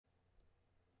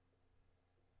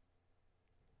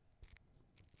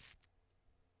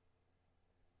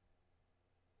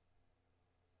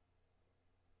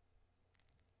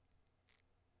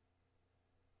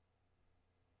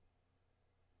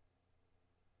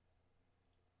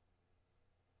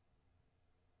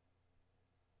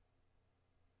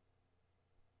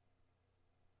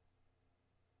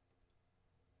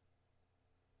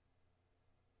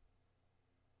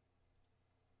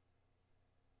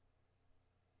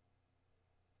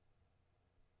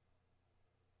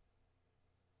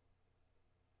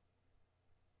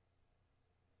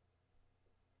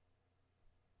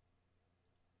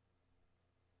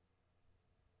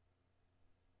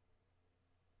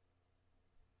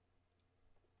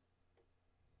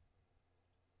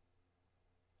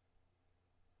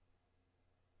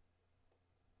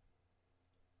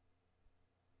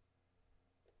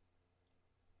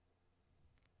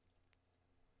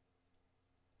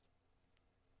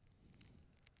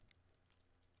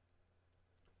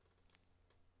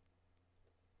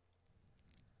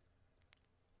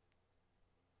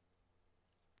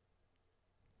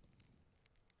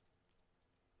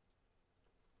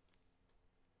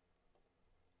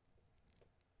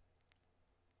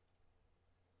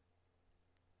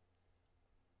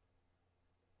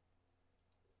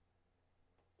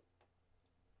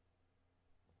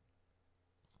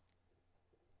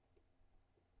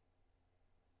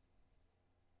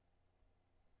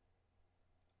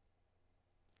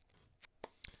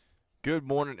Good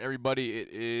morning, everybody. It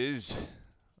is,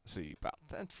 let's see, about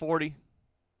 10:40,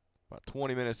 about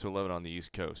 20 minutes to 11 on the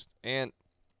East Coast. And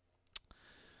I'm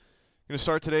going to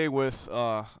start today with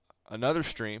another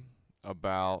stream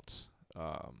about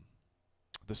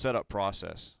the setup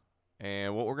process.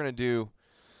 And what we're going to do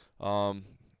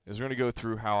is we're going to go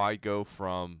through how I go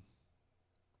from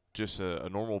just a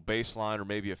normal baseline or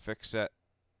maybe a fix set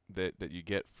that you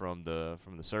get from the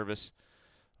service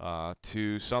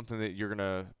to something that you're going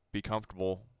to be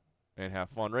comfortable and have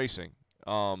fun racing.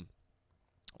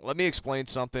 Let me explain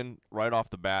something right off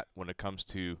the bat when it comes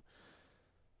to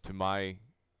my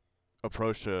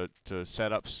approach to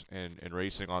setups and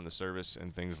racing on the service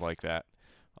and things like that.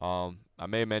 I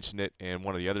may have mentioned it in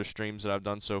one of the other streams that I've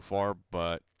done so far,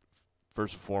 but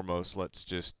first and foremost, let's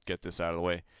just get this out of the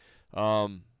way. I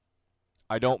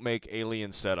don't make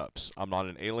alien setups. I'm not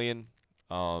an alien.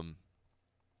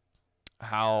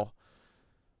 How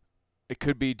it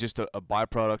could be just a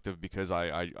byproduct of because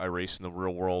I race in the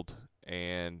real world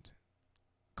and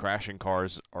crashing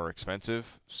cars are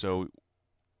expensive. So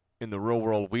in the real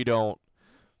world, we don't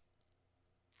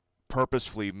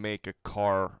purposefully make a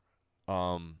car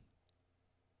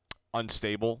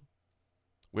unstable.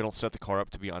 We don't set the car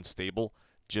up to be unstable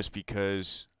just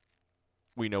because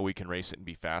we know we can race it and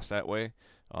be fast that way.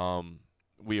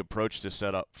 We approach the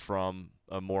setup from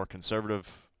a more conservative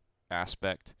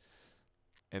aspect,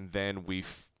 and then we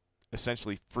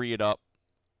essentially free it up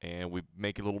and we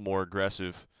make it a little more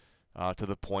aggressive to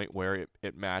the point where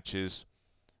it matches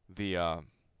the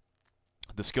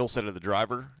skill set of the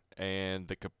driver and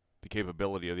the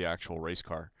capability of the actual race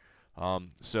car.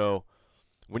 So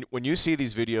when you see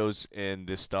these videos and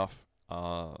this stuff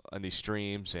and these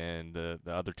streams and the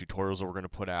other tutorials that we're going to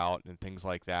put out and things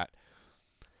like that,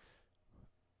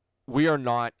 I'm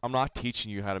not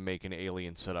teaching you how to make an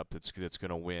alien setup that's going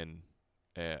to win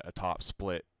a top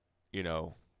split,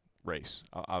 race.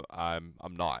 I'm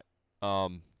not.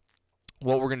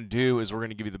 What we're going to do is we're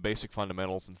going to give you the basic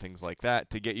fundamentals and things like that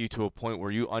to get you to a point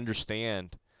where you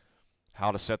understand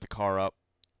how to set the car up,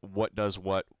 what does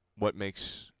what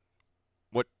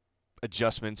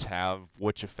adjustments have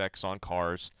which effects on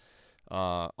cars,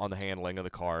 on the handling of the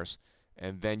cars,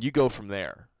 and then you go from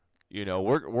there.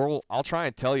 I'll try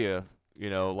and tell you,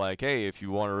 like, hey, if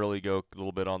you want to really go a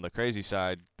little bit on the crazy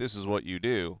side, this is what you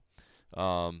do.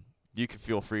 You can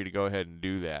feel free to go ahead and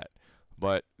do that.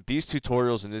 But these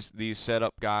tutorials and these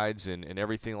setup guides and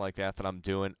everything like that I'm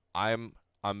doing, I'm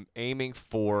aiming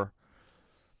for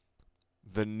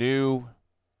the new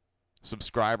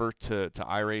subscriber to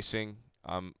iRacing.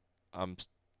 I'm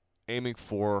aiming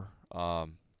for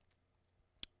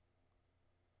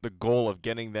the goal of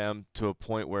getting them to a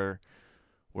point where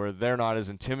they're not as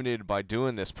intimidated by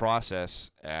doing this process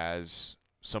as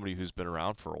somebody who's been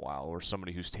around for a while or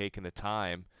somebody who's taken the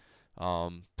time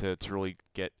to really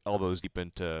get elbows deep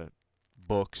into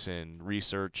books and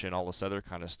research and all this other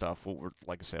kind of stuff.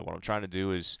 Like I said, what I'm trying to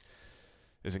do is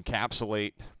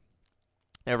encapsulate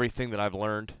everything that I've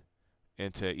learned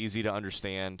into easy to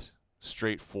understand,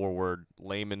 straightforward,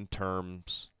 layman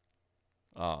terms.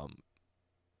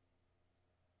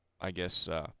 I guess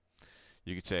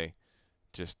you could say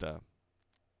just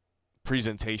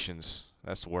presentations.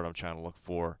 That's the word I'm trying to look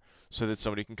for, so that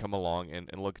somebody can come along and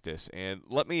look at this. And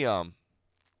let me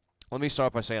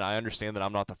start by saying I understand that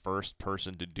I'm not the first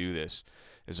person to do this.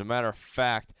 As a matter of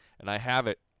fact, and I have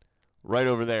it right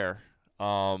over there.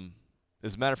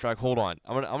 As a matter of fact, hold on.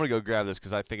 I'm gonna go grab this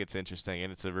because I think it's interesting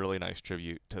and it's a really nice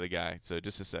tribute to the guy. So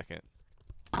just a second.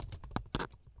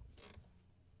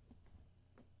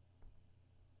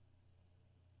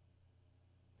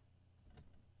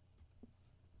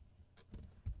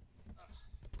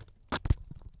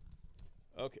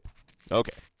 Okay.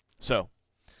 Okay. So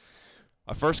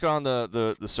I first got on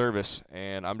the service,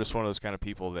 and I'm just one of those kind of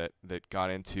people that got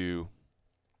into.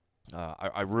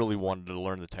 I really wanted to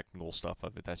learn the technical stuff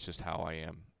of it. That's just how I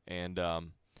am. And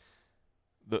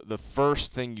the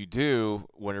first thing you do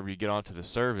whenever you get onto the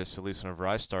service, at least whenever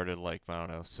I started, like, I don't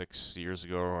know, 6 years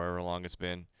ago or however long it's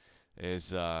been,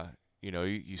 is you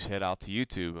head out to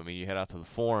YouTube. I mean, you head out to the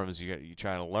forums. You're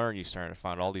trying to learn. You're starting to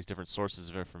find all these different sources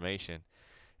of information.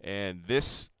 And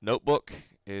this notebook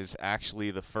is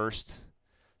actually the first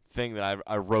thing that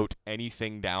I wrote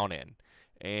anything down in.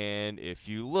 And if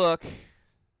you look,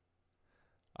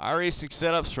 iRacing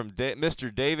setups from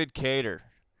Mr. David Cater.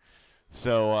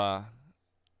 So, I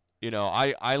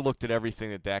looked at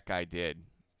everything that guy did,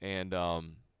 and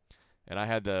I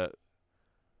had the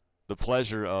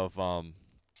pleasure of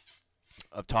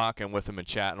of talking with him and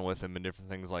chatting with him and different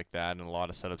things like that, and a lot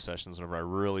of setup sessions whenever I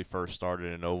really first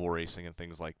started in oval racing and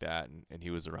things like that, and he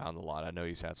was around a lot. I know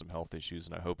he's had some health issues,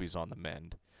 and I hope he's on the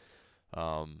mend.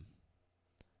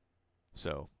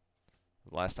 So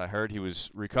last I heard, he was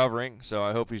recovering, so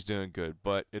I hope he's doing good.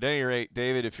 But at any rate,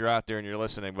 David, if you're out there and you're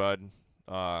listening, bud,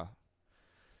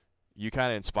 you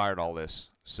kind of inspired all this,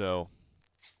 so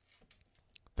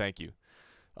thank you.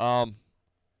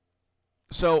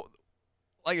 So,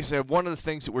 like I said, one of the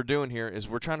things that we're doing here is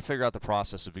we're trying to figure out the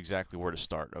process of exactly where to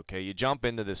start. Okay, you jump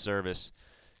into this service,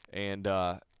 and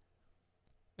I've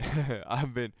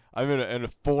been in a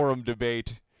forum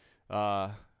debate,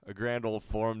 a grand old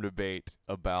forum debate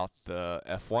about the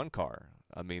F1 car.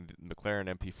 I mean, the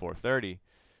McLaren MP430,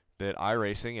 that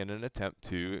iRacing, in an attempt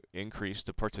to increase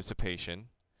the participation,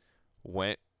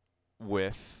 went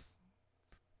with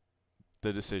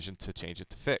the decision to change it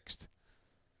to fixed.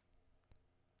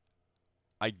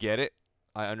 I get it.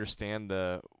 I understand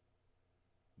the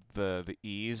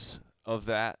ease of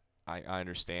that. I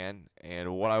understand.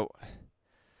 And what I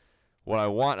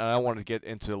want, and I don't want to get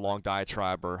into a long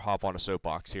diatribe or hop on a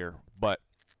soapbox here, but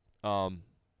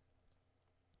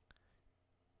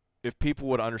if people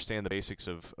would understand the basics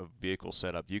of vehicle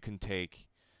setup, you can take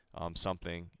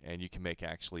something and you can make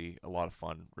actually a lot of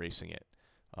fun racing it,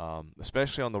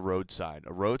 especially on the roadside.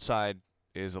 A roadside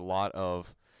is a lot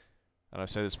of, and I've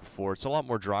said this before, it's a lot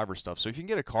more driver stuff. So if you can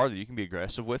get a car that you can be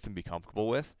aggressive with and be comfortable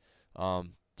with,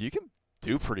 you can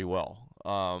do pretty well.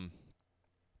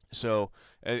 So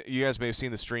you guys may have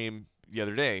seen the stream the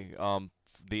other day,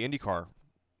 the IndyCar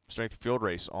strength field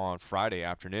race on Friday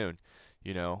afternoon.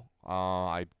 You know,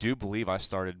 I do believe I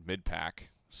started mid-pack,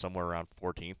 somewhere around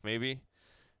 14th maybe,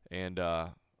 and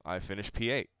I finished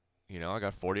P8. You know, I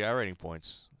got 40 iRating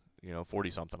points,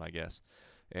 40-something, I guess.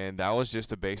 And that was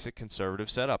just a basic conservative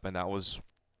setup, and that was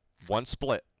one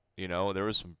split. There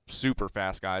was some super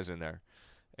fast guys in there.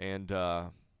 And,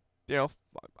 I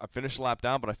finished a lap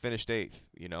down, but I finished 8th,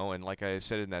 and like I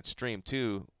said in that stream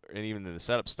too, and even in the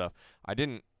setup stuff, I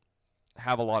didn't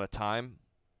have a lot of time,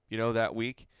 that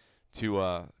week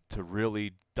to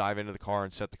really dive into the car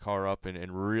and set the car up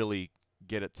and really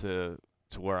get it to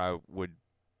where I would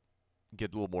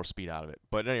get a little more speed out of it.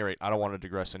 But at any rate, I don't want to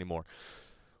digress anymore.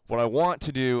 What I want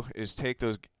to do is take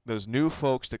those new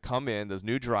folks that come in, those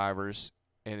new drivers,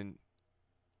 and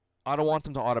I don't want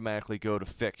them to automatically go to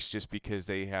fixed just because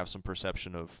they have some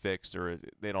perception of fixed, or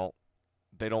they don't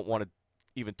want to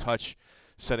even touch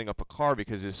setting up a car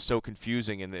because it's so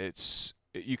confusing and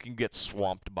you can get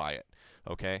swamped by it.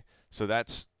 Okay, so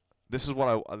this is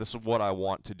what I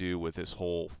want to do with this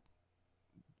whole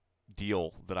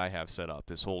deal that I have set up,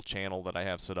 this whole channel that I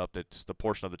have set up. That's the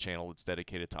portion of the channel that's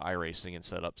dedicated to iRacing and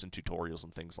setups and tutorials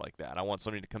and things like that. I want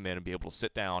somebody to come in and be able to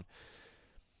sit down,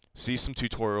 see some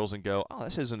tutorials, and go, oh,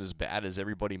 this isn't as bad as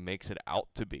everybody makes it out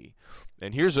to be.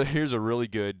 And here's a really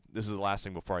good, this is the last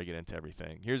thing before I get into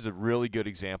everything. Here's a really good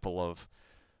example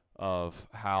of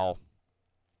how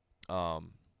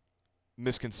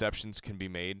misconceptions can be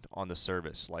made on the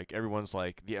service. Like, everyone's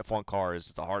like, the F1 car is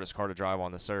the hardest car to drive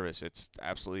on the service. It's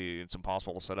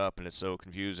impossible to set up, and it's so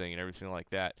confusing and everything like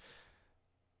that.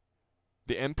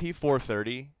 The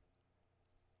MP430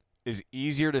 is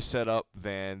easier to set up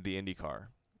than the Indy car.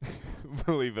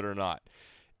 Believe it or not.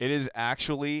 It is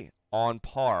actually on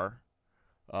par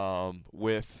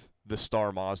with the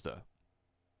Star Mazda.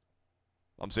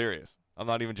 I'm serious. I'm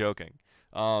not even joking.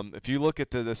 If you look at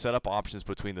the setup options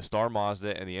between the Star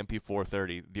Mazda and the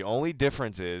MP430, the only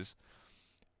difference is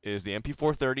the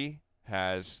MP430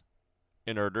 has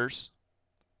inverters,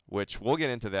 which we'll get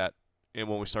into that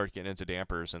when we start getting into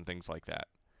dampers and things like that.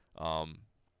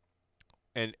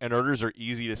 And inverters are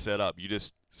easy to set up. You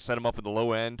just set them up at the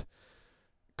low end,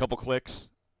 couple clicks,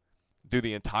 do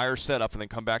the entire setup, and then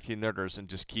come back to the inverters and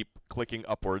just keep clicking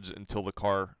upwards until the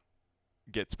car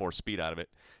gets more speed out of it.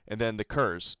 And then the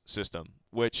KERS system,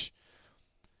 which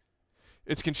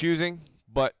it's confusing,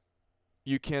 but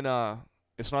you can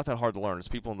it's not that hard to learn. It's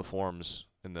people in the forums,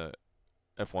 in the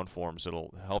F1 forums,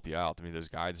 that'll help you out. I mean, there's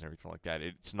guides and everything like that.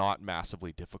 It's not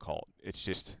massively difficult. It's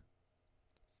just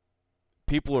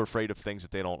people are afraid of things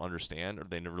that they don't understand or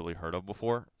they never really heard of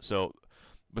before. So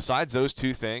besides those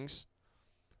two things,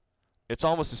 it's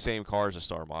almost the same car as a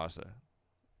Star Mazda.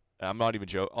 I'm not even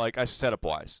joking. Like, setup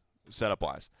wise.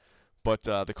 But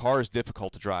the car is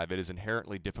difficult to drive. It is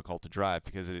inherently difficult to drive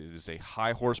because it is a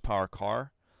high horsepower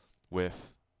car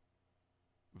with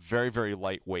very, very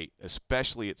light weight,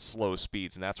 especially at slow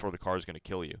speeds, and that's where the car is going to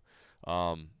kill you.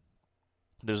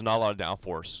 There's not a lot of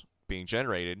downforce being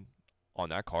generated on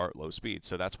that car at low speeds,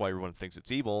 so that's why everyone thinks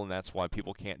it's evil, and that's why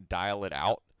people can't dial it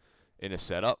out in a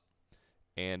setup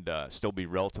and still be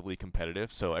relatively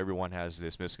competitive. So everyone has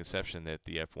this misconception that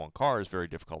the F1 car is very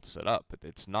difficult to set up, but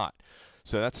it's not.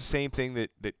 So that's the same thing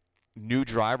that new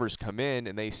drivers come in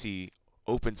and they see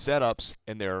open setups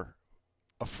and they're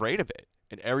afraid of it.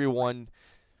 And everyone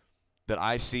that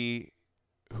I see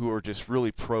who are just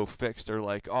really pro fixed, they're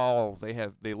like, oh,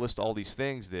 they list all these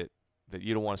things that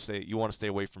you don't want to stay. You want to stay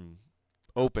away from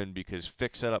open because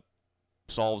fixed setup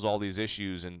solves all these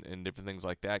issues and different things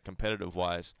like that, competitive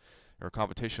wise or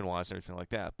competition wise and everything like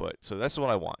that. But so that's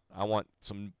what I want. I want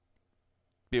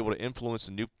be able to influence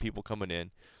the new people coming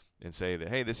in and say that,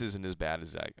 hey, this isn't as bad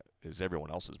as everyone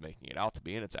else is making it out to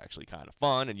be, and it's actually kind of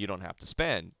fun, and you don't have to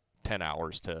spend 10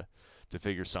 hours to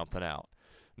figure something out.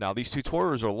 Now, these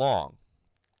tutorials are long,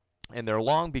 and they're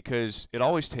long because it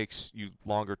always takes you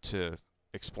longer to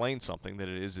explain something than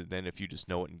it is than if you just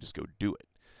know it and just go do it.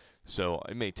 So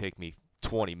it may take me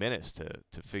 20 minutes to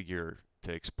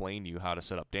explain to you how to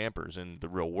set up dampers. In the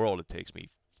real world, it takes me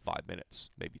 5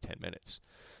 minutes, maybe 10 minutes.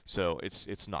 So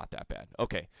it's not that bad.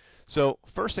 Okay, so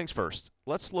first things first,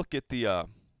 let's look at the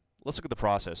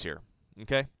process here.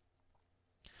 Okay,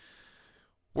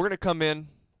 we're gonna come in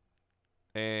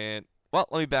and, well,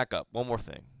 let me back up one more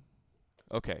thing.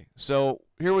 Okay, so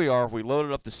here we are. We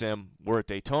loaded up the sim. We're at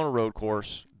Daytona Road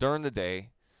Course during the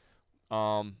day,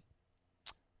 and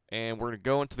we're gonna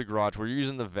go into the garage. We're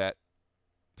using the Vette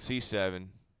C7,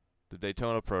 the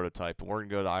Daytona prototype, and we're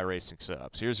gonna go to iRacing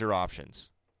setups. Here's your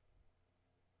options.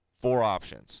 4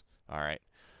 options. All right.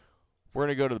 We're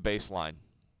going to go to the baseline, and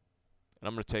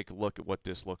I'm going to take a look at what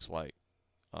this looks like.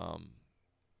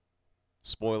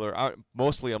 Spoiler,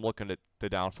 mostly I'm looking at the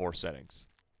downforce settings,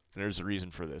 and there's a reason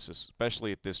for this,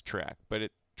 especially at this track, but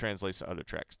it translates to other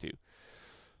tracks too.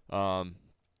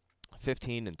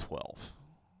 15 and 12.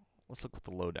 Let's look what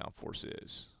the low downforce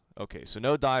is. Okay, so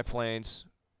no dive planes,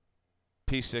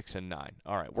 P6 and 9.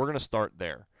 All right, we're going to start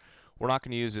there. We're not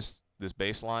going to use this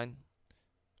baseline.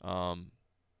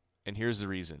 And here's the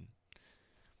reason.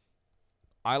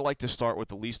 I like to start with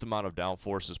the least amount of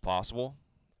downforce as possible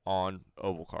on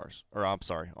oval cars, or I'm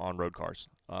sorry, on road cars.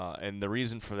 And the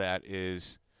reason for that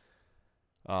is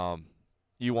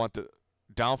you want the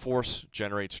downforce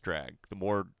generates drag. The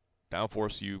more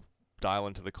downforce you dial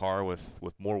into the car with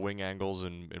more wing angles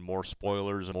and more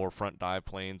spoilers and more front dive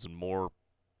planes and more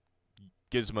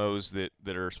gizmos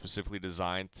that are specifically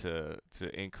designed to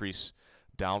increase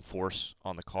downforce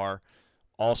on the car,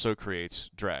 also creates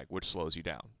drag, which slows you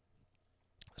down.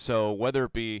 So whether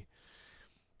it be,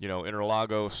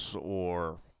 Interlagos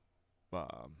or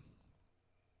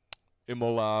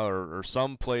Imola or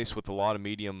some place with a lot of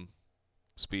medium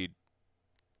speed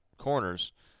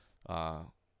corners, I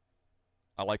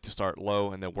like to start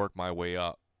low and then work my way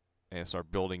up and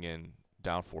start building in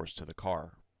downforce to the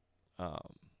car.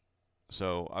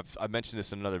 So I've mentioned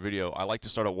this in another video. I like to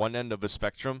start at one end of a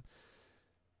spectrum.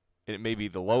 It may be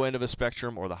the low end of a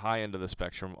spectrum or the high end of the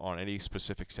spectrum on any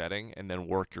specific setting, and then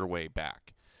work your way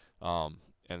back.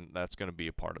 And that's going to be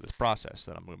a part of this process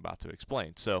that I'm about to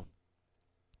explain. So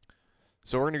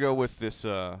we're going to go with this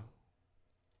low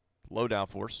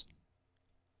downforce.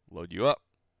 Load you up.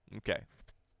 Okay.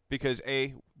 Because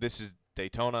this is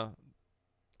Daytona.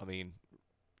 I mean,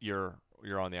 you're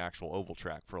on the actual oval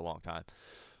track for a long time.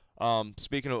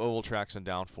 Speaking of oval tracks and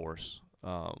downforce,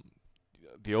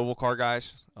 the oval car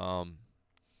guys,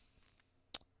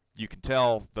 you can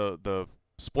tell the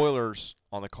spoilers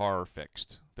on the car are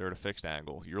fixed. They're at a fixed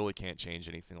angle. You really can't change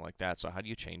anything like that. So how do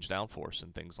you change downforce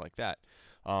and things like that?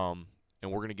 And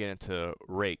we're going to get into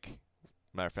rake.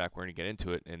 Matter of fact, we're going to get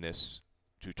into it in this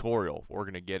tutorial. We're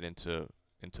going to get into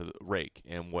the rake.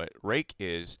 And what rake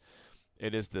is,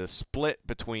 it is the split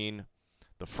between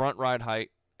the front ride height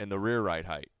and the rear ride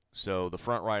height. So the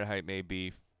front ride height may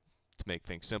be, to make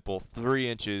things simple, 3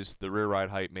 inches. The rear ride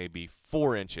height may be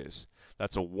 4 inches.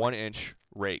 That's a 1 inch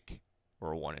rake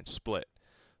or a 1 inch split.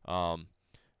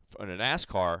 In a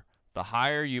NASCAR, the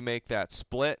higher you make that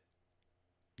split,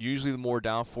 usually the more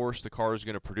downforce the car is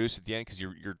going to produce at the end, because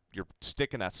you're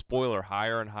sticking that spoiler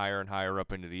higher and higher and higher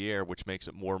up into the air, which makes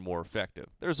it more and more effective.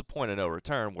 There's a point of no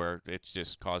return where it's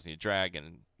just causing you drag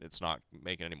and it's not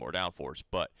making any more downforce.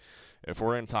 But if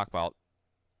we're going to talk about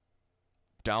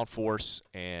downforce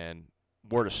and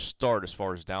where to start as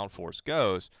far as downforce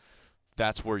goes,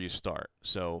 that's where you start.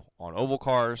 So on oval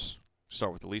cars,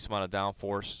 start with the least amount of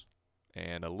downforce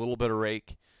and a little bit of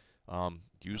rake.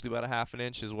 Usually about a ½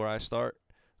 inch is where I start,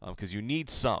 because you need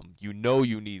some. You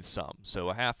need some. So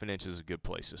a ½ inch is a good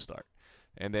place to start.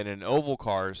 And then in oval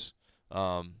cars,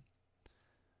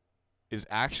 is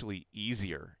actually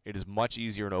easier. It is much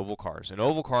easier in oval cars. In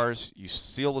oval cars, you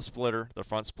seal the splitter, the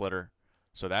front splitter,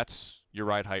 so that's your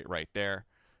ride height right there.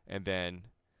 and then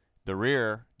the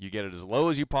rear, you get it as low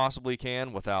as you possibly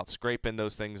can without scraping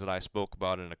those things that I spoke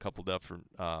about in a couple different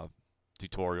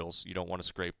tutorials. You don't want to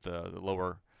scrape the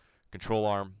lower control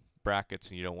arm brackets,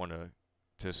 and you don't want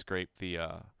to scrape the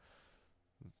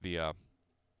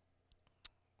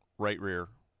right rear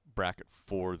bracket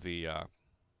for the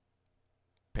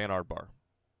panhard bar,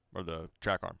 or the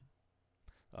track arm.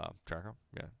 Track arm?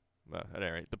 Yeah. At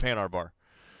any rate, the panhard bar.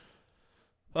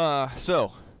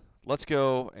 So let's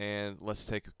go and let's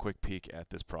take a quick peek at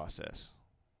this process.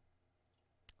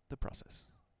 The process.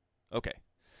 Okay.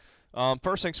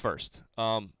 First things first.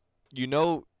 You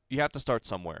know you have to start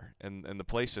somewhere, and the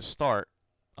place to start,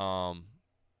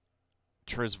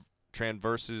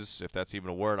 transverses, if that's even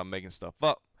a word, I'm making stuff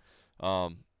up.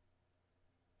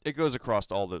 It goes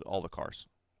across all the cars,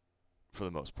 for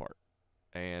the most part,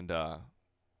 and I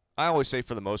always say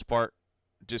for the most part,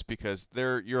 just because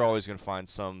you're always going to find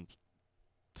some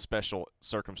special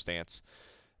circumstance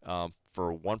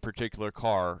for one particular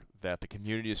car that the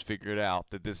community has figured out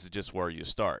that this is just where you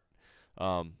start.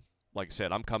 Like I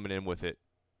said, I'm coming in with it,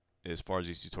 as far as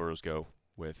these tutorials go,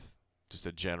 with just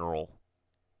a general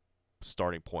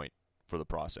starting point for the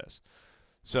process.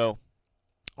 So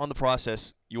on the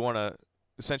process, you want to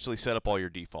essentially set up all your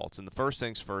defaults. And the first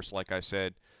things first, like I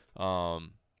said,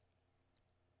 when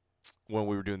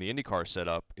we were doing the IndyCar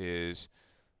setup, is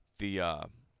the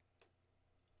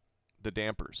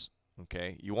dampers.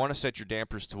 Okay, you want to set your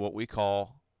dampers to what we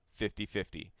call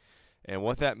 50-50, and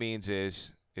what that means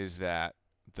is that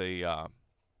the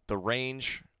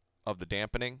range of the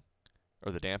dampening,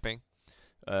 or the damping,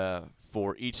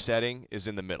 for each setting is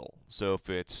in the middle. So if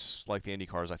it's like the Indy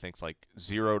cars, I think it's like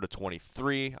 0 to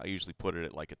 23. I usually put it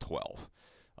at like a 12.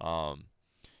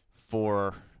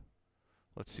 For,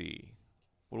 let's see,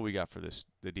 what do we got for this,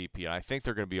 the DP? I think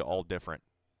they're going to be all different.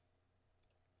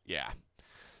 Yeah.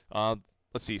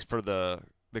 Let's see, for the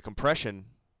compression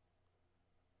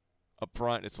up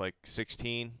front, it's like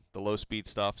 16, the low speed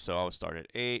stuff. So I would start at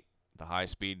 8. The high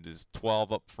speed is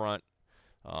 12 up front.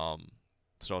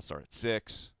 So I'll start at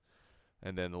 6.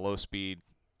 And then the low speed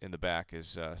in the back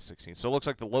is 16. So it looks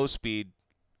like the low speed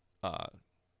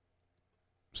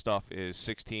stuff is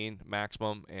 16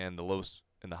 maximum, and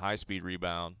the high speed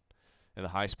rebound and the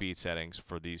high speed settings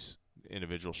for these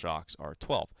individual shocks are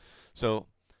 12. So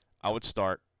I would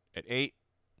start at 8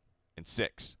 and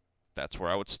 6. That's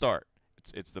where I would start.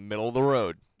 It's the middle of the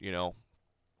road, you know.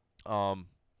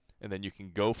 And then you can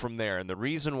go from there. And the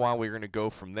reason why we're going to go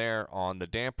from there on the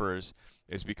dampers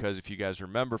is because, if you guys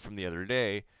remember from the other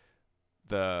day,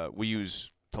 we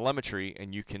use telemetry,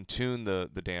 and you can tune the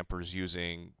dampers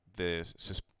using the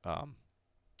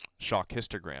shock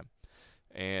histogram.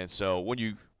 And so when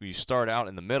you start out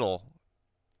in the middle,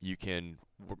 you can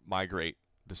migrate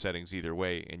the settings either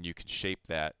way, and you can shape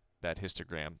that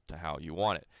histogram to how you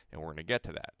want it. And we're going to get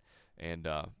to that. And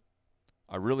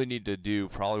I really need to do,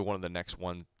 probably one of the next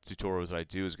tutorials that I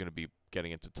do is going to be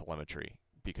getting into telemetry,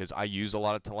 because I use a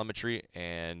lot of telemetry,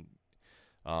 and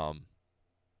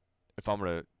if I'm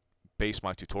going to base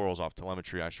my tutorials off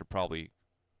telemetry, I should probably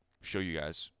show you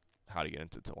guys how to get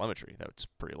into telemetry. That's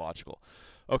pretty logical.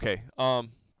 Okay,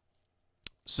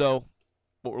 so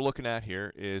what we're looking at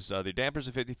here is the dampers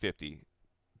of 50-50.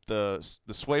 The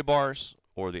sway bars,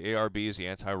 or the ARBs, the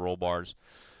anti-roll bars,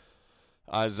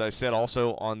 as I said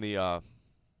also on the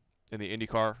in the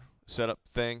IndyCar setup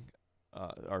thing,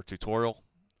 our tutorial,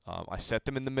 I set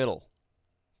them in the middle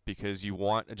because you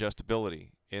want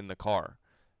adjustability in the car.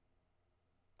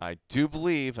 I do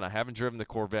believe, and I haven't driven the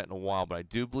Corvette in a while, but I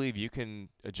do believe you can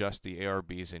adjust the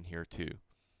ARBs in here too.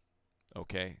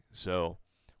 Okay, so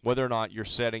whether or not you're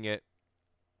setting it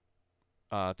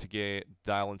to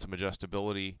dial in some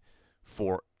adjustability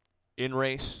for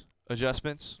in-race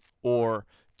adjustments, or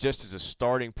just as a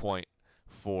starting point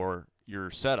for your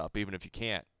setup, even if you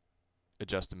can't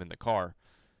adjust them in the car,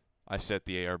 I set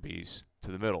the ARBs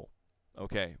to the middle.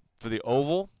 Okay, for the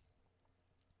oval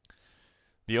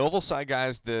side,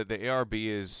 guys, the ARB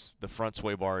is, the front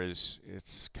sway bar is,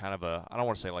 it's kind of a, I don't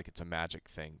want to say like it's a magic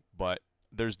thing, but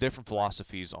there's different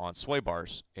philosophies on sway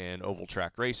bars in oval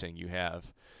track racing. You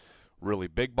have really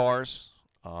big bars,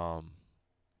 and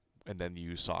then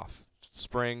you use soft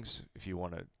springs if you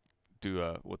want to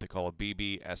do what they call a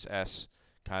BBSS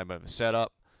kind of a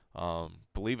setup.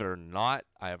 Believe it or not,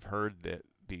 I have heard that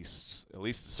at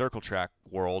least the circle track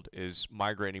world is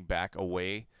migrating back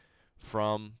away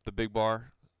from the big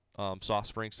bar soft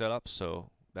spring setup.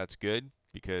 So that's good,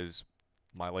 because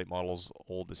my late model's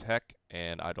old as heck,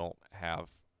 and I don't have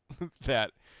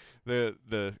that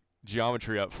the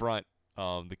geometry up front,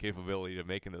 the capability of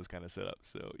making those kind of setups.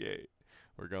 So yay,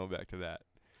 we're going back to that.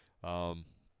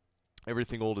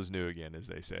 Everything old is new again, as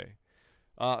they say.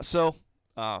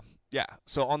 Yeah.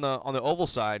 So on the oval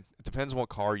side, it depends on what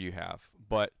car you have.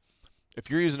 But if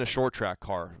you're using a short track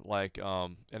car like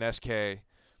an SK,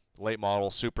 late model,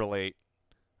 super late,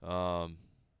 um,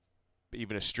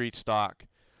 even a street stock,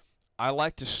 I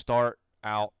like to start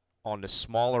out on the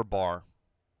smaller bar,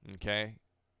 okay?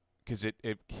 Because it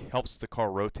helps the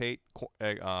car rotate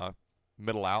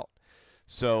middle out.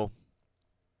 So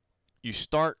you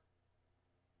start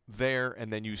there,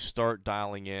 and then you start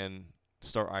dialing in.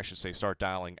 Start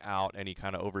dialing out any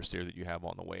kind of oversteer that you have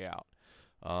on the way out.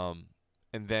 Um,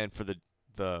 and then for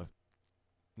the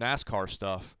NASCAR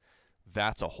stuff,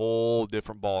 that's a whole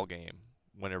different ball game.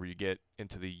 Whenever you get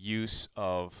into the use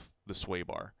of the sway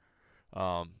bar,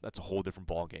 that's a whole different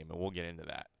ball game, and we'll get into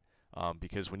that.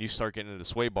 Because when you start getting into the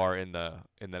sway bar in the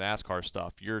NASCAR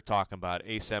stuff, you're talking about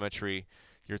asymmetry.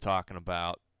 You're talking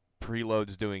about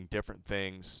preloads doing different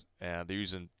things, and they're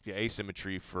using the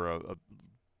asymmetry for a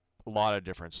lot of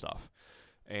different stuff.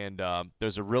 And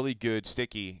there's a really good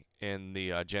sticky in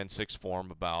the Gen 6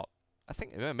 forum about, I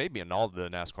think maybe in all the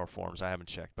NASCAR forums, I haven't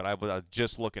checked, but I was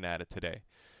just looking at it today,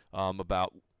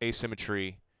 about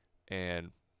asymmetry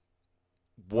and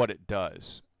what it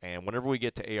does. And whenever we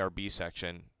get to ARB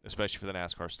section, especially for the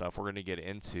NASCAR stuff, we're going to get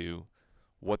into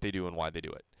what they do and why they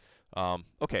do it.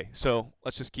 Okay, so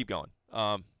let's just keep going.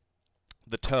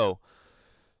 The toe.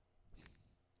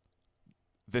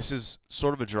 This is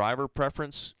sort of a driver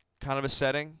preference kind of a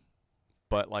setting,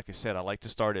 but like I said, I like to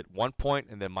start at one point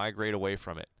and then migrate away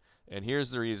from it. And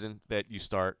here's the reason that you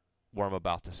start where I'm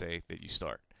about to say that you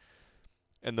start.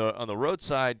 And on the road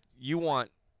side, you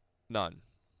want none.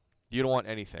 You don't want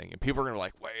anything. And people are going to be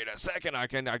like, wait a second, I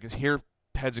can hear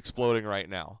heads exploding right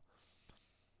now.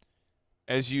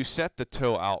 As you set the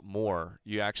toe out more,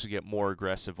 you actually get more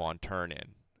aggressive on turn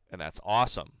in. And that's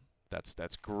awesome.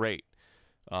 That's great.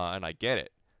 And I get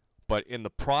it. But in the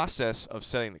process of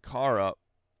setting the car up,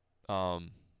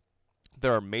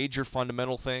 there are major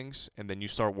fundamental things, and then you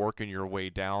start working your way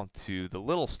down to the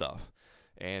little stuff.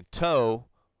 And toe,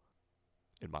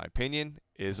 in my opinion,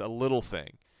 is a little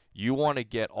thing. You want to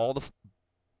get all the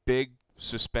big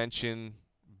suspension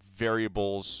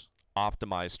variables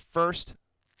optimized first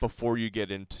before you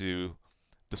get into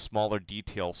the smaller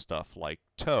detail stuff like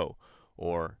toe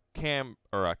or cam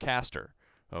or a caster.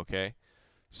 Okay,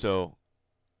 so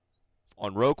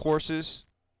on road courses,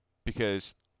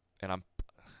 because and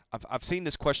I've seen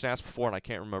this question asked before, and I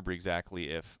can't remember exactly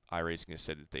if iRacing has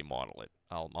said that they model it.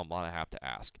 I'm gonna have to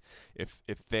ask if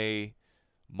they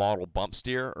model bump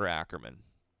steer or Ackerman.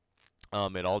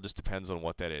 It all just depends on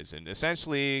what that is. And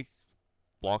essentially,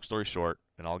 long story short,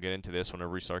 and I'll get into this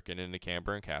whenever we start getting into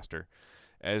camber and caster,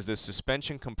 as the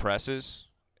suspension compresses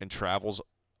and travels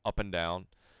up and down,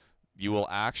 you will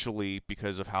actually,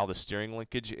 because of how the steering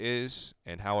linkage is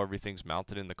and how everything's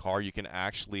mounted in the car, you can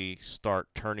actually start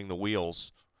turning the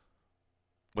wheels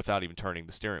without even turning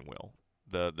the steering wheel.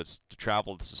 The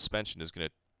travel of the suspension is going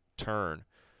to turn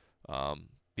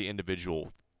the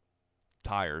individual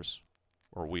tires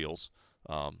or wheels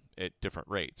at different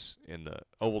rates. In the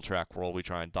oval track world, we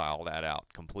try and dial that out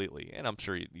completely, and I'm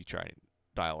sure you try and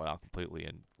dial it out completely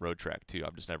in road track too.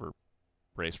 I've just never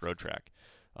raced road track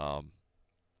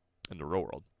in the real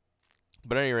world.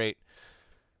 But at any rate,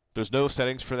 there's no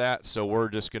settings for that, so we're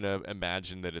just going to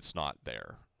imagine that it's not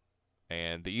there.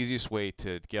 And the easiest way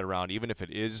to get around, even if it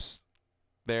is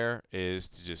there, is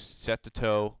to just set the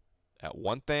toe at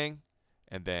one thing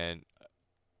and then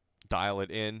dial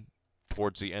it in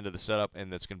towards the end of the setup,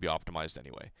 and that's going to be optimized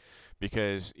anyway.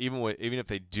 Because even if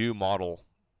they do model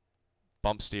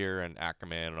bump steer and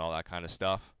Ackerman and all that kind of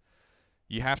stuff,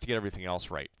 you have to get everything else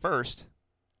right first,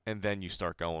 and then you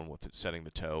start going with it, setting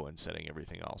the toe and setting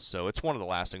everything else. So it's one of the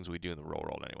last things we do in the real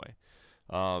world anyway.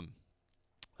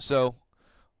 So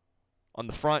on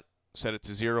the front, set it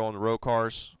to 0 on the road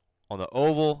cars. On the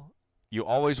oval, you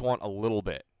always want a little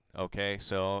bit. Okay,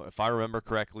 so if I remember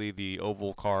correctly, the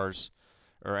oval cars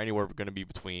are anywhere going to be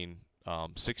between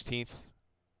 16th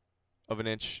of an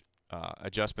inch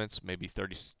adjustments, maybe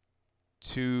 30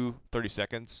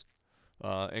 seconds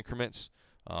increments.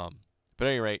 But at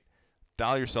any rate,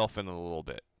 dial yourself in a little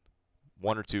bit,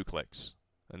 1 or 2 clicks.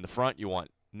 In the front, you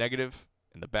want negative.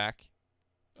 In the back,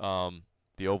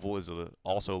 the oval is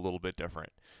also a little bit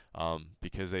different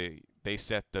because they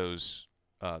set those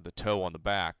the toe on the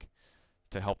back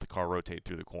to help the car rotate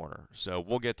through the corner. So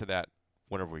we'll get to that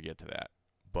whenever we get to that.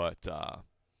 But I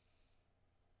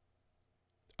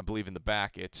believe in the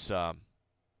back it's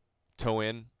toe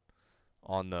in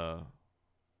on the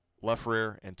left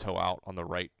rear and toe out on the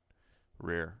right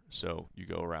rear. So you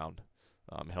go around.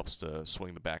 It helps to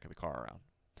swing the back of the car around.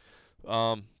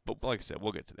 But like I said,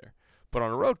 we'll get to there. But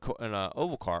on a road in an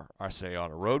oval car, I say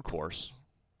on a road course,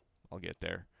 I'll get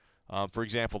there. For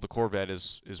example, the Corvette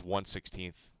is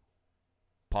 1/16th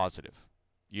positive.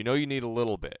 You know you need a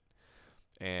little bit,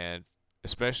 and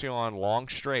especially on long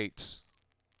straights,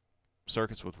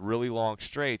 circuits with really long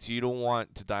straights, you don't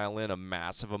want to dial in a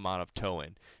massive amount of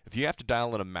toe-in. If you have to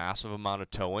dial in a massive amount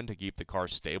of toe-in to keep the car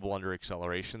stable under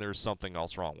acceleration, there's something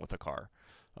else wrong with the car.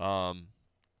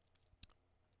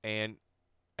 And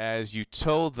as you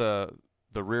tow the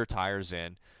rear tires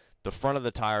in, the front of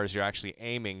the tires you're actually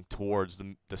aiming towards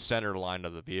the center line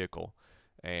of the vehicle.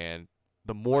 And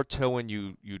the more toe-in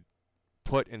you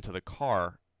put into the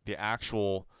car, the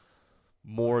actual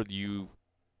more you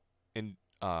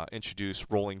introduce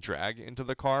rolling drag into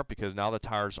the car, because now the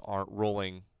tires aren't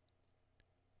rolling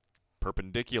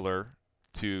perpendicular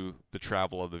to the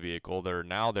travel of the vehicle.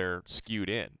 They're skewed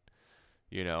in,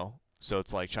 you know. So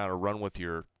it's like trying to run with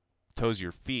your toes of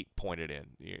your feet pointed in.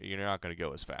 You're not going to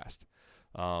go as fast.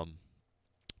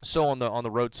 So on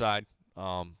the roadside,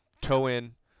 toe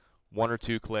in 1 or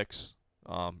 2 clicks.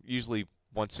 Usually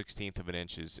 1/16th of an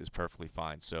inch is perfectly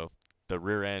fine. So if the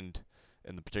rear end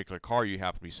in the particular car you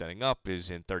happen to be setting up is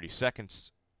in 30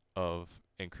 seconds of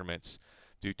increments,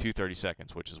 do 2 30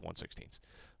 seconds, which is 1/16th.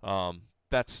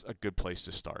 That's a good place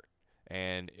to start.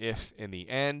 And if in the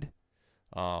end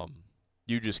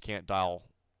you just can't dial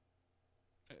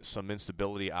some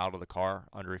instability out of the car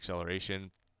under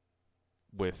acceleration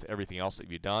with everything else that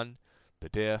you've done, the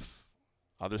diff,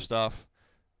 other stuff,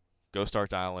 go start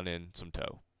dialing in some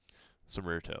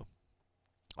rear toe.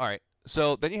 All right,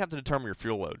 so then you have to determine your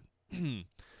fuel load.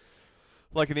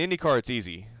 Like in the IndyCar, it's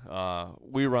easy.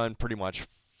 We run pretty much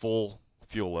full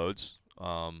fuel loads.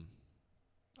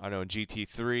 I know in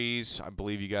GT3s, I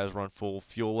believe you guys run full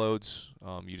fuel loads.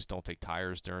 You just don't take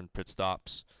tires during pit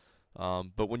stops.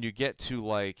 But when you get to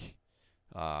like,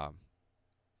 I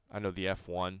know the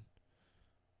F1,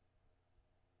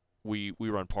 we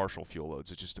run partial fuel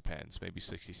loads. It just depends. Maybe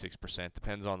 66%.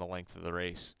 Depends on the length of the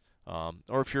race.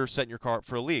 Or if you're setting your car up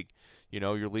for a league, you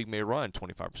know, your league may run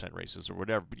 25% races or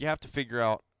whatever. But you have to figure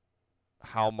out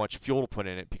how much fuel to put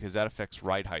in it, because that affects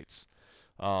ride heights.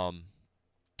 And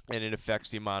it affects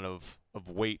the amount of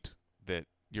weight that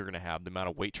you're going to have, the amount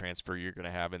of weight transfer you're going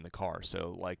to have in the car.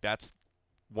 So, like, that's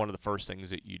one of the first things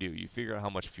that you do. You figure out how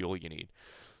much fuel you need.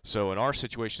 So in our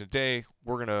situation today,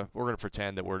 we're gonna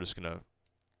pretend that we're just gonna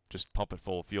pump it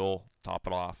full of fuel, top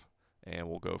it off, and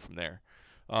we'll go from there.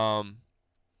 And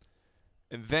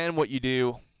then what you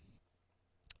do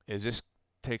is, this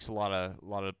takes a lot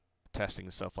of testing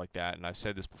and stuff like that. And I've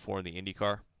said this before in the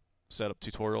IndyCar setup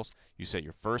tutorials. You set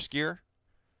your first gear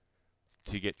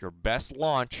to get your best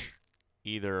launch,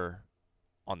 either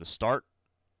on the start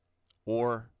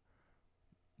or,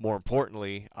 more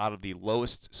importantly, out of the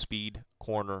lowest speed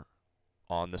corner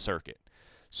on the circuit.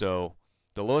 So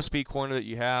the lowest speed corner that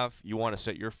you have, you want to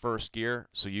set your first gear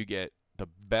so you get the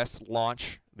best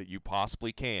launch that you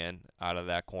possibly can out of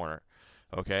that corner.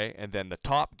 Okay, and then the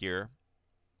top gear,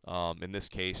 in this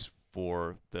case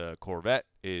for the Corvette,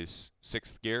 is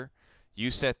 6th gear.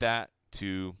 You set that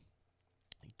to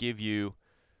give you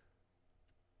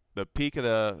the peak of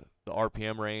the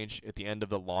RPM range at the end of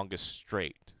the longest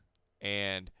straight.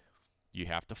 And you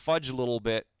have to fudge a little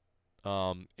bit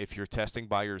if you're testing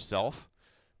by yourself.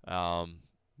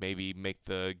 Maybe make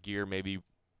the gear maybe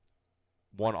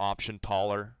 1 option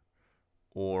taller,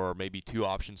 or maybe 2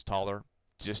 options taller,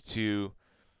 just to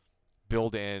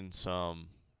build in some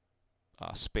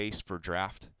space for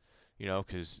draft. You know,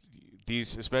 because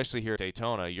these, especially here at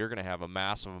Daytona, you're going to have a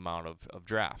massive amount of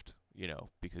draft, you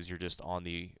know, because you're just on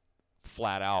the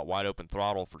flat out wide open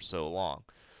throttle for so long.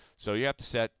 So you have to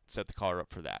set the car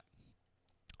up for that.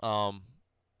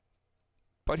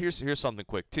 But here's something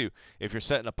quick too. If you're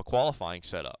setting up a qualifying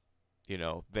setup, you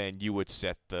know, then you would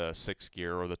set the 6th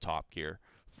gear or the top gear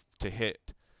to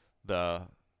hit the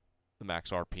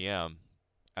max RPM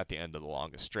at the end of the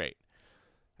longest straight.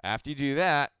 After you do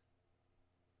that,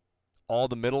 all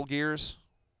the middle gears,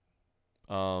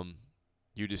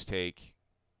 you just take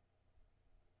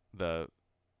the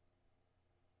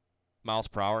miles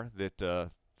per hour that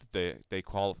they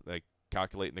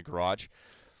calculate in the garage.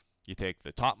 You take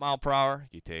the top mile per hour,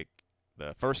 you take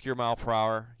the first gear mile per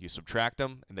hour, you subtract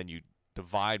them, and then you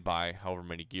divide by however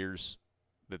many gears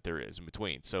that there is in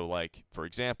between. So, like, for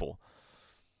example,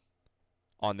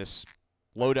 on this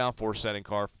low downforce setting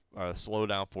car, slow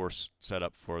downforce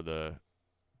setup for the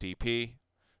DP,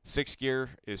 6th gear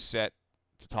is set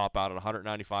to top out at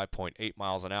 195.8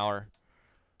 miles an hour.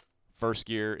 First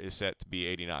gear is set to be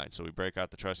 89. So we break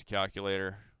out the trusty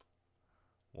calculator.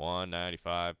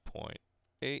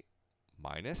 195.8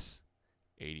 minus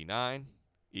 89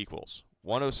 equals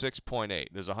 106.8.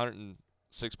 There's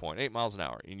 106.8 miles an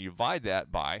hour. And you divide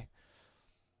that by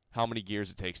how many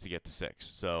gears it takes to get to 6.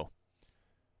 So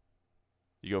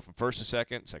you go from first to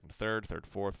second, second to third, third to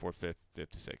fourth, fourth, fifth,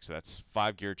 fifth to sixth. So that's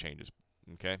 5 gear changes.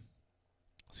 Okay?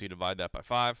 So you divide that by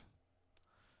 5.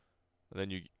 And then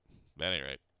you, at any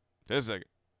rate, just a second.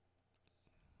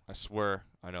 I swear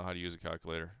I know how to use a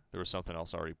calculator. There was something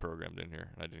else already programmed in here,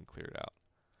 and I didn't clear it out.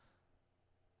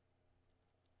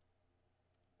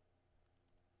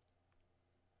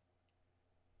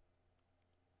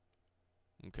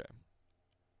 Okay.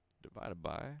 Divided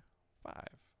by 5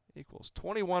 equals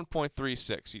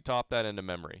 21.36. You top that into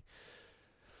memory.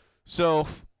 So,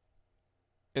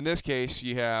 in this case,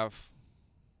 you have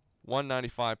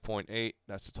 195.8.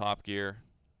 That's the top gear.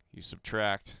 You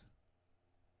subtract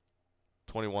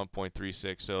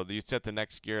 21.36. So you set the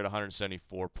next gear at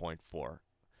 174.4.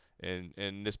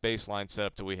 And this baseline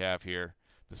setup that we have here,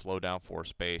 this low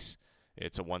downforce base,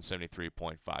 it's a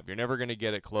 173.5. You're never going to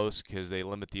get it close because they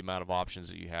limit the amount of options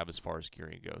that you have as far as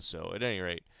gearing goes. So at any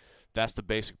rate, that's the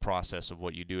basic process of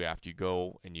what you do after you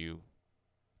go and you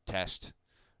test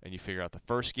and you figure out the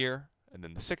first gear and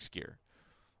then the sixth gear.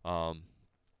 And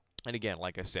again,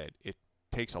 like I said, it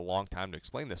takes a long time to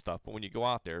explain this stuff, but when you go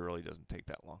out there, it really doesn't take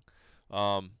that long.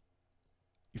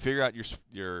 You figure out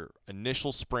your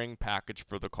initial spring package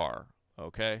for the car,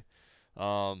 okay?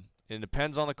 It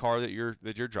depends on the car that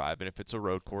you're driving. If it's a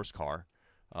road course car,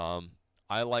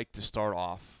 I like to start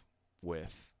off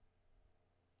with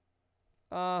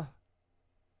the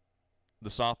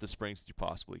softest springs that you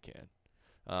possibly can.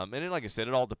 And then, like I said,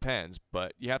 it all depends,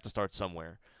 but you have to start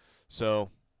somewhere. So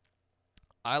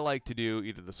I like to do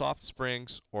either the soft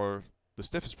springs or the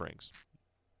stiffest springs.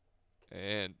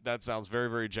 And that sounds very,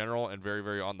 very general and very,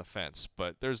 very on the fence.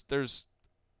 But there's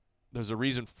a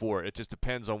reason for it. It just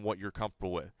depends on what you're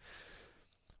comfortable with.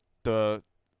 You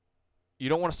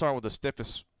don't want to start with the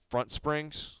stiffest front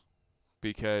springs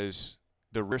because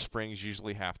the rear springs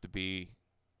usually have to be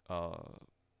on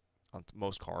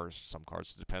most cars. Some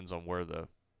cars, it depends on where the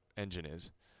engine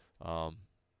is.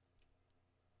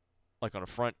 Like on a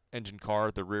front engine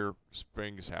car, the rear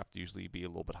springs have to usually be a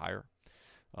little bit higher.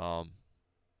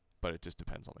 But it just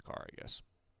depends on the car, I guess.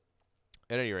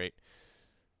 At any rate,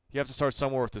 you have to start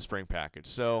somewhere with the spring package.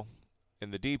 So in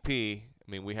the DP,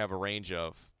 I mean, we have a range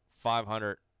of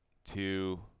 500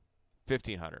 to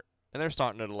 1500, and they're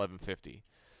starting at 1150.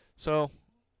 So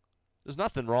there's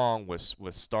nothing wrong with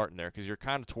starting there because you're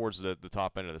kind of towards the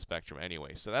top end of the spectrum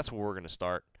anyway. So that's where we're going to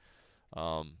start.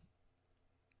 And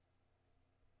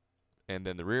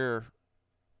then the rear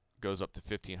goes up to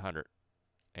 1500,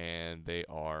 and they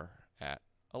are at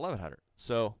 1100.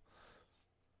 So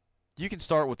you can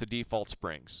start with the default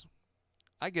springs.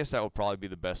 I guess that would probably be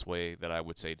the best way that I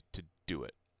would say to do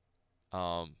it.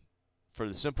 For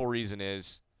the simple reason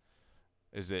is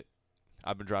that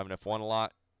I've been driving F1 a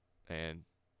lot and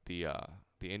the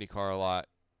IndyCar a lot,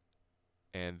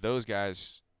 and those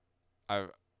guys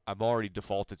I've already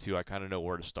defaulted to. I kind of know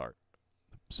where to start.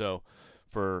 So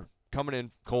for coming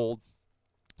in cold,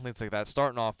 things like that,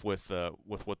 starting off with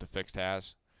what the fixed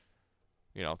has,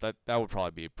 you know, that would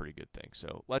probably be a pretty good thing.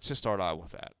 So let's just start out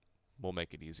with that. We'll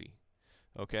make it easy.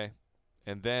 Okay?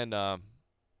 And then the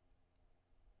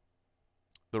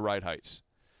ride heights.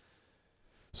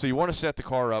 So you want to set the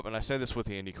car up, and I said this with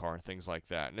the Indy car and things like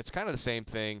that, and it's kind of the same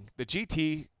thing. The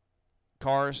GT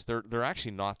cars, they're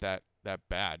actually not that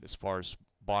bad as far as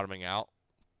bottoming out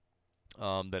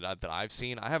that I've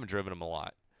seen. I haven't driven them a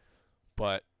lot,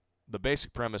 but the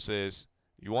basic premise is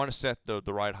you want to set the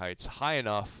ride heights high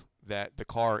enough that the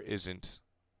car isn't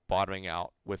bottoming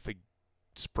out with the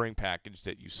spring package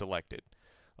that you selected.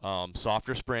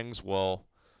 Softer springs will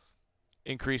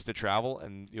increase the travel,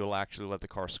 and you'll actually let the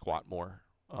car squat more.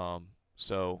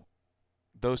 So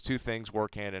those two things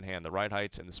work hand in hand. The ride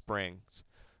heights and the springs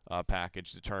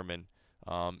package determine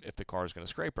if the car is going to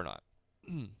scrape or not.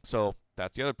 So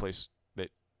that's the other place that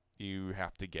you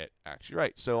have to get actually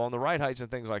right. So on the ride heights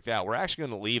and things like that, we're actually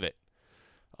going to leave it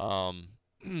on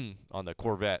the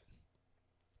Corvette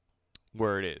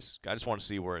where it is. I just want to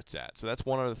see where it's at. So that's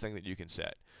one other thing that you can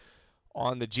set.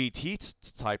 On the GT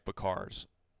type of cars,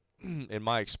 in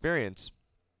my experience,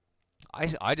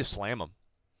 I just slam them.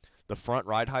 The front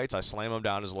ride heights, I slam them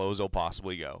down as low as they'll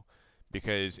possibly go.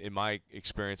 Because in my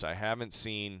experience, I haven't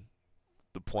seen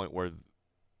the point where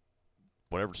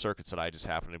whatever circuits that I just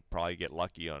happen to probably get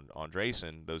lucky on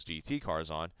racing those GT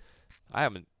cars on, I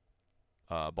haven't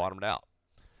bottomed out.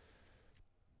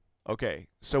 Okay,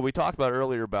 so we talked about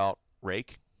earlier about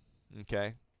rake,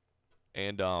 okay?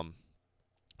 And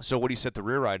so what do you set the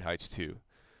rear ride heights to?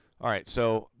 All right,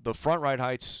 so the front ride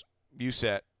heights you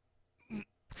set,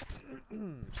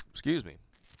 excuse me,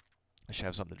 I should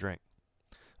have something to drink.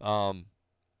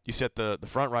 You set the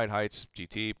front right heights,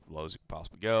 GT, low as you can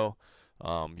possibly go.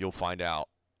 You'll find out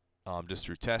just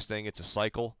through testing. It's a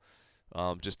cycle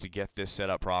just to get this set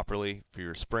up properly for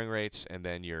your spring rates, and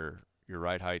then your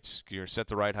right heights. You're set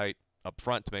the right height up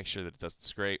front to make sure that it doesn't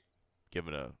scrape. Give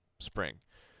it a spring.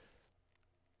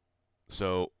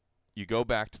 So you go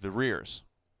back to the rears,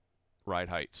 right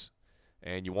heights,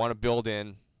 and you want to build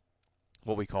in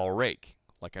what we call a rake,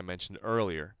 like I mentioned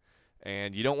earlier.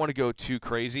 And you don't want to go too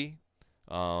crazy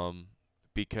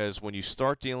because when you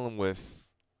start dealing with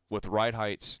right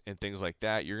heights and things like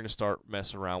that, you're going to start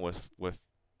messing around with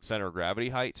center of gravity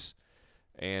heights.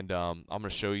 And I'm going to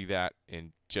show you that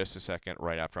in just a second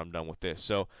right after I'm done with this.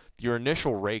 So your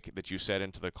initial rake that you set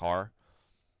into the car,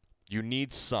 you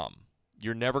need some.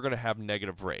 You're never going to have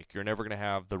negative rake. You're never going to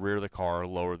have the rear of the car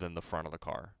lower than the front of the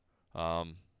car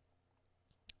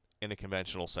in a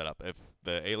conventional setup. If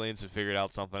the aliens have figured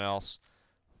out something else,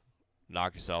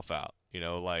 knock yourself out. You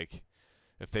know, like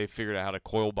if they figured out how to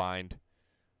coil bind,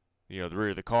 you know, the rear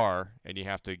of the car, and you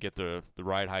have to get the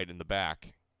ride height in the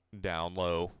back down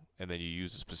low, and then you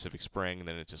use a specific spring, and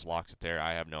then it just locks it there.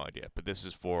 I have no idea. But this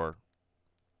is for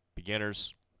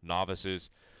beginners, novices.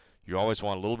 You always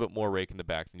want a little bit more rake in the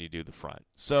back than you do the front.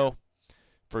 So,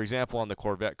 for example, on the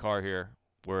Corvette car here,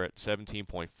 we're at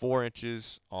 17.4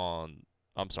 inches on,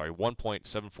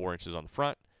 1.74 inches on the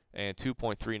front and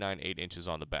 2.398 inches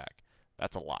on the back.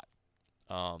 That's a lot.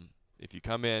 If you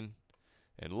come in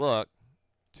and look,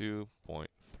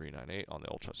 2.398 on the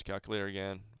old trusty calculator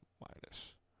again,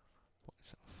 minus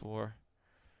 0.74.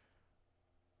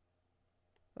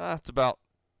 It's about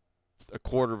a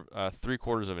quarter,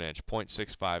 3/4 of an inch,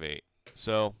 0.658.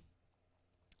 So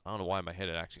I don't know why in my head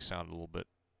it actually sounded a little bit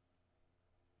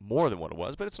more than what it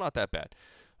was, but it's not that bad.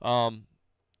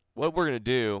 What we're going to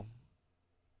do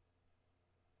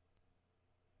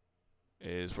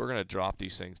is we're going to drop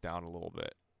these things down a little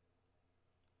bit.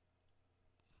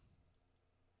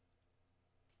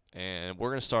 And we're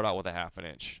going to start out with a 1/2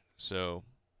 inch. So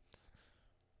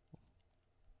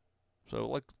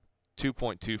like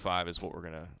 2.25 is what we're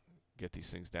going to get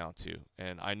these things down to.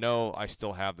 And I know I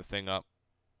still have the thing up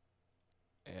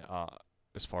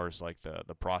as far as like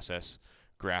the process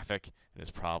graphic, and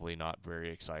it's probably not very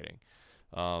exciting.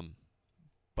 But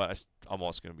I'm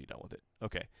almost going to be done with it.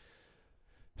 Okay.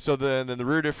 So then the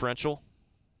rear differential,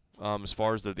 as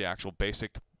far as the actual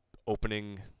basic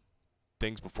opening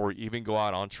things before you even go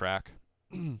out on track,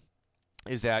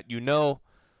 is that you know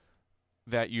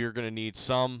that you're going to need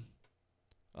some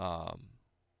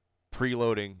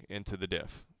preloading into the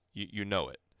diff. You know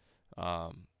it.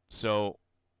 So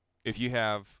if you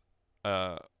have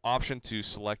option to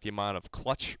select the amount of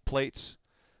clutch plates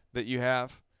that you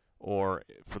have, or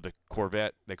for the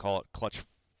Corvette, they call it clutch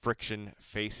friction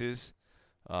faces.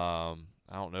 I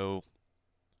don't know,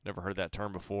 never heard that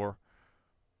term before,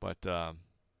 but it's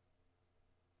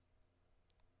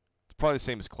probably the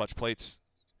same as clutch plates.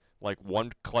 Like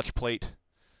one clutch plate,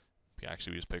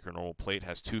 actually we just pick a normal plate,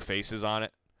 has 2 faces on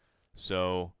it.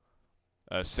 So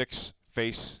 6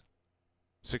 faces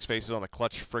on the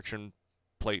clutch friction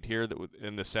plate here, that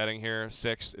in the setting here,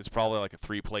 6, it's probably like a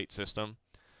 3-plate system.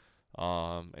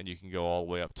 And you can go all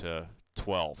the way up to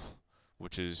 12,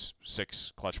 which is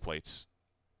 6 clutch plates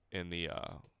in the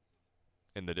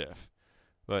diff.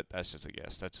 But that's just a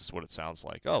guess. That's just what it sounds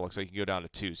like. Oh, it looks like you can go down to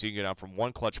 2. So you can go down from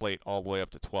 1 clutch plate all the way up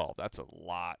to 12. That's a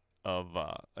lot of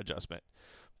adjustment.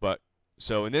 But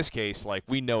so in this case, like,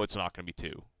 we know it's not going to be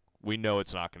 2. We know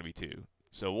it's not going to be 2.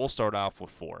 So we'll start off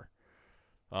with 4.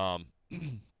 And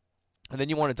then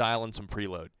you want to dial in some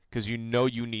preload, because you know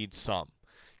you need some.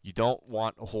 You don't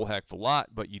want a whole heck of a lot,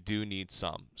 but you do need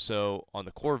some. So on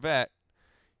the Corvette,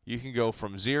 you can go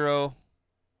from 0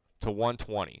 to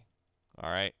 120. All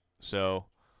right? So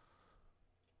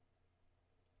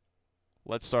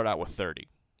let's start out with 30.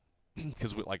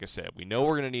 Because, like I said, we know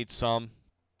we're going to need some,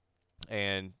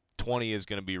 and 20 is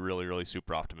going to be really, really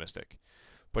super optimistic.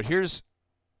 But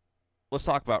let's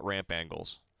talk about ramp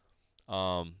angles.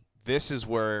 This is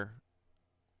where,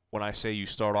 when I say you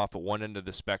start off at one end of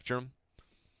the spectrum,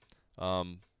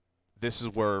 this is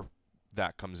where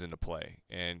that comes into play,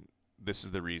 and this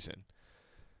is the reason.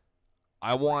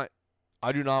 I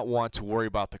do not want to worry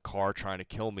about the car trying to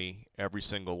kill me every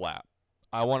single lap.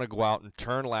 I want to go out and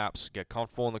turn laps, get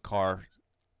comfortable in the car.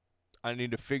 I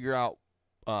need to figure out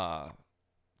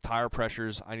tire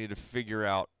pressures. I need to figure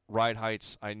out ride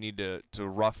heights. I need to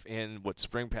rough in what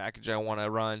spring package I want to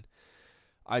run.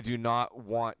 I do not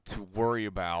want to worry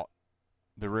about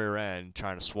the rear end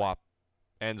trying to swap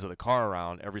ends of the car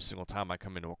around every single time I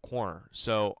come into a corner.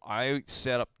 So I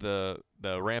set up the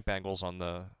ramp angles on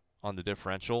the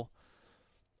differential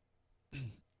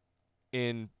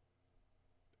in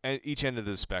at each end of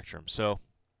the spectrum. So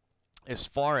as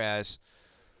far as,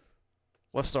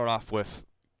 let's start off with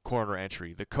corner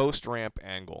entry, the coast ramp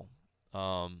angle.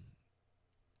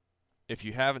 If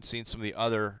you haven't seen some of the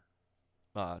other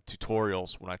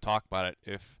tutorials when I talk about it,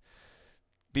 if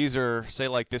these are, say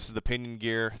like this is the pinion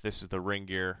gear, this is the ring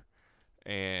gear,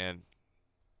 and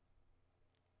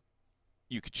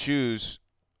you could choose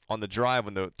on the drive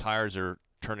when the tires are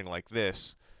turning like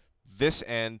this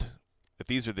end, if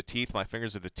these are the teeth, my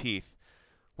fingers are the teeth,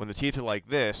 when the teeth are like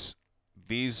this,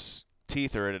 these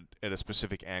teeth are at a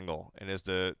specific angle, and as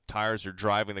the tires are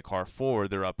driving the car forward,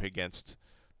 they're up against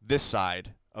this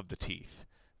side of the teeth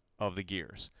of the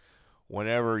gears.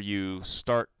 Whenever you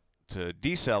start to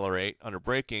decelerate under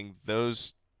braking,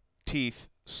 those teeth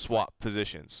swap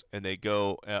positions and they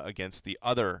go against the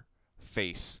other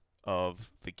face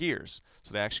of the gears.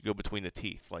 So they actually go between the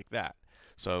teeth like that.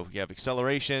 So you have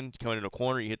acceleration, coming into a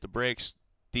corner, you hit the brakes,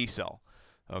 decel.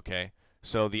 Okay,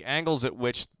 so the angles at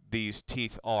which these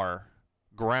teeth are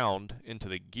ground into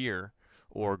the gear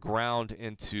or ground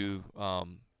into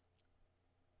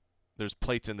there's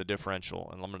plates in the differential,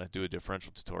 and I'm going to do a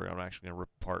differential tutorial. I'm actually going to rip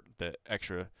apart the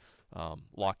extra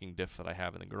locking diff that I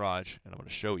have in the garage, and I'm going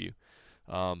to show you.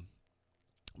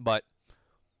 But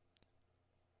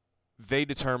they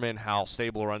determine how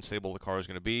stable or unstable the car is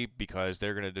going to be, because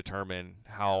they're going to determine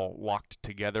how locked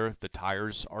together the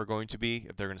tires are going to be,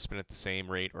 if they're going to spin at the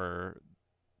same rate or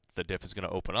the diff is going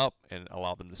to open up and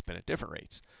allow them to spin at different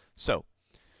rates. So,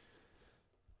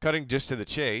 cutting just to the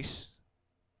chase,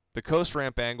 the coast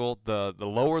ramp angle, the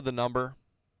lower the number,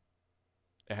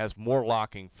 it has more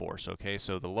locking force, okay?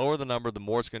 So the lower the number, the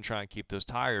more it's going to try and keep those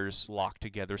tires locked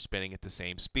together, spinning at the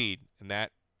same speed. And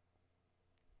that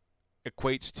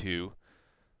equates to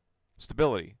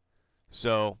stability.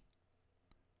 So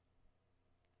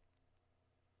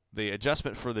the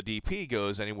adjustment for the DP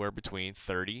goes anywhere between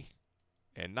 30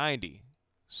 and 90.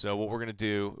 So what we're going to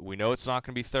do, we know it's not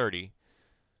going to be 30.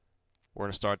 We're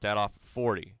going to start that off at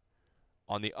 40.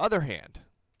 On the other hand,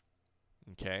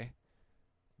 okay,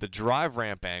 the drive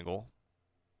ramp angle,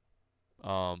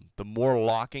 the more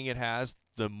locking it has,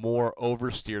 the more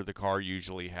oversteer the car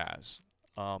usually has.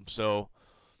 So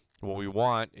what we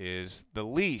want is the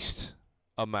least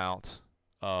amount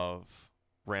of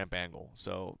ramp angle,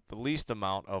 so the least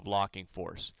amount of locking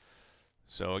force.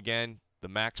 So again, the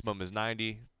maximum is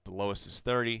 90, the lowest is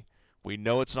 30. We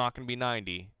know it's not going to be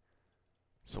 90,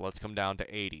 so let's come down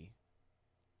to 80.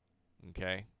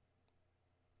 Okay,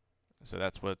 so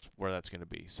that's where that's going to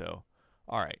be. So,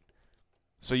 all right.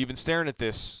 So you've been staring at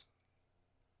this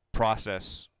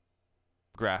process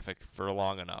graphic for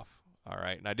long enough. All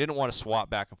right, and I didn't want to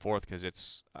swap back and forth because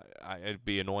it'd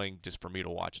be annoying just for me to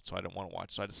watch it, so I didn't want to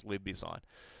watch. So I just leave these on.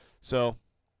 So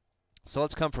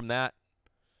let's come from that,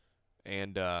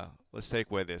 and let's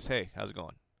take away this. Hey, how's it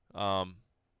going? I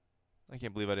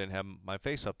can't believe I didn't have my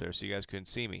face up there so you guys couldn't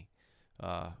see me.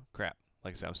 Crap.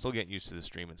 Like I said, I'm still getting used to the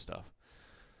stream and stuff.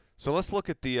 So let's look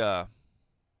at the,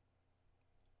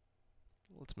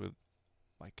 let's move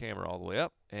my camera all the way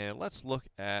up, and let's look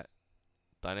at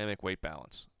dynamic weight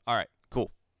balance. All right, cool.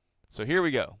 So here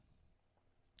we go.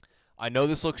 I know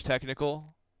this looks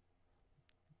technical.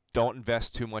 Don't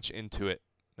invest too much into it,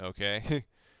 okay?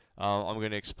 I'm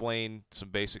going to explain some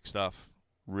basic stuff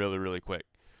really, really quick.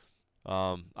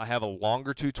 I have a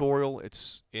longer tutorial.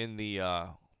 It's in the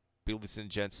Beaverton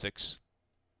Gen 6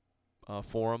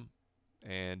 forum,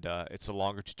 and it's a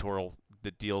longer tutorial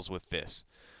that deals with this.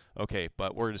 Okay,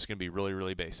 but we're just going to be really,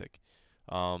 really basic.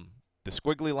 The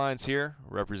squiggly lines here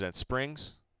represent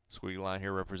springs. Squiggly line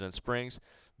here represents springs.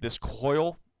 This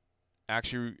coil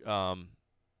actually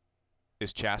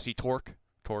is chassis torque,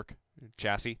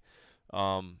 chassis.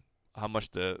 How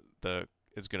much the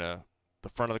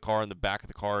front of the car and the back of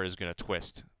the car is going to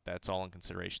twist. That's all in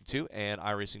consideration too, and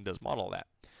iRacing does model that.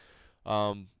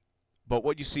 But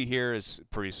what you see here is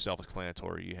pretty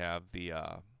self-explanatory. You have the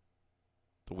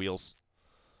wheels,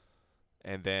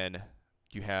 and then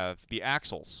you have the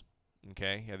axles.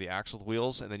 Okay, you have the axle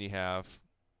wheels, and then you have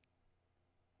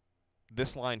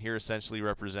this line here essentially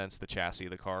represents the chassis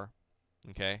of the car,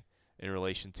 okay, in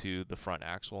relation to the front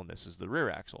axle, and this is the rear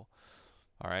axle.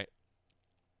 All right.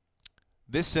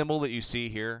 This symbol that you see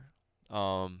here,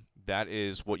 that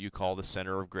is what you call the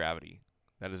center of gravity.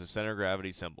 That is a center of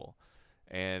gravity symbol.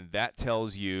 And that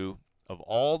tells you of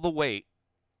all the weight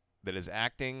that is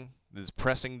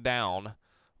pressing down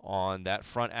on that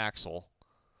front axle,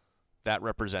 that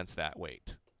represents that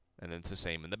weight. And then it's the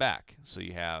same in the back. So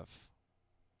you have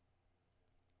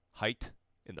height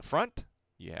in the front,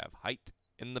 you have height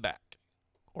in the back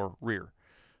or rear.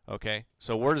 Okay,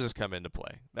 so where does this come into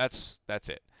play? That's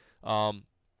it.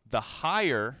 The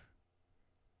higher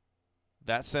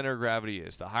that center of gravity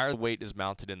is, the higher the weight is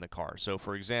mounted in the car. So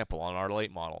for example, on our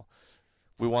late model,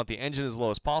 we want the engine as low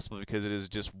as possible because it is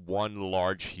just one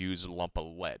large, huge lump of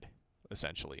lead,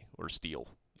 essentially, or steel,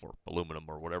 or aluminum,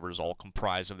 or whatever is all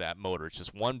comprised of that motor. It's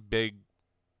just one big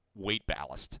weight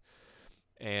ballast.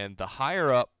 And the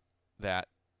higher up that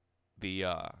the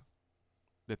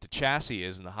chassis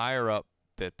is, and the higher up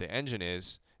that the engine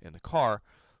is in the car,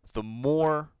 the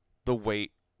more the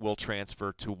weight will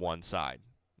transfer to one side.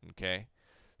 Okay,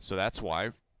 so that's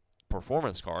why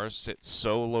performance cars sit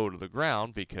so low to the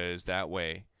ground, because that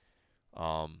way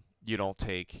you don't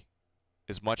take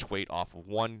as much weight off of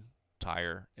one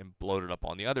tire and load it up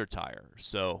on the other tire.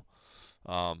 So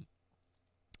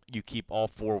you keep all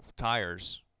four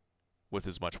tires with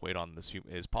as much weight on this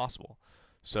as possible.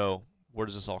 So where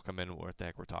does this all come in? What the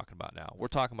heck we're talking about now? We're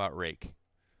talking about rake.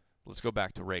 Let's go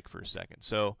back to rake for a second.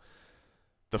 So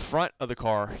the front of the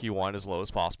car you want as low as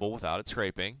possible without it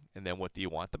scraping, and then what do you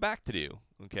want the back to do?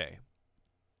 Okay,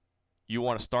 you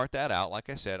want to start that out, like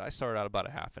I said, I started out about a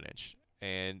 ½ inch,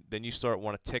 and then you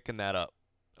want to ticken that up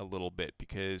a little bit,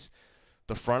 because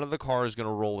the front of the car is going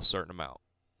to roll a certain amount.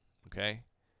 Okay,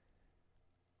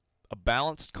 a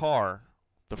balanced car,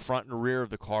 the front and rear of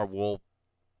the car will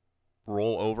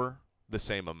roll over the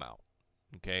same amount.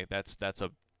 Okay, that's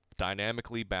a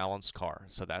dynamically balanced car,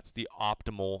 so that's the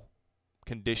optimal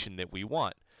condition that we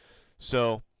want.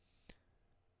 So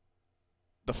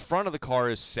the front of the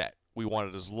car is set. We want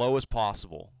it as low as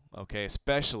possible. Okay,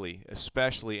 especially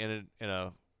in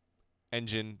a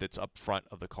engine that's up front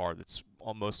of the car, that's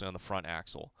mostly on the front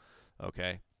axle.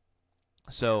 Okay,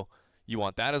 so you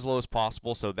want that as low as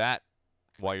possible, so that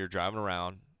while you're driving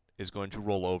around is going to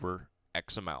roll over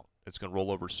X amount. It's going to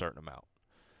roll over a certain amount.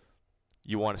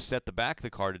 You want to set the back of the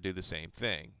car to do the same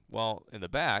thing. Well, in the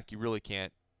back, you really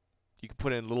can't. You can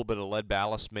put in a little bit of lead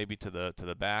ballast maybe to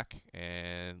the back.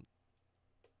 And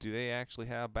do they actually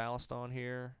have ballast on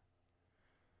here?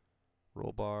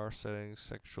 Roll bar settings,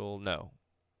 sexual, no.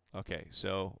 Okay,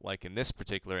 so like in this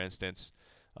particular instance,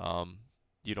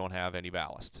 you don't have any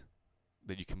ballast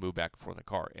that you can move back and forth in the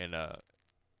car. In a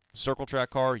circle track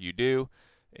car, you do.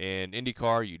 In Indy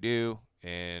car, you do.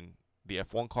 In the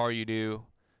F1 car, you do.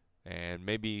 And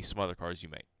maybe some other cars you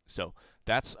may. So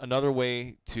that's another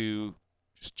way to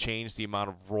just change the amount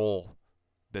of roll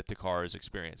that the car is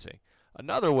experiencing.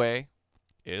 Another way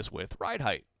is with ride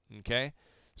height. Okay,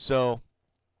 so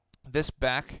this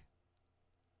back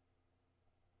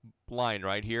line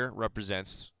right here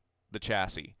represents the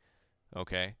chassis.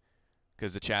 Okay,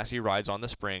 because the chassis rides on the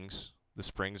springs. The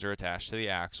springs are attached to the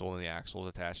axle, and the axle is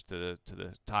attached to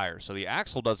the tire. So the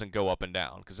axle doesn't go up and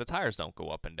down, because the tires don't go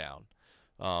up and down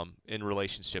in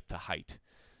relationship to height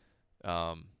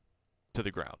to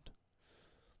the ground.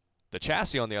 The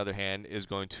chassis, on the other hand, is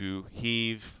going to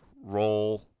heave,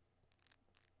 roll,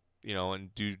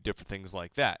 and do different things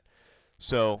like that.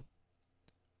 So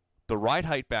the ride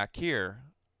height back here,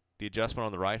 the adjustment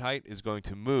on the ride height is going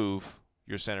to move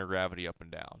your center of gravity up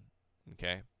and down.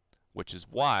 Okay, which is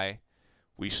why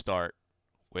we start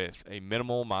with a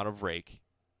minimal amount of rake,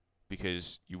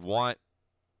 because you want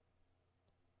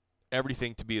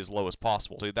everything to be as low as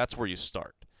possible. So that's where you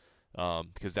start,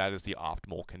 because that is the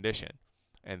optimal condition.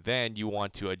 And then you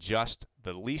want to adjust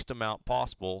the least amount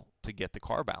possible to get the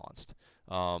car balanced.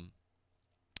 A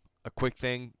quick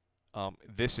thing,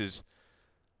 this is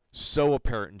so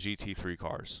apparent in GT3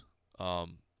 cars.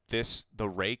 The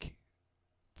rake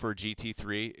for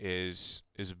GT3 is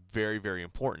very, very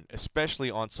important,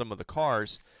 especially on some of the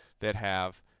cars that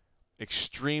have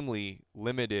extremely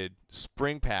limited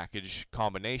spring package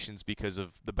combinations because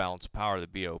of the balance of power, the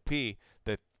BOP,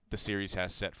 that the series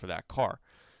has set for that car.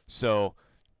 So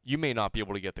you may not be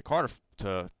able to get the car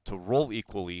to roll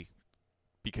equally,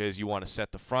 because you want to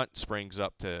set the front springs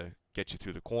up to get you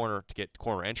through the corner, to get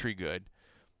corner entry good,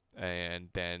 and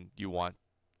then you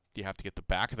have to get the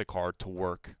back of the car to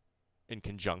work in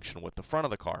conjunction with the front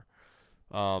of the car.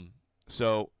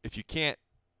 So if you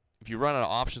run out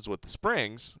of options with the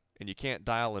springs, and you can't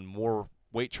dial in more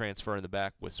weight transfer in the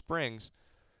back with springs,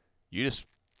 you just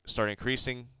start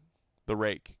increasing the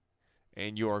rake,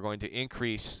 and you are going to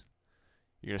increase.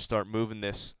 You're going to start moving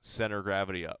this center of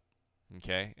gravity up.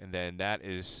 Okay, and then that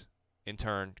is in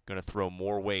turn going to throw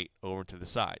more weight over to the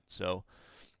side. So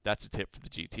that's a tip for the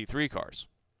GT3 cars.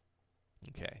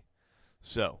 Okay,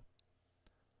 so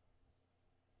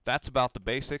that's about the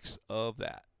basics of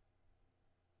that.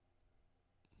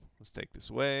 Let's take this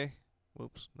away.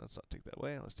 Whoops, let's not take that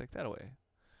away. Let's take that away.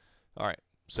 All right,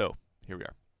 So here we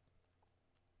are.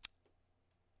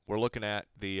 We're looking at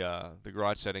the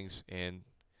garage settings in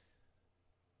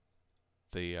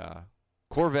the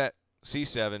Corvette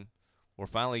C7. We're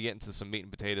finally getting to some meat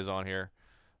and potatoes on here.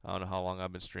 I don't know how long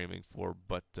I've been streaming for,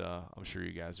 but I'm sure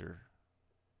you guys are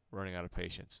running out of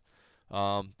patience.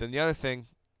 Then the other thing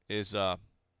is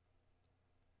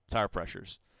tire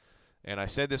pressures. And I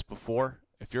said this before,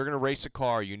 if you're going to race a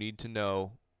car, you need to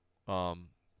know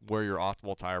where your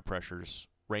optimal tire pressures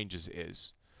ranges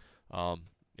is.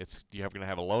 You're going to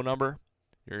have a low number,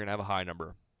 you're going to have a high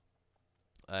number.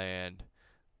 And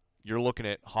you're looking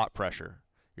at hot pressure.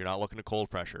 You're not looking at cold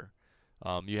pressure.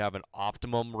 You have an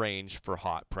optimum range for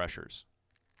hot pressures.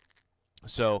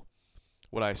 So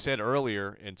what I said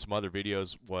earlier in some other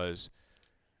videos was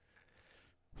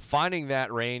finding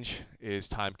that range is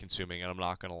time consuming, and I'm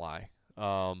not going to lie.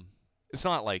 It's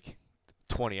not like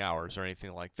 20 hours or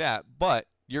anything like that, but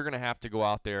you're going to have to go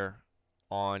out there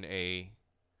on a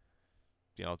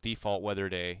default weather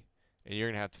day, and you're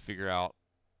going to have to figure out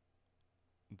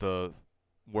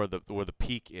where the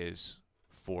peak is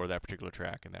for that particular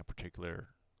track and that particular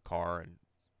car, and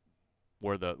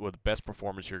where the best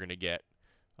performance you're going to get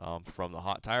from the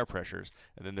hot tire pressures.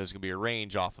 And then there's going to be a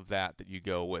range off of that you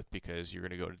go with, because you're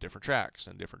going to go to different tracks,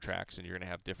 and you're going to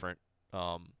have different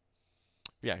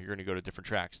you're going to go to different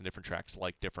tracks, and different tracks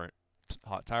like different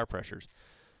hot tire pressures.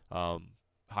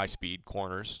 High speed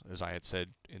corners, as I had said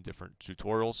in different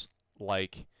tutorials,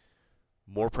 like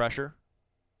more pressure,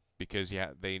 because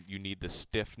you need the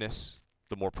stiffness.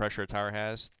 The more pressure a tire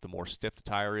has, the more stiff the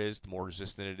tire is, the more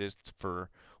resistant it is for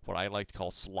what I like to call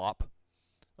slop,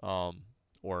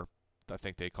 or I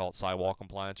think they call it sidewall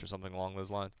compliance or something along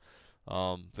those lines.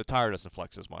 The tire doesn't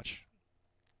flex as much.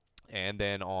 And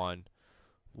then on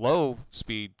low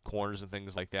speed corners and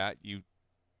things like that,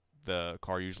 the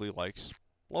car usually likes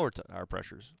lower tire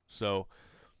pressures. So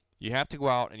you have to go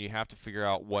out and you have to figure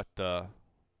out what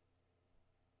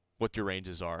your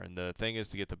ranges are. And the thing is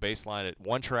to get the baseline at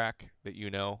one track that you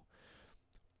know.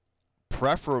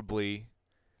 Preferably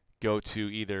go to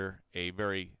either a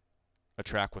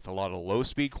track with a lot of low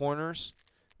speed corners,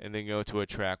 and then go to a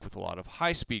track with a lot of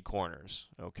high speed corners,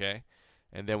 okay?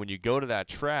 And then when you go to that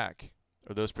track,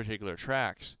 or those particular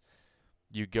tracks,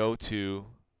 you go to,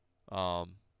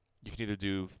 you can either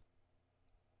do,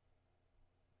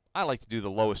 I like to do the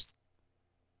lowest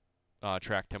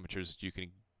track temperatures that you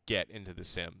can get into the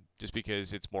sim, just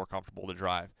because it's more comfortable to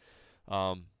drive.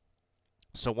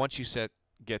 So once you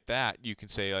get that, you can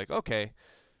say like, okay,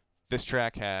 this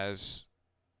track has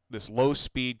this low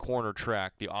speed corner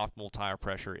track, the optimal tire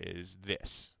pressure is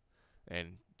this,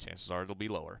 and chances are it'll be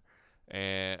lower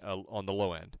and on the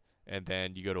low end. And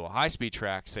then you go to a high speed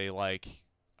track, say like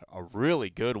a really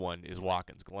good one is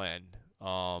Watkins Glen.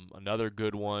 Another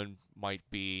good one might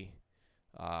be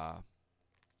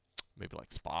maybe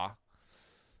like Spa.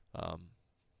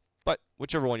 But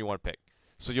whichever one you want to pick.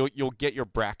 So you'll get your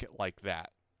bracket like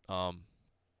that.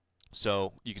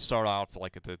 So you can start out for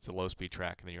like it's a low speed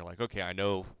track, and then you're like, okay, I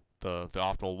know the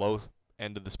optimal low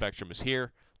end of the spectrum is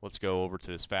here. Let's go over to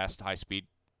this fast high speed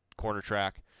corner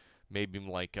track, maybe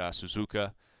like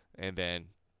Suzuka, and then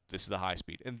this is the high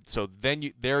speed. And so then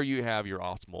you have your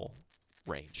optimal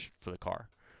range for the car.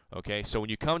 Okay, so when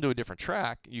you come to a different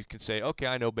track, you can say, okay,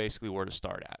 I know basically where to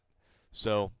start at.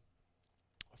 So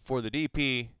for the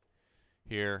DP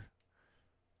here,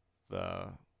 the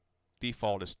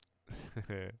default is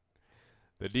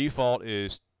the default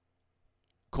is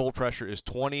cold pressure is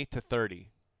 20 to 30.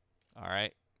 All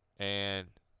right, and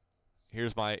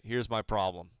here's my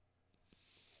problem.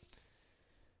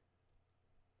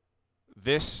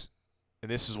 This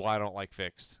is why I don't like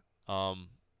fixed.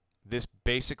 This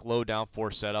basic low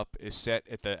downforce setup is set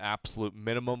at the absolute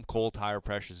minimum cold tire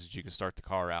pressures that you can start the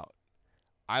car out.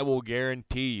 I will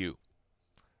guarantee you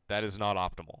that is not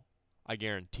optimal. I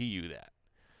guarantee you that.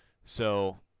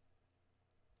 So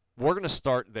we're going to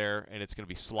start there, and it's going to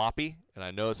be sloppy, and I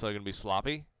know it's not going to be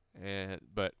sloppy,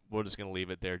 but we're just going to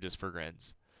leave it there just for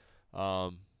grins.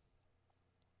 All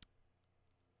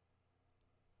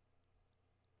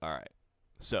right.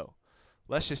 So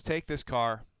let's just take this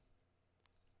car,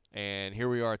 and here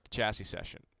we are at the chassis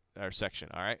section. All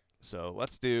right. So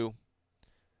let's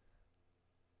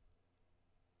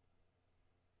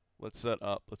set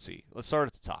up. Let's see. Let's start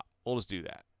at the top. We'll just do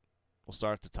that. We'll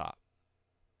start at the top.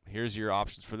 Here's your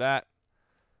options for that.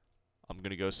 I'm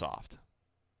going to go soft.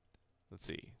 Let's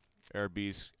see.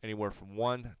 AirB's anywhere from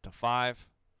 1 to 5.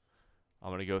 I'm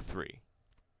going to go 3.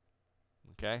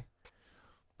 Okay.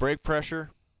 Brake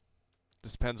pressure.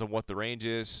 This depends on what the range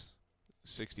is.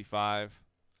 65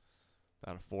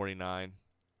 down to 49.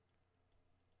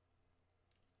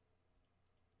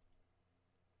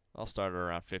 I'll start it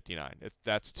around 59.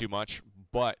 That's too much,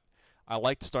 but I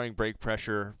like the starting brake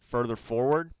pressure further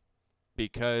forward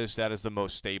because that is the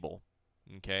most stable.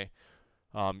 Okay,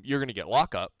 you're going to get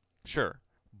lockup, sure,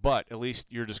 but at least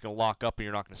you're just going to lock up and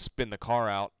you're not going to spin the car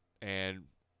out and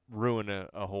ruin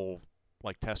a whole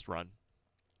like test run.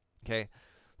 Okay,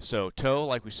 so toe,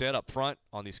 like we said up front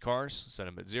on these cars, set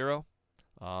them at 0.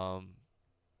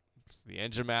 The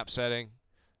engine map setting.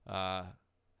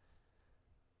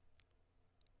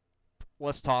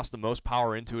 Let's toss the most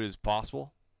power into it as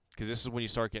possible, because this is when you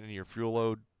start getting your fuel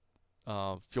load,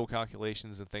 fuel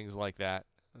calculations and things like that.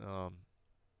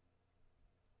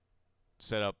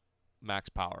 Set up max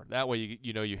power. That way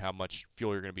you know you how much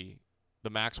fuel you're going to be, the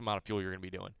max amount of fuel you're going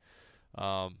to be doing.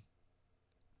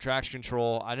 Traction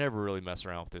control, I never really mess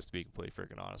around with this, to be completely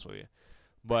freaking honest with you.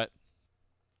 But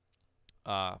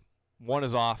 1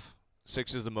 is off,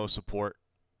 6 is the most support.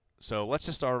 So let's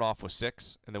just start off with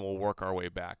 6, and then we'll work our way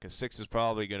back, because 6 is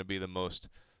probably going to be the most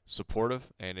supportive,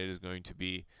 and it is going to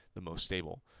be the most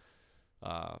stable.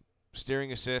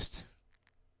 Steering assist,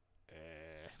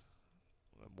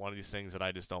 one of these things that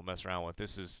I just don't mess around with.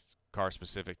 This is car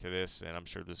specific to this, and I'm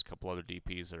sure there's a couple other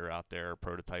DPs that are out there,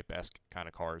 prototype-esque kind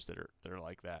of cars that are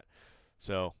like that.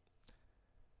 So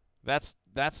that's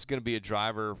going to be a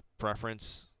driver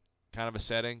preference kind of a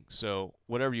setting. So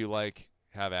whatever you like,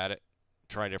 have at it.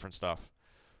 Try different stuff.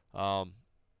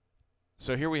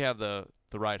 So here we have the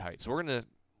ride height. So we're going to,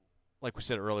 like we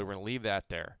said earlier, we're going to leave that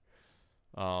there.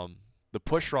 The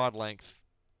push rod length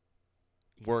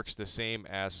works the same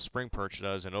as a spring perch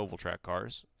does in oval track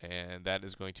cars, and that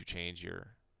is going to change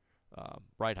your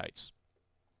ride heights.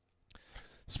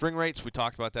 Spring rates, we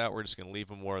talked about that. We're just going to leave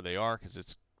them where they are,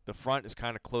 because the front is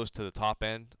kind of close to the top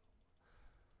end,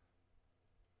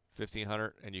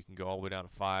 1500, and you can go all the way down to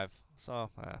 5.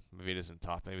 So maybe it isn't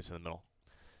top, maybe it's in the middle.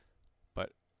 But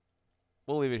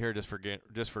we'll leave it here just for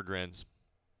grins.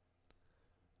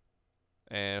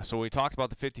 And so we talked about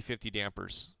the 50-50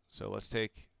 dampers. So let's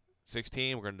take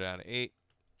 16, we're going to down to 8,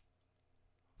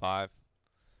 5,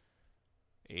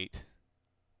 8,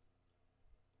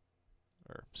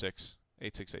 or 6,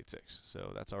 8, 6, 8, 6.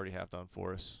 So that's already half done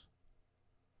for us.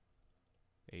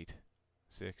 8,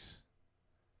 6.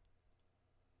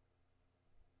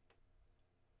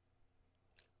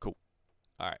 Cool.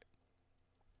 All right.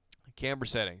 Camber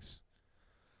settings.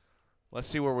 Let's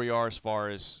see where we are as far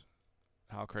as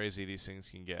how crazy these things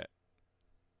can get.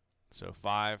 So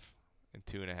 5 and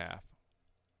 2.5.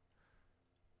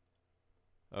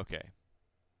 Okay.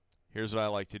 Here's what I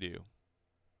like to do.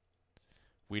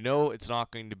 We know it's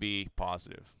not going to be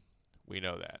positive. We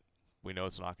know that. We know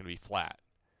it's not going to be flat.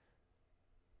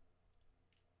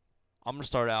 I'm going to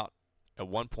start out at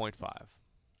 1.5,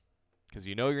 because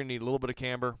you know you're going to need a little bit of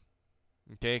camber,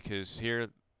 okay, because here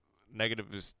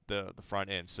negative is the front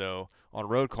end. So on a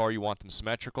road car, you want them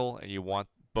symmetrical, and you want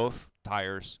both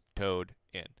tires towed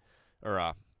in,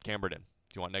 or cambered in.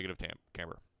 You want negative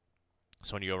camber.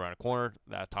 So when you go around a corner,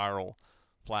 that tire will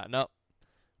flatten up.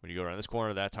 When you go around this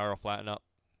corner, that tire will flatten up,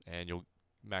 and you'll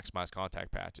maximize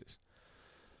contact patches.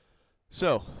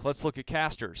 So let's look at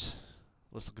casters.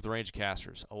 Let's look at the range of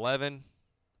casters. 11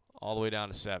 all the way down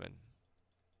to 7.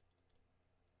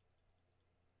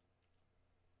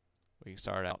 We can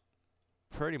start out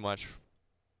pretty much,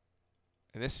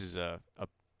 and this is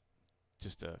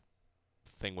just a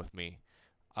thing with me.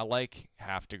 I like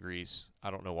half degrees. I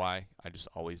don't know why. I just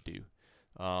always do.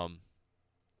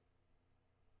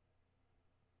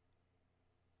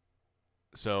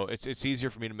 So it's easier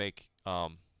for me to make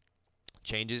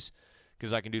changes,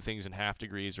 because I can do things in half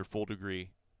degrees or full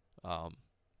degree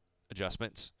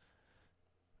adjustments.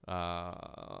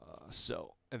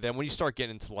 So, and then when you start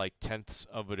getting into like tenths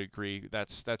of a degree,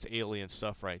 that's alien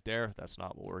stuff right there. That's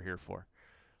not what we're here for.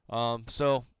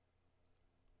 So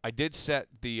I did set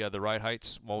the ride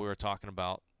heights while we were talking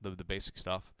about the basic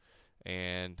stuff,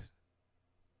 and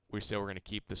we said we're going to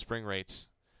keep the spring rates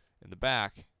in the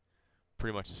back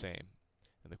pretty much the same.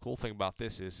 And the cool thing about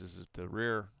this is that the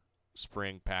rear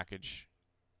spring package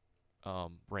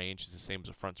range is the same as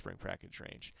the front spring package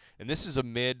range. And this is a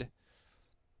mid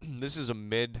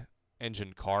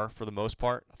engine car for the most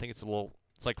part. I think it's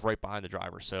like right behind the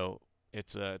driver, so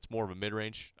it's more of a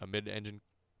mid-engine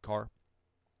car.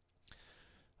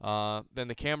 Then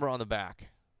the camera on the back,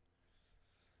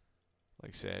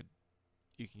 like I said,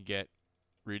 you can get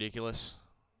ridiculous,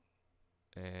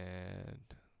 and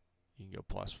you can go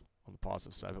plus on the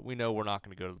positive side, but we know we're not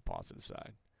going to go to the positive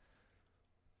side.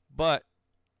 But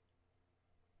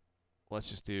let's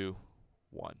just do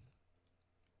 1.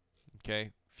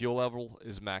 Okay, fuel level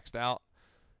is maxed out.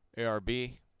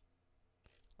 ARB,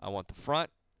 I want the front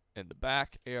and the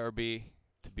back ARB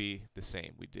to be the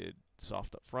same. We did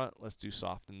soft up front. Let's do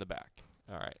soft in the back.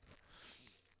 All right.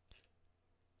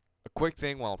 A quick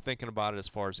thing while I'm thinking about it as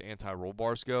far as anti-roll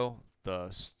bars go,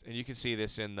 and you can see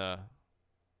this in the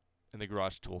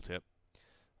garage tooltip.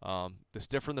 The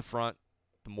stiffer in the front,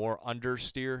 the more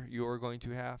understeer you are going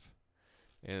to have.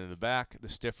 And in the back, the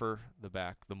stiffer the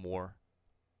back, the more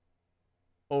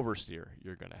oversteer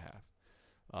you're going to have.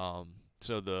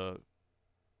 So the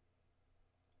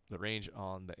range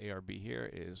on the ARB here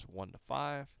is 1 to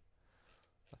 5.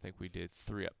 I think we did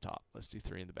 3 up top. Let's do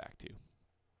 3 in the back too.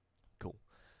 Cool.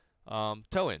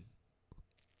 Toe in.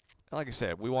 Like I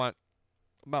said, we want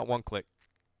about 1 click.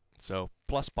 So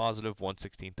plus positive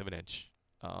 1/16 of an inch.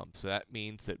 So that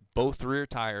means that both rear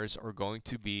tires are going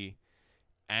to be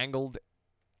angled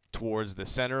towards the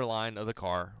center line of the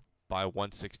car by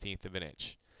 1/16 of an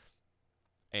inch.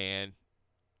 And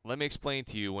let me explain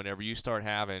to you, whenever you start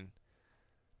having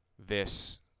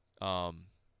this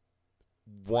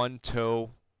one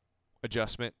toe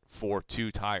adjustment for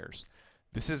 2 tires,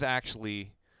 this is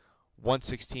actually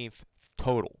 1/16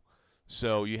 total.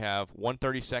 So you have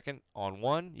 1/32 on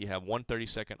one, you have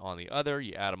 1/32 on the other,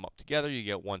 you add them up together, you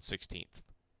get 1/16.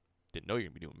 Didn't know you were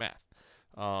going to be doing math.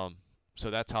 So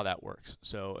that's how that works.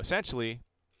 So essentially,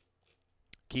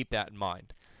 keep that in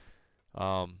mind.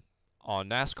 On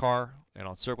NASCAR and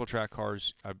on circle track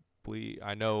cars, I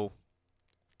know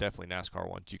definitely NASCAR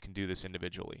ones, you can do this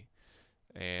individually.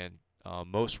 And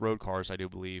most road cars, I do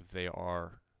believe they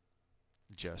are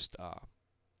just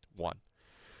one.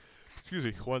 Excuse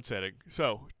me, one setting.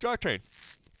 So, drivetrain.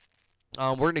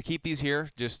 We're going to keep these here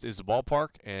just as a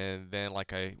ballpark. And then,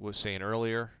 like I was saying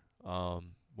earlier,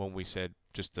 when we said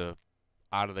just the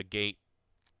out of the gate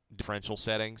differential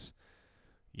settings,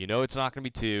 you know it's not going to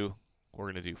be 2. We're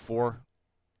going to do 4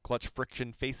 clutch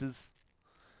friction faces.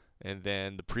 And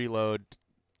then the preload,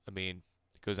 I mean,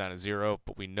 it goes down to 0,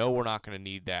 but we know we're not going to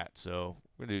need that. So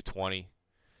we're going to do 20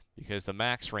 because the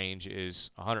max range is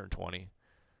 120.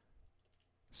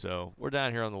 So we're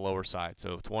down here on the lower side.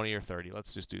 So 20 or 30.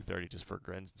 Let's just do 30 just for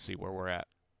grins and see where we're at.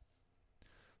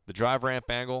 The drive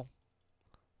ramp angle,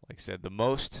 like I said, the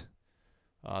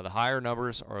higher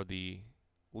numbers are the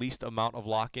least amount of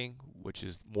locking, which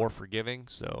is more forgiving.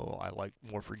 So I like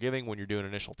more forgiving when you're doing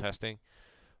initial testing.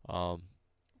 For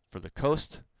the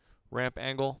coast ramp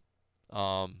angle,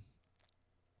 the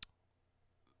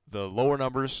lower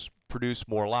numbers produce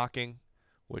more locking,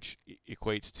 which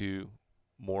equates to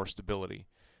more stability.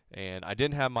 And I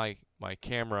didn't have my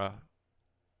camera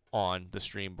on the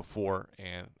stream before,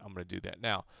 and I'm going to do that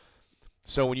now.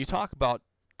 So when you talk about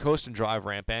coast and drive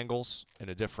ramp angles in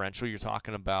a differential, you're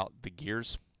talking about the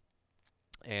gears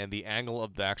and the angle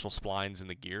of the actual splines in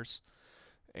the gears,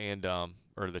 and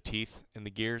or the teeth in the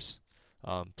gears.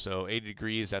 So 80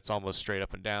 degrees, that's almost straight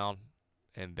up and down,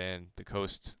 and then the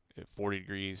coast at 40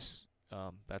 degrees,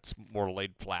 that's more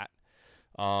laid flat.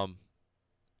 And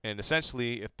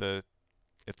essentially, if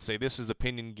say this is the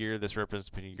pinion gear, this represents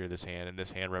the pinion gear, this hand, and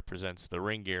this hand represents the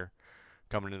ring gear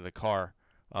coming into the car,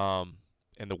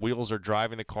 and the wheels are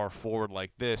driving the car forward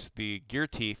like this, the gear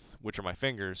teeth, which are my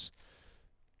fingers,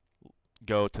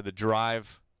 go to the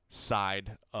drive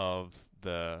side of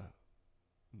the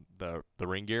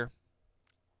ring gear.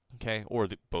 Okay, or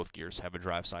both gears have a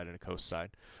drive side and a coast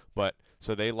side. But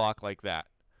so they lock like that.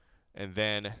 And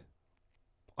then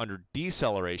under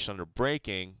deceleration, under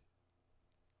braking,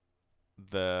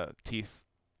 the teeth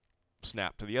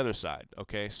snap to the other side.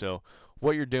 Okay, so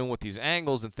what you're doing with these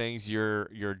angles and things, you're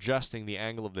adjusting the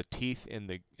angle of the teeth in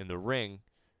the ring,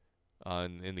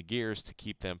 in the gears, to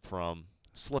keep them from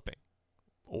slipping,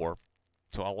 or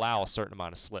to allow a certain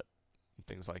amount of slip and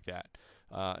things like that.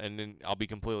 And then I'll be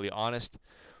completely honest,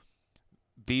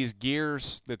 these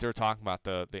gears that they're talking about,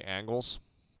 the angles,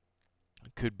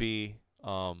 could be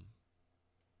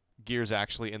gears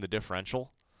actually in the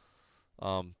differential,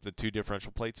 the 2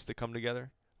 differential plates that come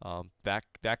together.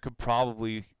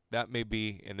 That may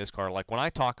be in this car. Like when I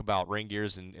talk about ring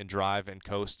gears and drive and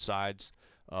coast sides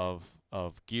of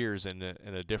gears in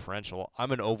a differential,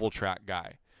 I'm an oval track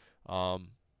guy, and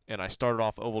I started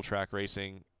off oval track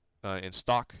racing in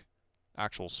stock,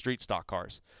 actual street stock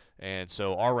cars, and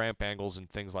so our ramp angles and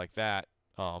things like that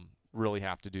really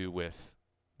have to do with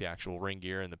the actual ring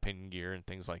gear and the pinion gear and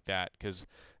things like that, because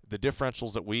the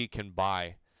differentials that we can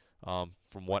buy,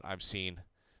 from what I've seen,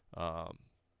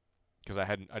 because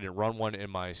I didn't run one in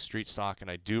my street stock,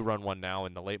 and I do run one now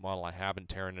in the late model. I haven't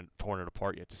torn it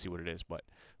apart yet to see what it is, but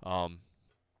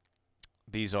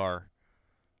these are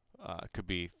could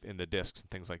be in the discs and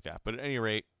things like that. But at any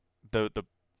rate, the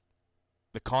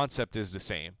concept is the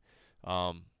same.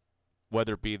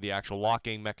 whether it be the actual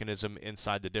locking mechanism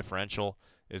inside the differential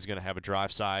is going to have a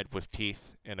drive side with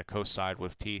teeth and a coast side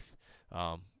with teeth.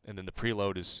 And then the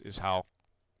preload is how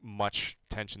much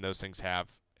tension those things have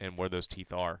and where those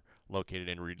teeth are located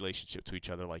in relationship to each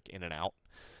other, like in and out.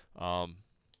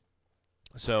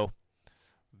 So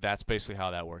that's basically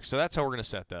how that works. So that's how we're going to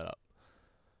set that up.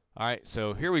 All right,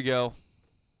 so here we go.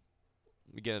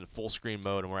 We get into full screen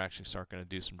mode, and we're actually going to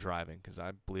do some driving because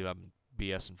I believe I've been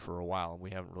BSing for a while, and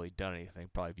we haven't really done anything.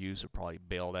 Probably views are probably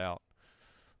bailed out,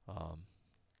 but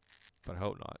I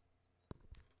hope not.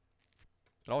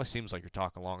 It always seems like you're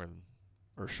talking longer than,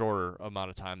 or shorter amount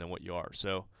of time than what you are.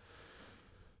 So,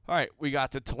 all right, we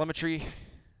got the telemetry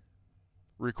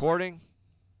recording,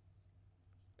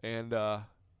 and I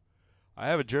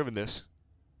haven't driven this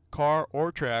car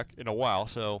or track in a while,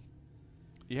 so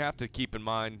you have to keep in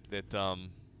mind that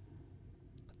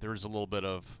there's a little bit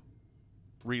of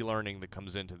relearning that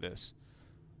comes into this.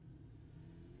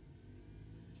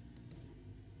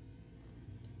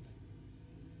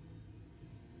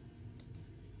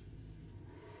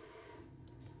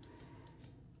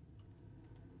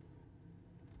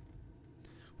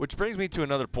 Which brings me to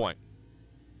another point.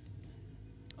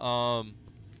 When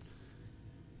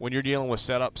you're dealing with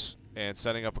setups and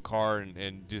setting up a car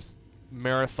and just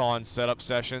marathon setup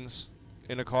sessions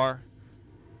in a car,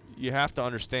 you have to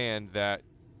understand that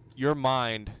your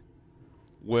mind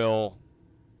will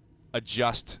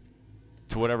adjust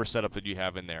to whatever setup that you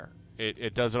have in there.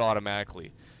 It does it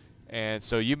automatically. And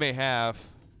so you may have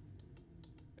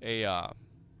a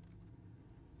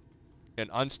an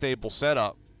unstable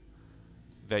setup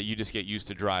that you just get used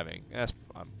to driving. And that's,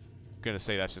 I'm going to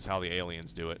say that's just how the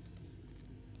aliens do it.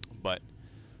 But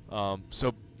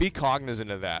so be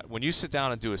cognizant of that. When you sit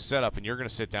down and do a setup and you're going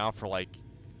to sit down for like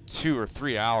 2 or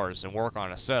 3 hours and work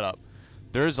on a setup,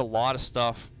 there's a lot of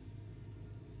stuff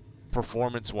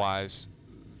performance-wise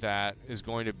that is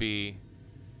going to be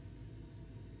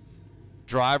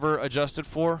driver adjusted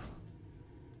for,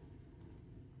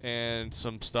 and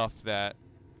some stuff that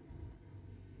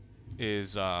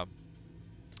is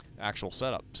actual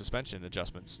setup, suspension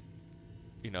adjustments,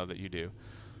 you know, that you do.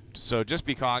 So just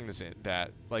be cognizant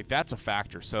that, like, that's a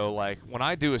factor. So, like, when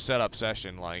I do a setup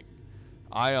session, like,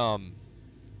 I'll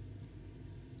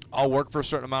work for a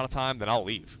certain amount of time, then I'll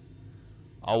leave.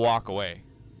 I'll walk away.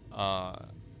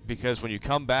 Because when you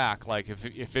come back, like,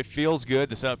 if it feels good,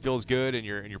 the setup feels good, and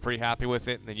you're pretty happy with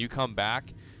it, and then you come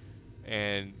back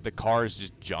and the car is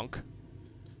just junk,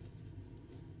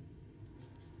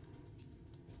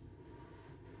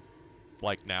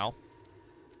 like now,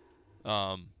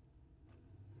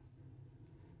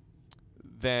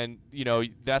 then, you know,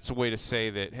 that's a way to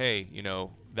say that, hey, you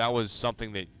know, that was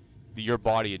something that your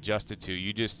body adjusted to.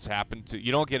 You just happened to,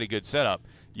 you don't get a good setup,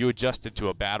 you adjusted to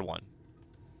a bad one.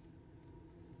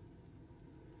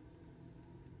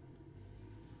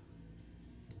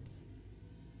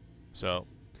 So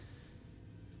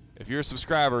if you're a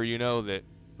subscriber, you know that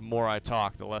the more I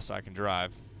talk, the less I can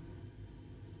drive.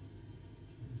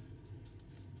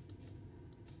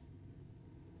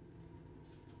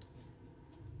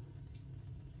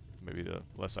 Maybe the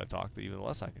less I talk, even the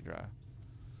less I can drive.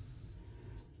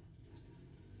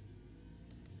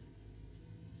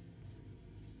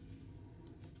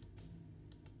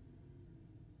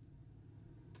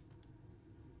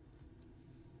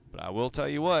 But I will tell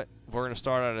you what, if we're going to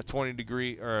start at a 20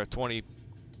 degree or a 20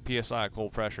 psi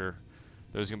cold pressure,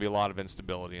 there's going to be a lot of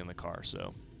instability in the car.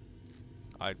 So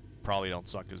I probably don't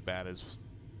suck as bad as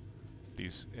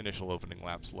these initial opening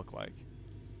laps look like.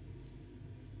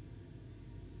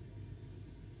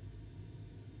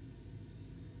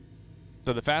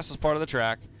 So the fastest part of the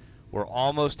track, we're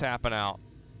almost tapping out.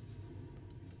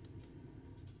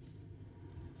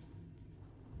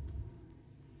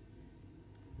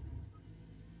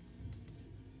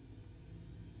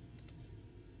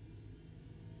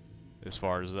 As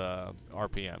far as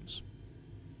RPMs.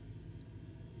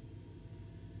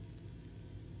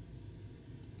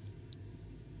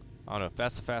 I don't know if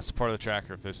that's the fastest part of the track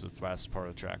or if this is the fastest part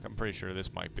of the track. I'm pretty sure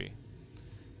this might be,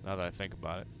 now that I think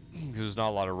about it. Because there's not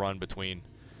a lot of run between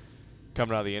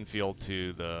coming out of the infield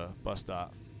to the bus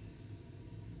stop.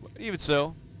 But even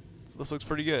so, this looks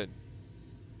pretty good.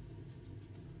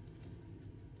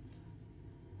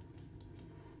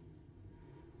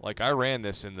 Like, I ran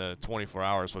this in the 24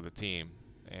 hours with the team,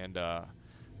 and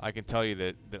I can tell you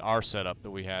that our setup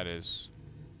that we had is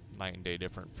night and day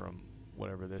different from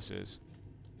whatever this is.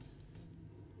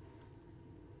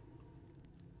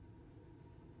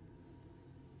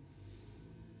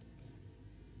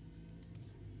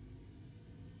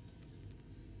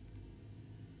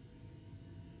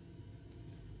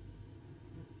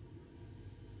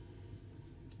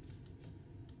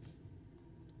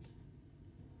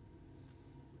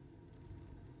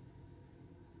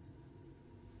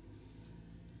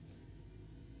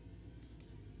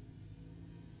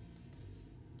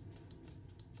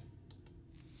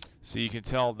 So you can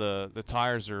tell the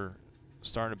tires are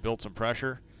starting to build some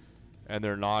pressure, and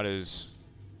they're not as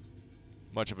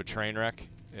much of a train wreck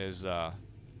as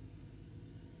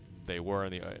they were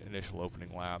in the initial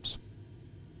opening laps.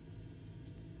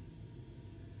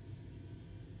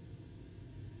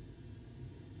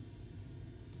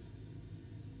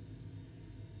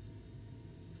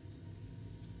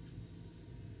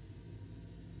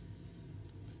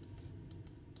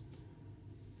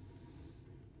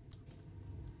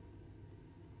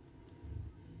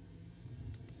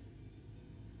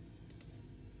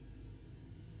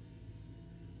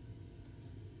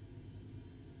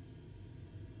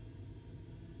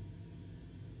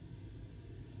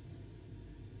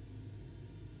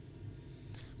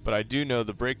 But I do know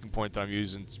the braking point that I'm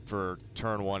using for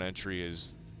turn 1 entry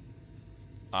is,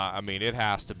 I mean, it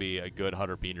has to be a good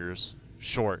 100 meters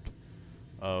short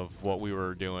of what we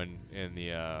were doing in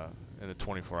the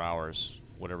 24 hours,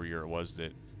 whatever year it was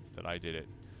that I did it.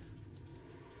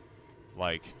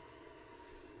 Like,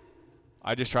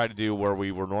 I just tried to do where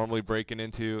we were normally braking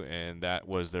into, and that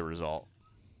was the result.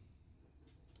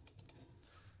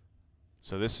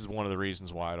 So this is one of the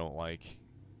reasons why I don't like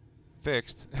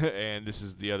fixed, and this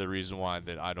is the other reason why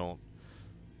that I don't.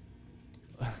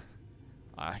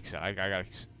 I gotta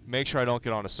make sure I don't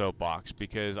get on a soapbox,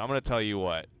 because I'm gonna tell you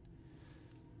what.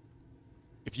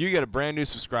 If you get a brand new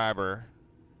subscriber,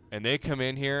 and they come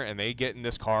in here and they get in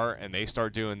this car and they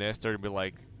start doing this, they're gonna be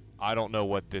like, I don't know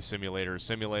what this simulator is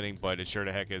simulating, but it sure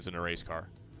the heck isn't a race car.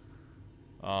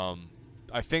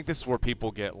 I think this is where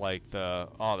people get like the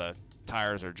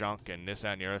tires are junk and this,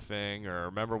 that, and the other thing. Or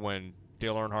remember when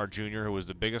Dale Earnhardt Jr., who was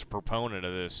the biggest proponent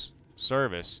of this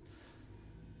service,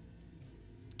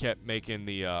 kept making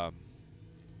the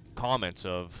comments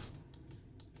of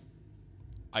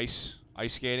ice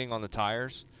skating on the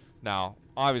tires. Now,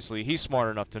 obviously, he's smart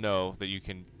enough to know that you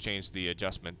can change the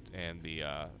adjustment and the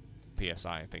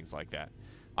PSI and things like that,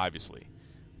 obviously.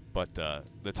 But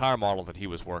the tire model that he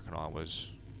was working on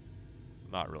was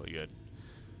not really good.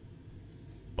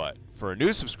 But for a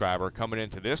new subscriber coming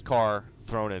into this car,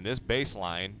 throwing in this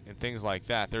baseline and things like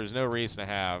that, there's no reason to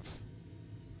have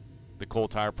the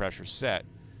cold tire pressure set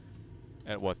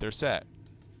at what they're set.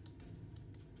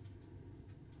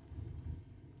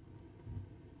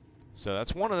 So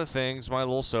that's one of the things, my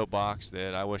little soapbox,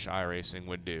 that I wish iRacing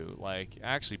would do. Like,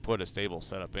 actually put a stable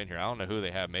setup in here. I don't know who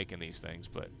they have making these things,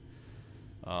 but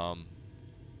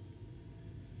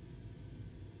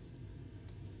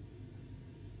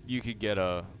you could get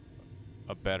a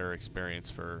better experience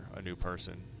for a new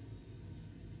person.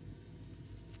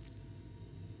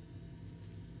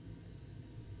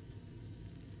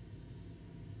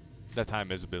 That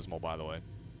time is abysmal, by the way.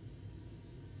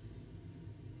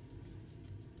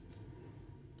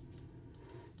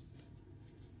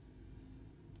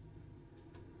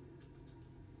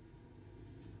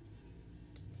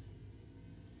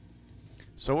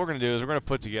 So what we're going to do is we're going to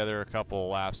put together a couple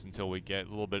of laps until we get a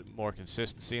little bit more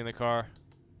consistency in the car.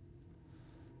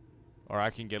 Or I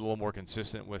can get a little more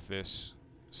consistent with this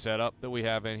setup that we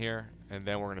have in here, and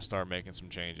then we're going to start making some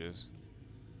changes.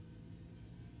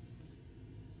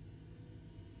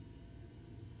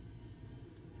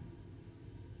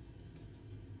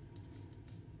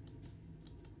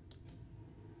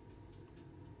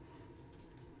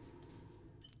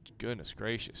 Goodness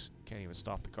gracious, can't even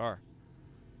stop the car.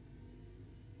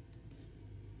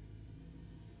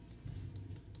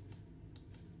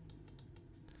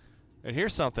 And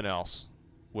here's something else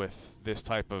with this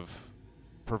type of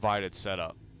provided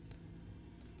setup.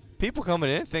 People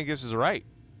coming in think this is right.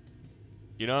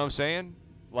 You know what I'm saying?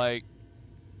 Like,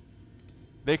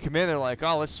 they come in, they're like,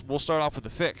 oh, we'll start off with the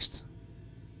fixed.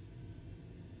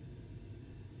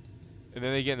 And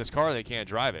then they get in this car and they can't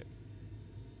drive it.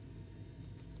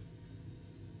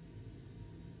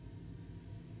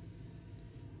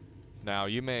 Now,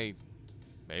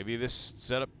 maybe this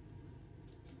setup,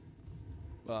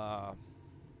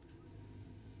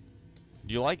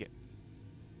 you like it.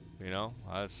 You know,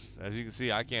 as you can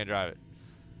see, I can't drive it.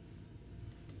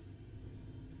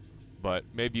 But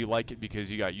maybe you like it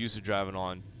because you got used to driving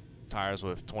on tires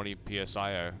with 20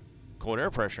 PSI of cold air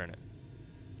pressure in it.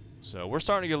 So we're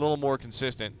starting to get a little more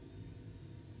consistent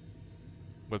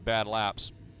with bad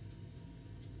laps.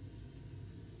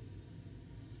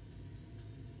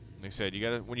 Like I said,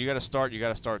 when you gotta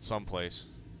start someplace.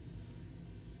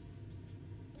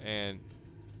 And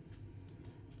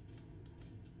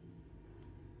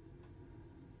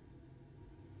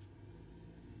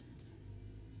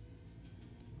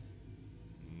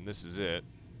this is it.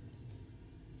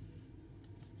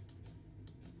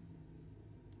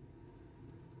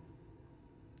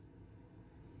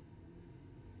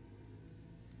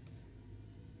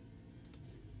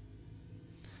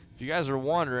 If you guys are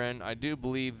wondering, I do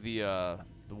believe the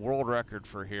world record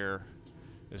for here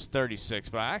is 36,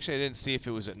 but I didn't see if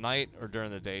it was at night or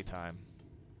during the daytime.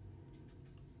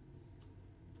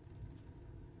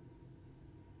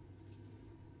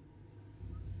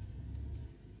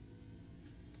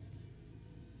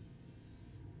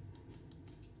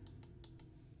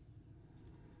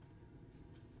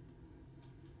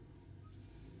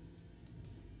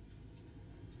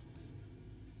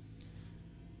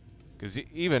 Because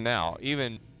even now,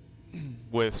 even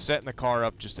with setting the car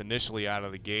up just initially out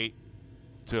of the gate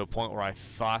to a point where I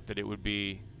thought that it would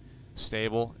be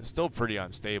stable, it's still pretty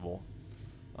unstable.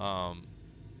 So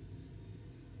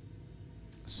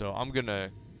I'm going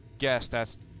to guess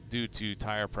that's due to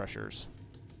tire pressures.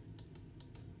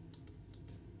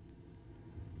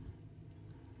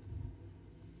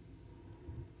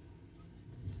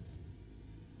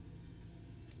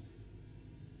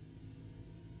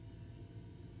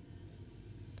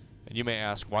 And you may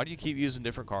ask, why do you keep using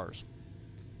different cars?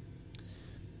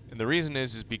 And the reason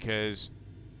is because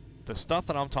the stuff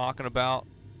that I'm talking about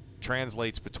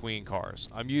translates between cars.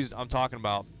 I'm talking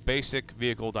about basic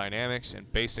vehicle dynamics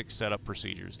and basic setup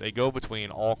procedures. They go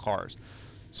between all cars.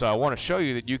 So I want to show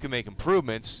you that you can make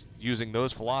improvements using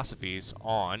those philosophies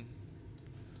on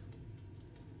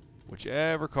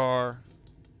whichever car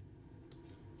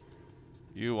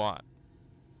you want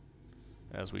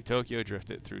as we Tokyo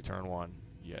drift it through turn 1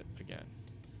 yet again.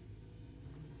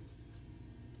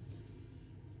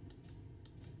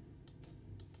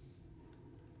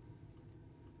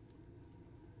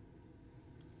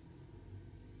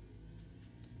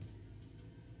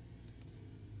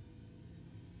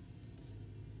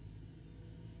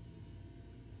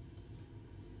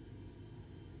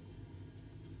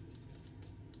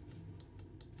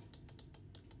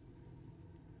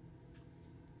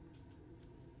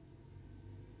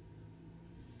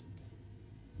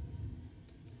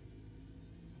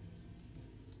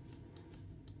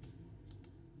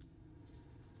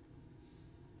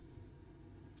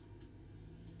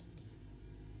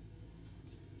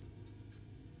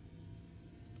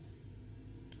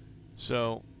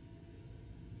 So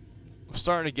I'm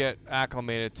starting to get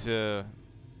acclimated to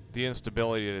the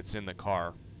instability that's in the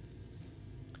car.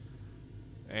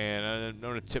 And I'm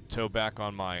going to tiptoe back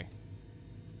on my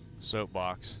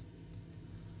soapbox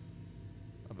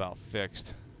about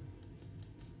fixed.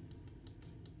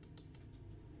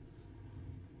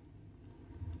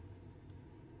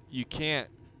 You can't,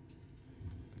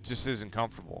 it just isn't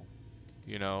comfortable.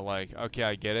 You know, like, okay,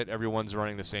 I get it, everyone's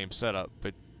running the same setup,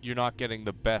 but you're not getting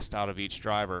the best out of each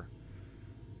driver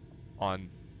on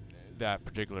that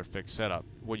particular fixed setup.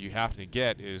 What you have to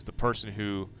get is the person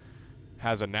who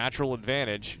has a natural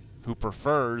advantage, who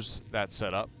prefers that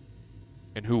setup,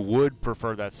 and who would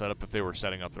prefer that setup if they were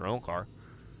setting up their own car.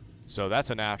 So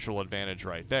that's a natural advantage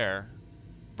right there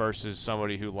versus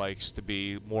somebody who likes to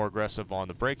be more aggressive on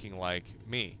the braking like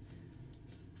me,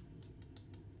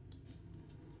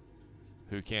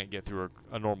 who can't get through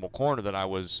a normal corner that I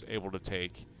was able to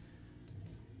take,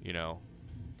 you know,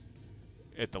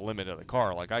 at the limit of the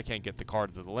car. Like, I can't get the car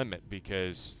to the limit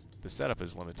because the setup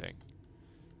is limiting,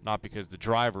 not because the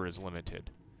driver is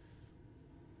limited.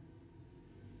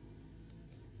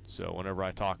 So whenever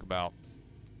I talk about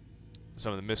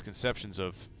some of the misconceptions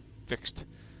of fixed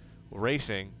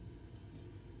racing,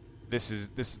 this is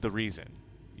the reason.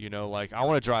 You know, like, I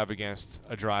want to drive against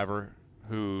a driver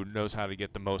who knows how to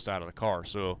get the most out of the car.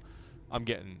 So I'm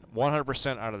getting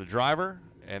 100% out of the driver,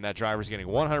 and that driver's getting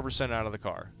 100% out of the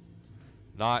car.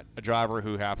 Not a driver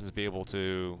who happens to be able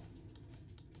to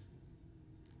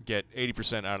get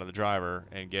 80% out of the driver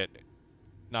and get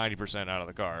 90% out of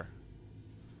the car.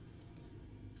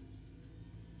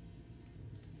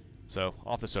 So,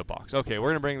 off the soapbox. Okay, we're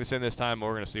going to bring this in this time, and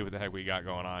we're going to see what the heck we got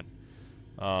going on.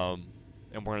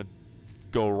 And we're going to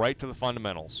go right to the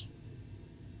fundamentals.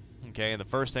 Okay, and the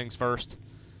first things first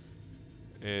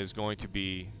is going to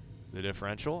be the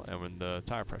differential and the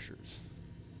tire pressures.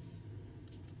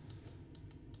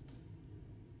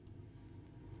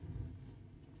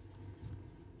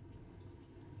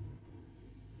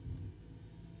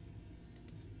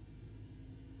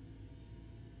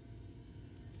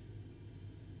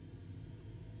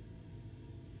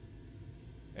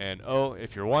 And oh,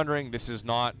 if you're wondering, this is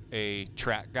not a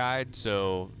track guide,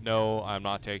 so no, I'm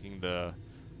not taking the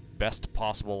best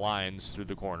possible lines through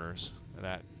the corners.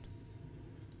 That,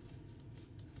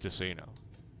 just so you know.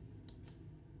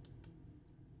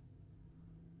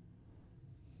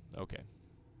 Okay,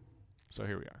 so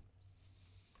here we are.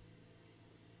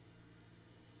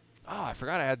 Oh, I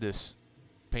forgot I had this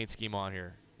paint scheme on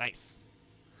here. Nice.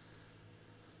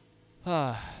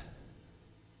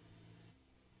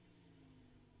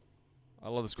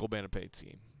 love the School Bandit paint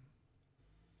scheme.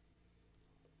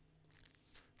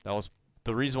 That was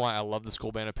the reason why I love the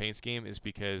School Bandit paint scheme, is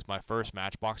because my first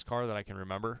Matchbox car that I can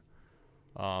remember,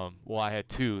 well, I had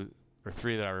 2 or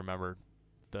 3 that I remembered.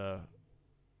 The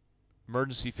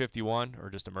Emergency 51, or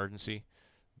just Emergency,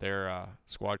 their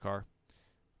squad car,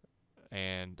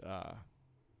 and a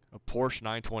Porsche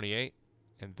 928,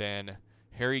 and then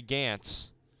Harry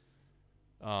Gant's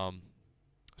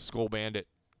School Bandit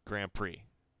Grand Prix.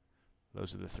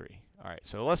 Those are the 3. All right,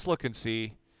 so let's look and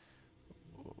see,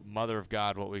 mother of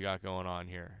God, what we got going on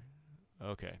here.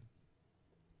 Okay.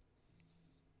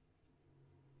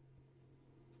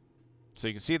 So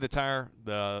you can see the tire,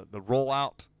 the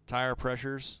rollout tire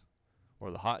pressures,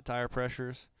 or the hot tire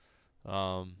pressures.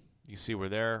 You see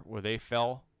where they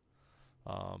fell.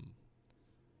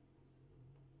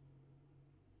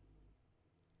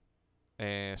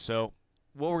 And so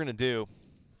what we're going to do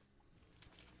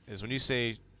is, when you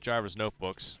say driver's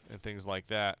notebooks and things like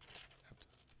that,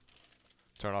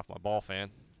 turn off my ball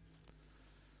fan.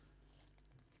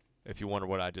 If you wonder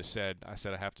what I just said, I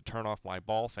said I have to turn off my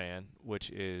ball fan,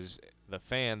 which is the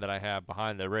fan that I have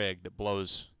behind the rig that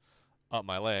blows up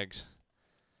my legs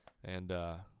and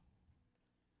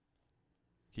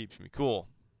keeps me cool.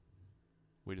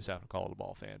 We just have to call it a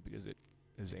ball fan because it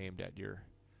is aimed at your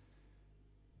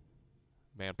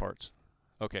man parts.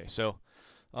 Okay, so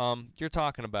you're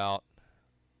talking about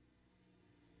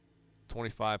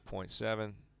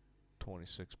 25.7,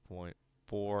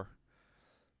 26.4,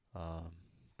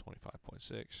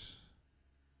 25.6,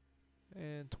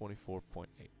 and 24.8.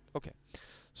 Okay,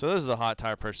 so those are the hot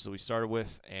tire pressures that we started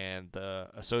with, and the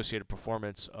associated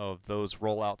performance of those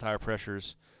rollout tire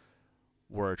pressures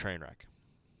were a train wreck.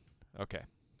 Okay,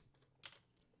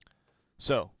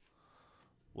 so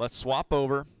let's swap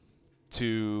over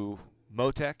to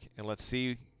Motec, and let's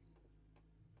see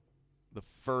the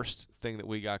first thing that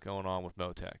we got going on with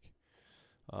Motec.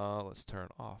 Let's turn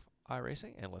off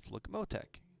iRacing, and let's look at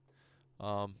Motec.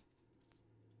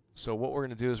 So what we're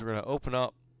going to do is we're going to open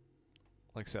up,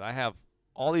 like I said, I have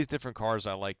all these different cars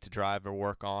I like to drive or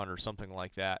work on or something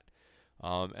like that.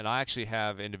 And I actually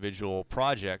have individual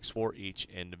projects for each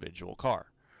individual car.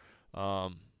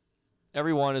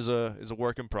 Every one is a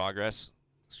work in progress.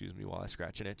 Excuse me while I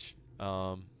scratch an itch.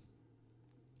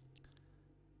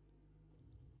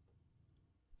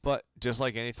 But just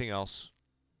like anything else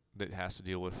that has to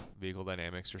deal with vehicle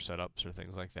dynamics or setups or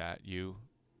things like that,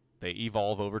 they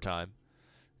evolve over time,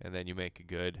 and then you make a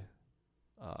good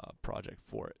project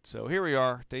for it. So here we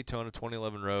are, Daytona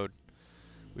 2011 road.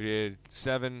 We did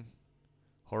 7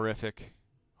 horrific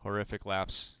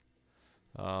laps.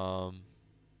 Let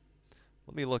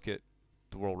me look at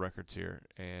the world records here,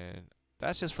 and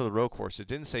that's just for the road course. It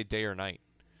didn't say day or night.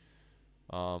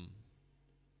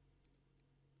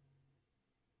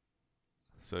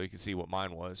 So you can see what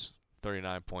mine was,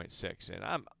 39.6, and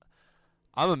I'm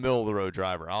a middle of the road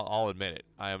driver. I'll admit it.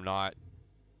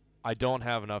 I don't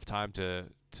have enough time to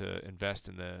invest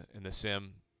in the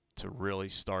sim to really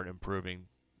start improving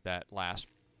that last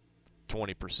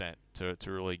 20% to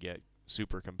really get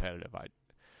super competitive.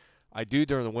 I do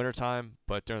during the winter time,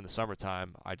 but during the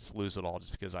summertime I just lose it all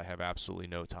just because I have absolutely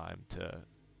no time to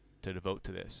devote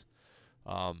to this.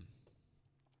 Hey,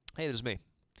 there's me.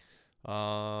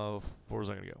 Where was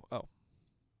I going to go? Oh,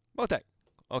 Motec.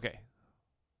 Okay.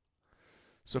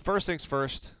 So first things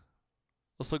first,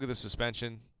 let's look at the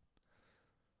suspension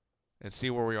and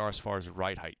see where we are as far as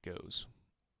ride height goes.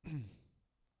 And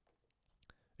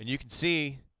you can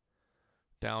see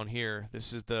down here,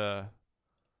 this is the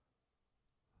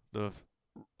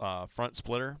front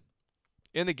splitter.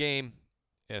 In the game,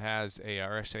 it has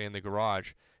or actually in the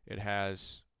garage, it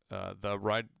has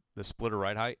the splitter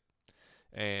ride height.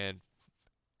 And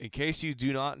in case you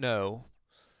do not know,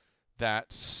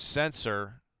 that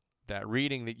sensor, that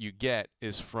reading that you get,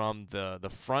 is from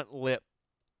the front lip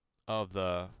of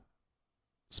the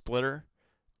splitter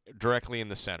directly in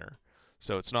the center.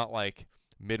 So it's not like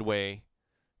midway,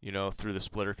 through the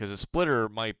splitter, because the splitter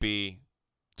might be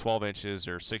 12 inches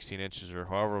or 16 inches or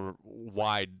however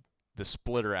wide the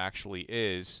splitter actually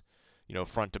is,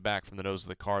 front to back from the nose of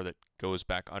the car that goes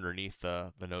back underneath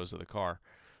the nose of the car.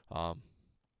 I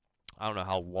don't know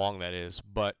how long that is,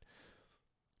 but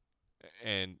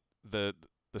and the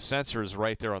sensor is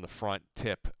right there on the front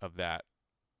tip of that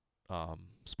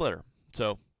splitter.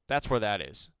 So that's where that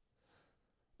is.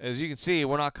 As you can see,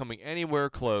 we're not coming anywhere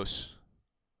close.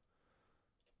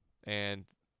 And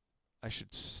I should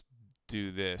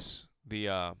do this.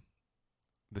 The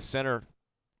center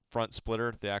front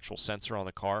splitter, the actual sensor on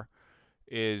the car,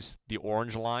 is the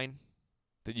orange line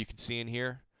that you can see in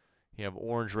here. You have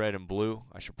orange, red, and blue.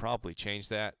 I should probably change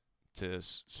that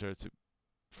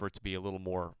for it to be a little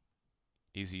more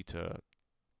easy to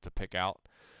pick out.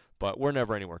 But we're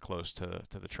never anywhere close to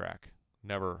the track.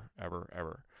 Never, ever,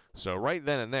 ever. So right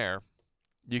then and there,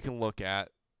 you can look at,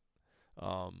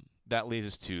 that leads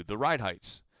us to the ride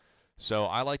heights. So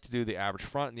I like to do the average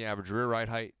front and the average rear ride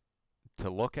height to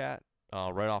look at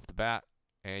right off the bat.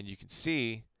 And you can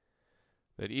see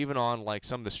that even on like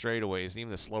some of the straightaways,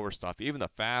 even the slower stuff, even the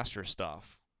faster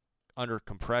stuff, under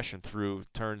compression through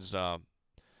turns 1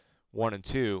 and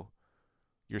 2,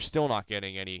 you're still not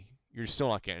getting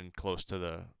close to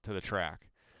the track.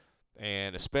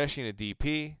 And especially in a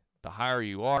DP, the higher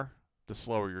you are, the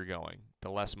slower you're going, the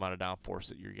less amount of downforce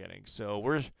that you're getting. So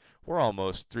we're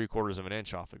almost 3/4 of an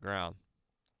inch off the ground,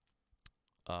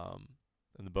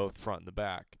 in the both front and the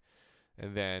back.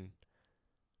 And then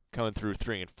coming through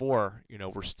 3 and 4,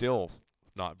 we're still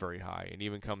not very high. And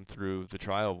even coming through the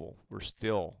tri-oval, we're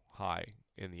still high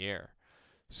in the air.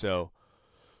 So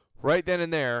right then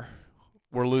and there,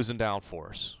 we're losing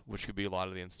downforce, which could be a lot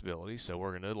of the instability. So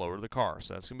we're going to lower the car.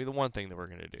 So that's going to be the one thing that we're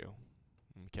going to do.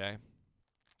 Okay.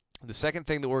 The second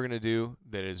thing that we're going to do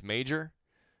that is major,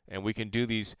 and we can do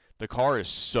these, the car is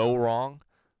so wrong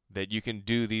that you can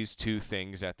do these two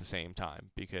things at the same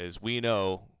time because we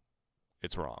know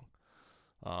it's wrong.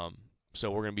 So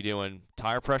we're going to be doing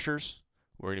tire pressures,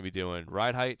 we're going to be doing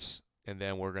ride heights, and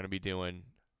then we're going to be doing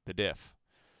the diff.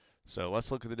 So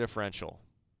let's look at the differential.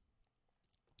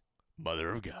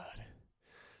 Mother of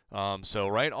God. So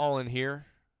right all in here,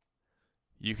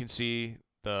 you can see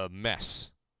the mess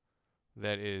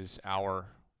that is our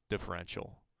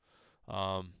differential.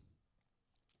 And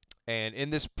in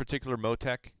this particular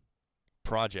Motec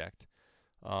project,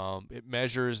 it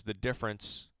measures the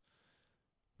difference,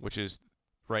 which is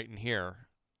right in here,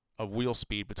 of wheel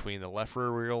speed between the left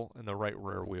rear wheel and the right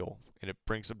rear wheel, and it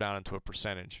brings them down into a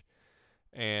percentage.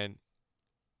 And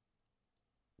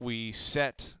we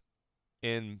set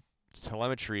in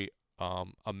telemetry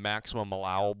a maximum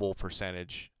allowable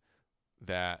percentage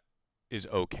that is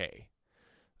okay.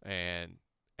 And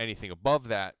anything above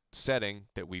that setting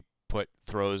that we put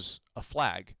throws a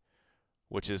flag,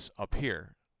 which is up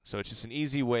here. So it's just an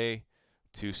easy way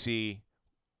to see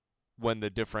when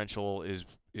the differential is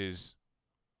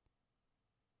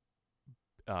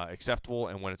acceptable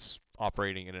and when it's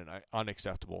operating in an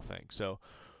unacceptable thing. So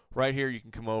right here you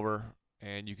can come over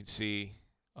and you can see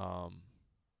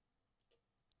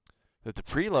that the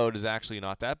preload is actually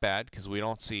not that bad because we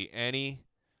don't see any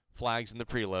flags in the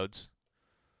preloads.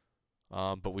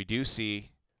 But we do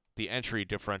see the entry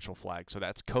differential flag. So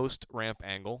that's coast ramp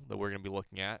angle that we're going to be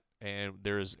looking at. And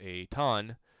there's a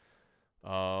ton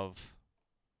of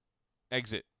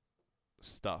exit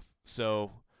stuff.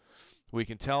 So we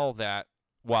can tell that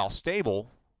while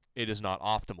stable, it is not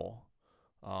optimal.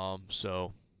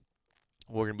 So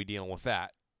we're going to be dealing with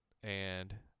that.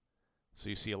 And so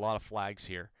you see a lot of flags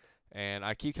here. And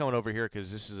I keep coming over here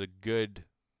because this is a good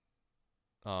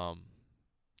kind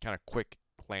of quick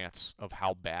glance of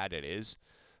how bad it is.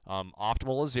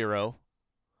 Optimal is 0,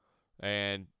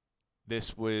 and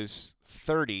this was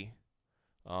 30.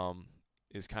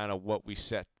 Is kind of what we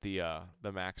set the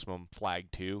maximum flag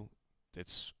to.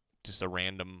 It's just a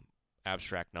random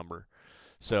abstract number.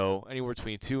 So anywhere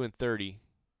between 2 and 30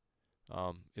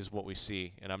 is what we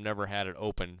see, and I've never had it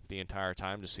open the entire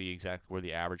time to see exactly where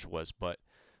the average was. But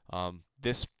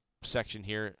this section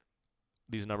here,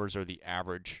 these numbers are the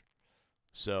average.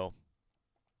 So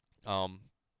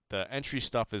the entry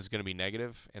stuff is going to be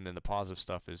negative, and then the positive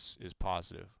stuff is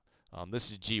positive.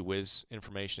 This is gee whiz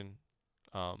information,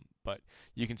 but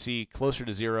you can see closer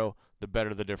to 0, the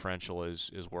better the differential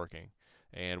is working.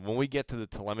 And when we get to the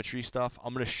telemetry stuff,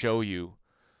 I'm going to show you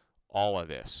all of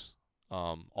this,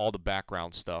 all the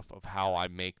background stuff of how I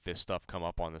make this stuff come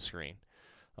up on the screen.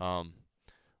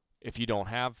 If you don't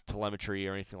have telemetry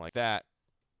or anything like that,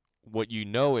 what you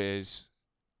know is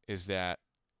that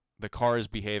the car is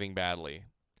behaving badly,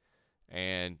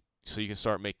 and so you can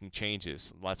start making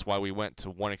changes. That's why we went to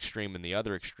one extreme and the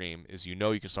other extreme is you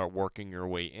can start working your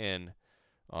way in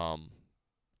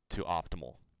to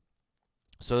optimal.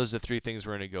 So those are the 3 things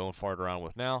we're going to go and fart around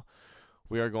with now.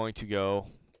 We are going to go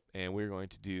and we're going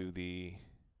to do the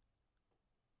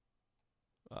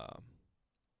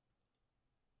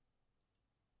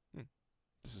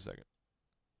just a second.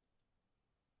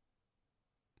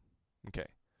 Okay.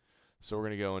 So we're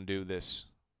going to go and do this,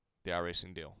 the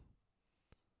iRacing deal.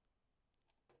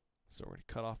 So we're going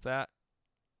to cut off that.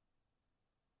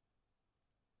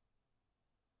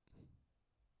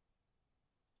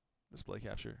 Display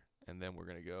capture. And then we're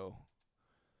going to go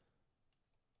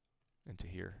into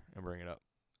here and bring it up.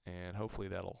 And hopefully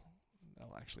that'll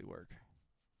actually work.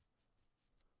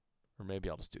 Or maybe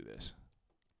I'll just do this.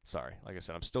 Sorry, like I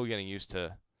said, I'm still getting used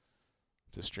to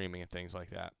streaming and things like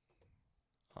that.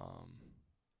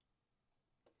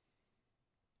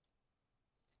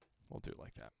 We'll do it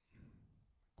like that.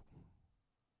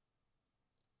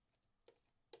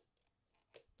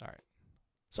 All right.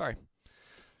 Sorry.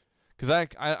 Because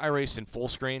I race in full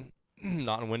screen,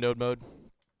 not in windowed mode,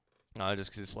 just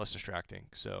because it's less distracting.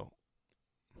 So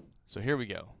here we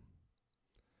go.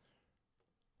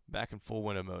 Back in full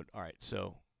window mode. All right,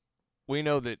 so we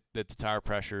know that the tire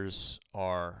pressures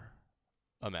are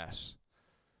a mess.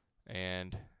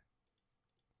 And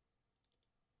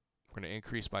we're going to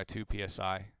increase by 2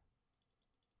 psi.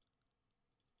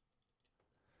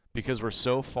 Because we're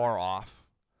so far off,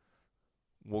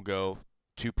 we'll go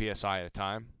 2 psi at a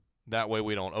time. That way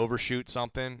we don't overshoot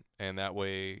something, and that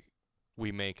way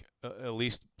we make at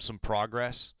least some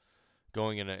progress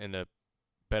going in a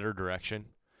better direction.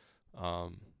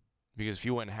 Because if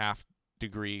you went in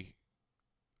half-degree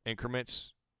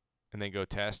increments and then go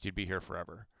test, you'd be here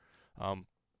forever.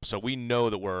 So we know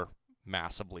that we're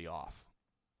massively off.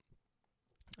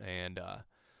 And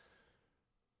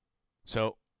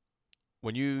so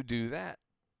when you do that,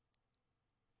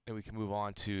 then we can move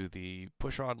on to the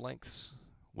push rod lengths,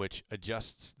 which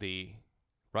adjusts the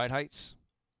ride heights.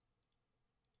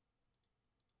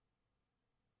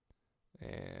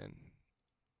 And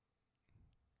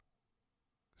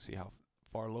see how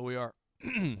far low we are.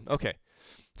 Okay,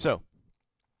 so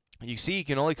you see you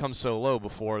can only come so low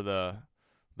before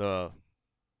the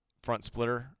front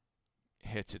splitter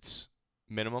hits its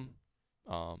minimum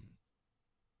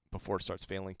before it starts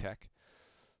failing tech.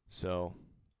 So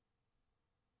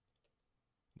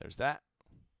there's that.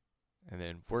 And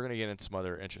then we're going to get into some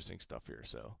other interesting stuff here.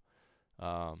 So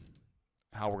how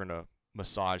we're going to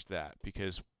massage that,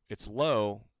 because it's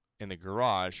low in the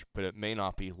garage, but it may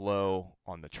not be low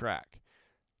on the track.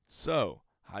 So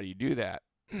how do you do that?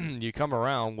 You come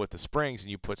around with the springs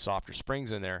and you put softer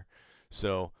springs in there.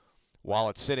 So while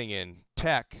it's sitting in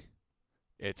tech,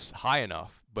 it's high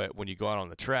enough, but when you go out on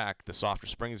the track, the softer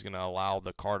spring is going to allow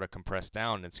the car to compress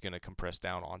down, and it's going to compress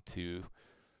down onto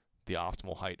the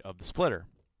optimal height of the splitter.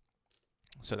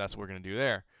 So that's what we're going to do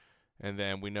there. And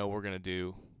then we know we're going to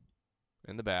do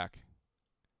in the back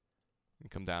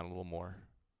and come down a little more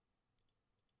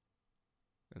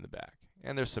in the back.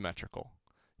 And they're symmetrical.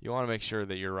 You want to make sure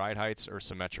that your ride heights are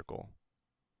symmetrical.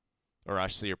 Or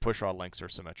actually your push rod lengths are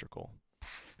symmetrical.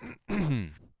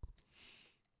 Okay.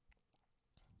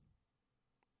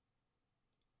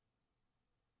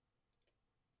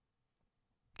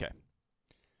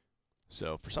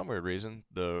 So for some weird reason,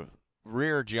 the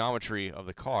rear geometry of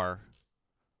the car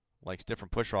likes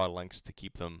different push rod lengths to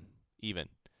keep them even.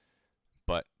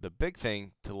 But the big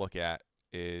thing to look at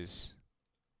is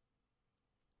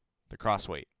the cross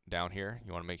weight down here.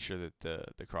 You want to make sure that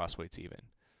the cross weight's even.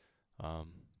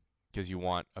 Because you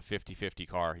want a 50-50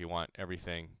 car. You want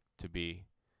everything to be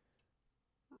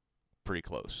pretty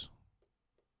close.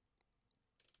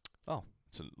 Oh,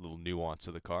 it's a little nuance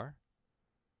of the car.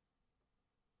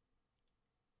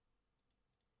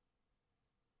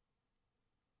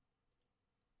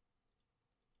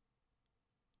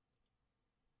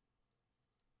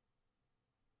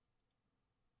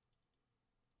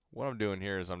 What I'm doing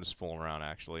here is I'm just fooling around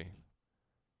actually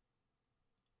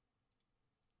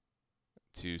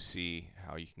to see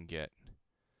how you can get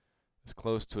as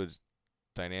close to a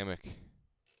dynamic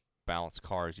balanced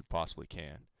car as you possibly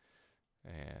can.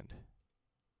 And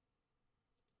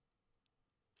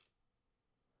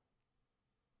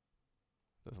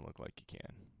doesn't look like you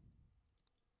can.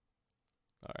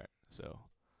 All right, so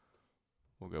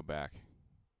we'll go back.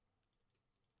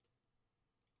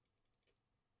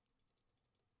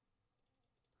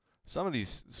 Some of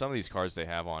these cars they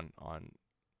have on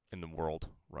in the world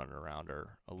running around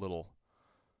are a little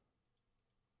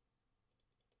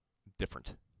different,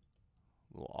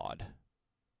 a little odd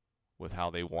with how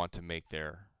they want to make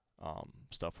their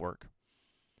stuff work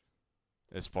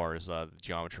as far as the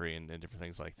geometry and different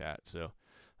things like that. So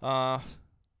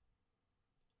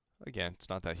again, it's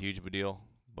not that huge of a deal,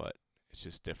 but it's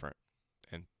just different.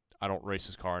 And I don't race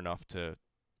this car enough to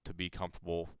be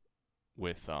comfortable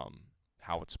with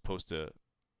how it's supposed to,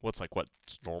 what's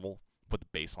normal, what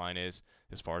the baseline is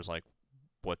as far as like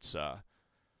what's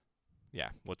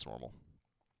what's normal.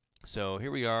 So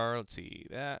here we are. Let's see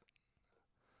that.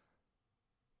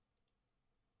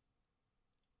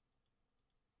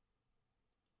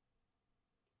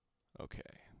 Okay.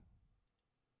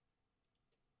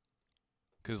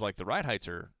 Because like the ride heights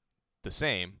are the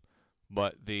same,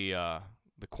 but the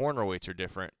corner weights are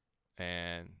different,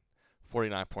 and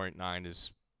 49.9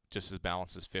 is just as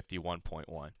balanced as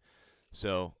 51.1.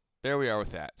 So there we are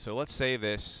with that. So let's say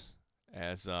this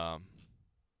as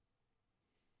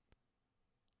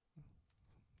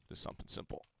just something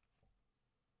simple.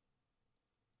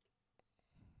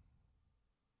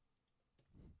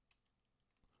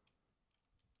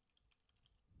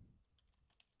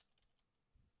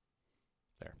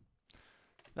 There.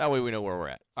 That way we know where we're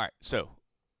at. All right, so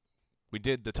we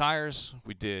did the tires,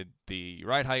 we did the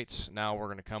ride heights. Now we're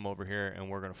going to come over here and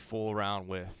we're going to fool around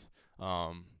with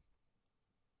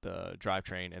the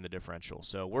drivetrain and the differential.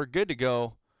 So we're good to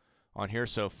go on here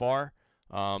so far.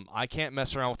 I can't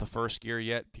mess around with the first gear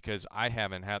yet because I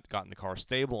haven't gotten the car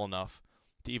stable enough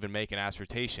to even make an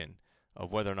assertion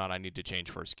of whether or not I need to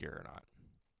change first gear or not.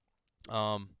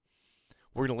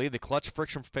 We're going to leave the clutch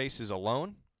friction faces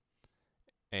alone.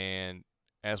 And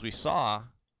as we saw,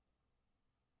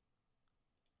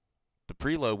 the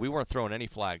preload, we weren't throwing any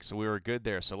flags, so we were good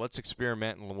there. So let's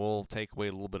experiment, and we'll take away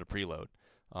a little bit of preload.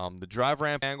 The drive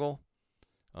ramp angle,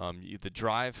 the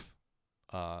drive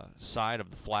side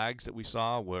of the flags that we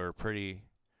saw were pretty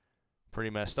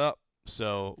messed up.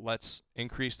 So let's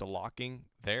increase the locking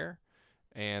there.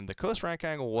 And the coast rank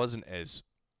angle wasn't as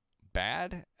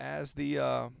bad as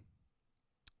the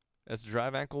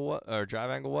drive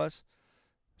angle was.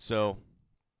 So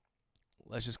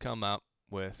let's just come up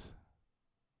with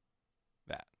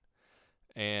that.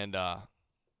 And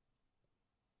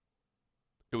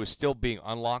it was still being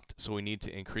unlocked, so we need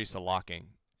to increase the locking.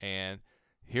 And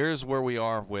here's where we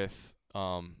are with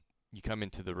you come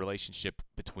into the relationship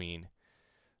between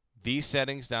these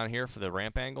settings down here for the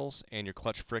ramp angles and your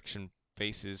clutch friction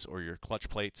faces or your clutch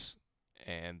plates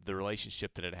and the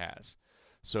relationship that it has.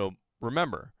 So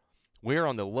remember, we're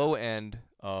on the low end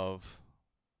of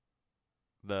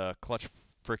the clutch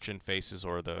friction faces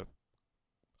or the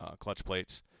clutch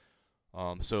plates.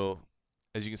 So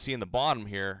as you can see in the bottom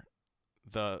here,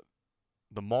 the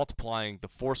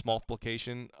force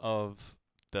multiplication of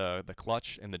the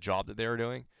clutch and the job that they were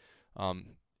doing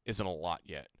isn't a lot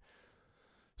yet.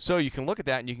 So you can look at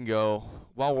that and you can go,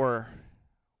 well,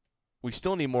 we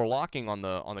still need more locking on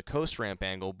the coast ramp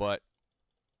angle, but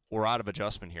we're out of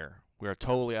adjustment here. We are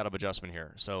totally out of adjustment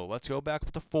here. So let's go back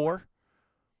up to 4.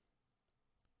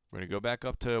 We're going to go back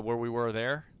up to where we were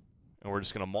there, and we're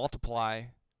just going to multiply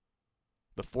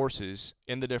the forces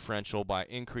in the differential by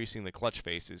increasing the clutch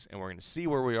faces, and we're going to see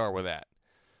where we are with that.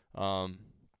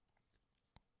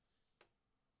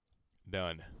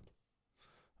 Done.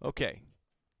 Okay,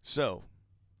 so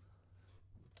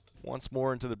once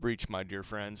more into the breach, my dear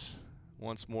friends.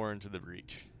 Once more into the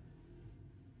breach.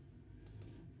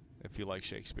 If you like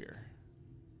Shakespeare.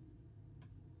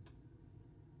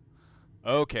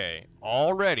 Okay,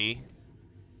 already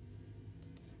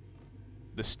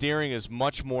the steering is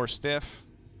much more stiff.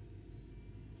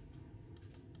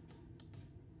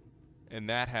 And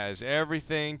that has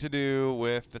everything to do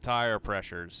with the tire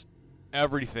pressures.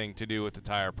 Everything to do with the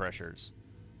tire pressures.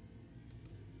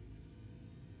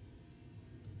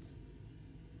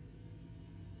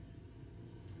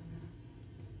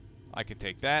 I can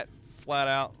take that flat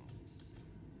out.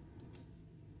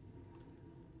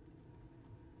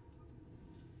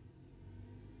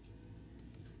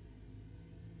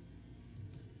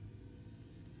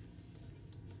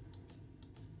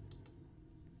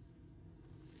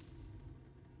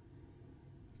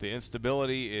 The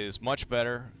instability is much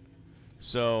better.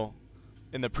 So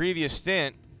in the previous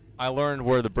stint, I learned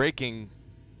where the braking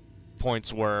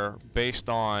points were based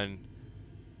on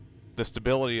the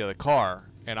stability of the car.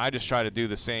 And I just try to do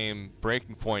the same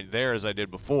braking point there as I did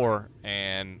before,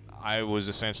 and I was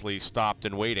essentially stopped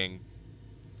and waiting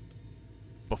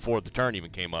before the turn even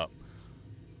came up.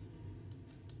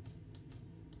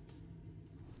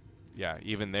 Yeah,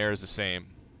 even there is the same.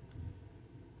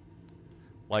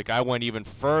 Like, I went even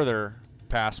further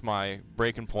past my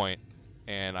braking point,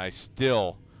 and I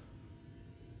still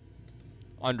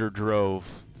underdrove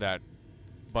that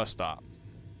bus stop,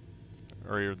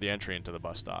 or the entry into the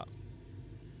bus stop.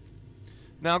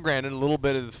 Now, granted, a little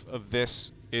bit of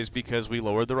this is because we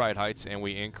lowered the ride heights and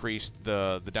we increased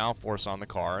the downforce on the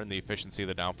car and the efficiency of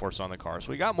the downforce on the car.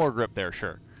 So we got more grip there,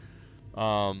 sure.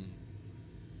 But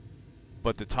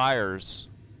the tires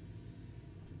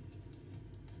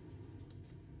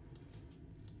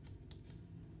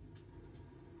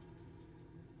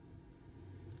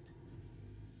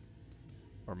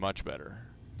are much better.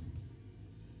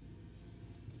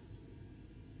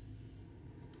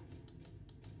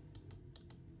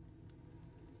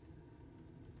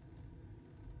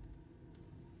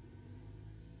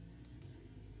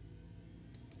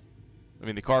 I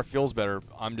mean, the car feels better.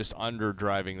 I'm just under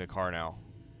driving the car now.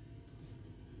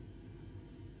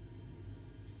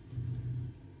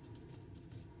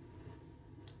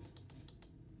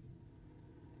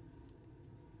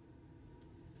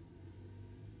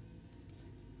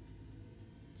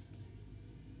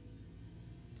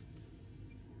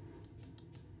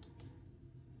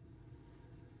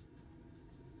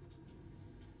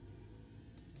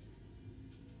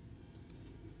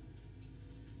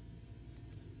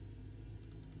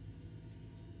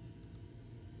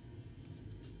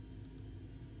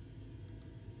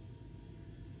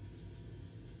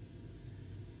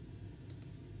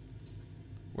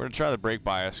 We're going to try the brake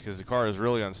bias because the car is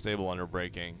really unstable under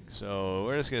braking. So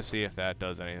we're just going to see if that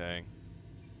does anything.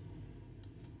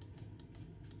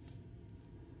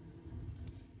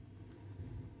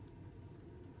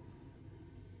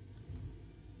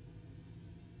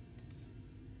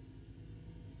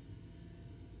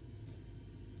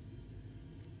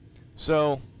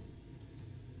 So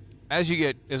as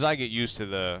I get used to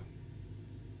the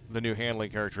new handling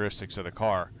characteristics of the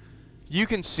car, you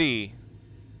can see,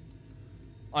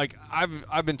 like,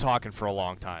 I've been talking for a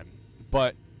long time,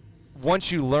 but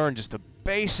once you learn just the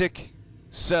basic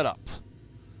setup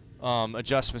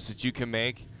adjustments that you can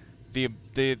make, the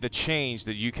change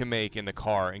that you can make in the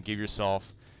car and give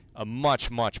yourself a much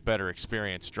better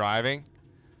experience driving.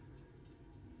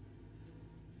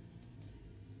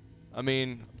 I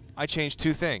mean, I changed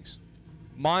 2 things.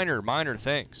 Minor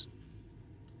things.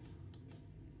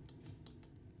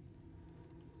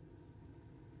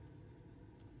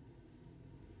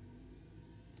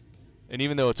 And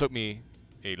even though it took me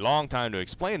a long time to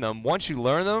explain them, once you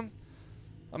learn them,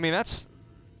 I mean, that's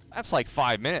like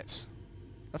 5 minutes.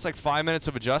 That's like 5 minutes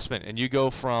of adjustment, and you go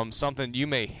from something you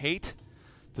may hate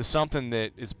to something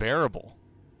that is bearable.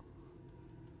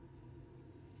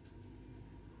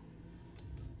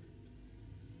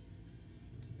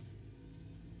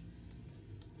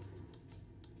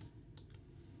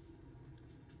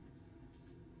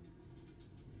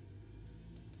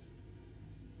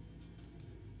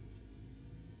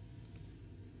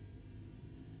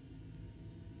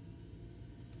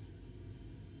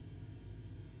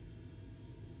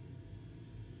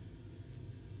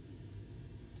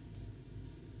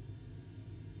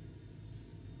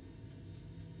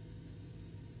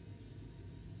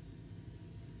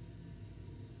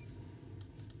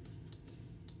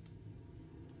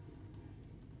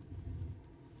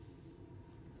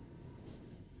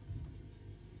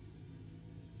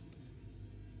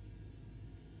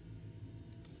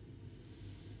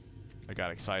 I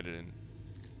got excited and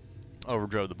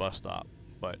overdrove the bus stop,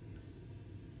 but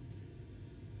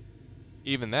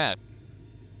even that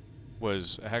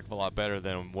was a heck of a lot better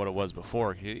than what it was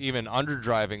before. Even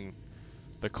underdriving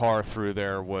the car through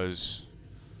there was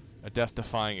a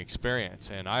death-defying experience,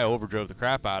 and I overdrove the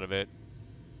crap out of it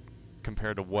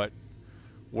compared to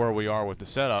where we are with the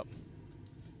setup.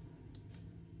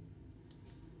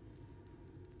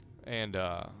 And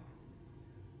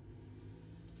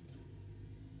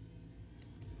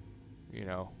you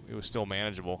know, it was still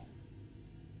manageable.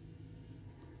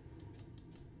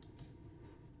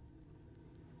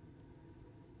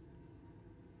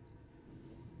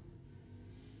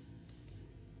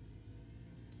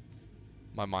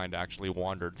 My mind actually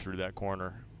wandered through that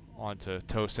corner onto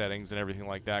tow settings and everything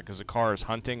like that because the car is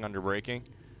hunting under braking.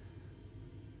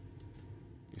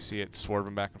 You see it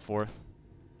swerving back and forth.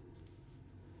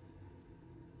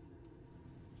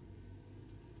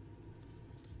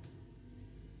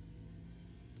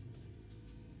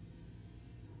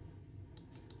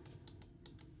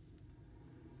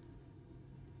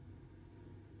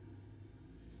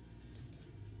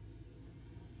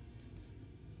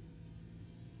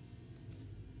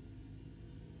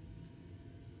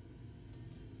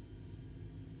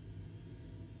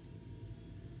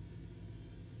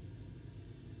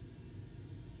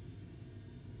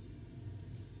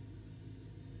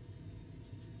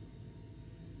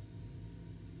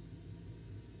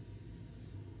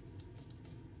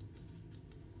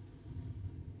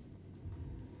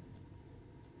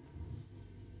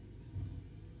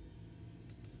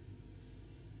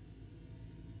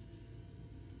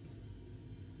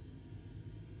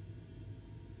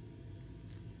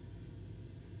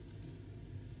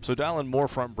 So dialing more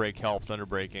front brake helps under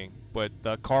braking, but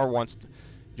the car wants to,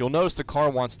 you'll notice the car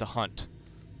wants to hunt.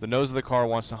 The nose of the car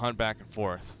wants to hunt back and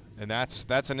forth, and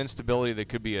that's an instability that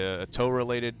could be a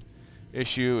tow-related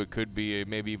issue. It could be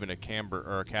maybe even a camber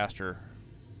or a caster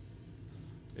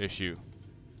issue.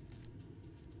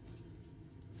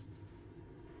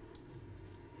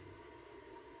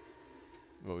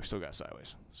 But we still got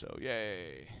sideways, so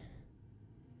yay.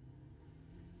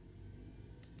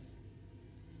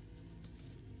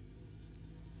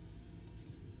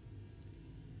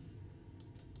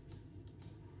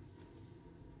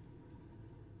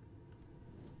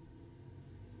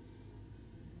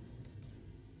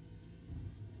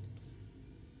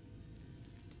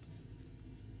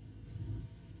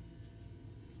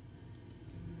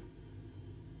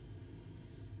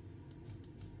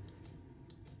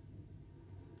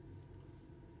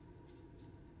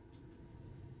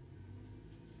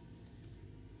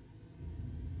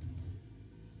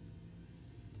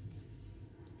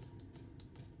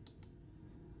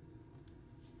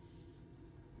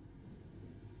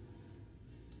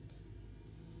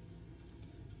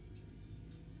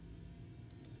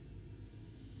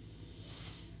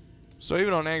 So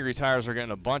even on angry tires, we're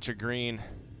getting a bunch of green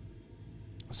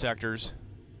sectors.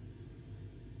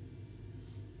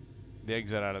 The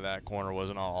exit out of that corner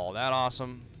wasn't all that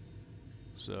awesome.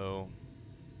 So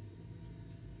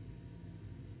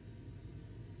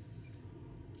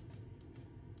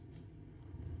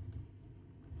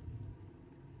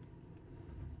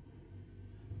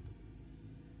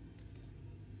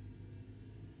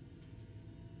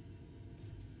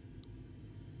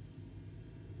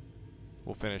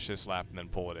we'll finish this lap and then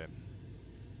pull it in.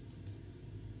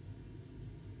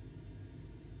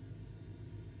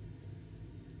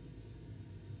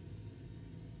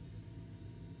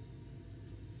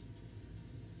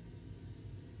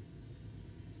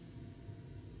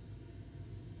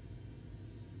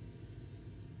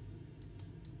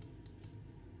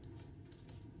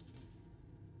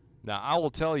 Now, I will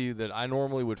tell you that I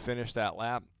normally would finish that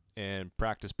lap and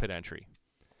practice pit entry.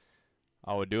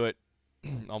 I would do it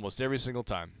almost every single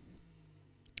time.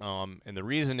 And the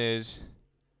reason is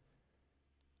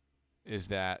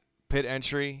that pit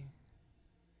entry,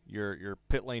 your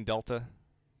pit lane delta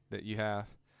that you have,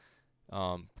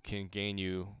 can gain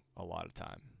you a lot of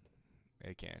time.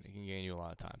 It can gain you a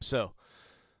lot of time. So,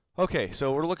 okay,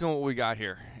 so we're looking at what we got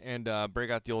here. And break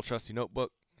out the old trusty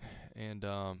notebook and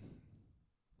find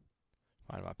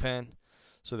my pen.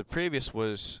 So the previous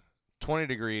was 20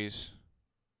 degrees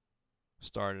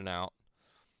starting out,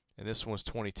 and this one was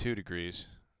 22 degrees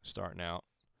starting out,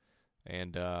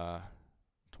 and 26.9,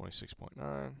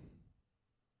 27.8,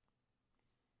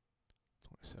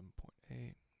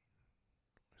 27.8.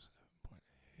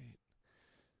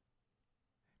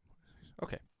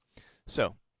 Okay,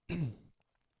 so there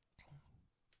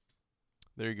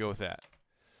you go with that.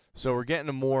 So we're getting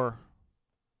a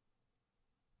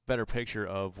better picture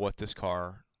of what this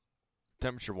car,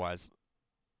 temperature-wise,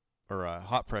 or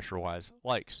hot pressure-wise,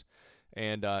 likes.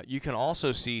 And you can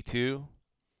also see, too,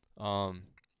 the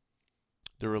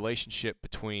relationship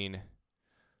between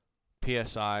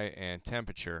PSI and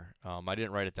temperature. I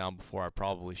didn't write it down before. I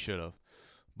probably should have.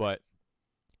 But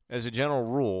as a general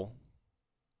rule,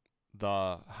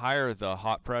 the higher the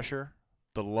hot pressure,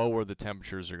 the lower the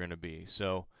temperatures are going to be.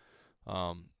 So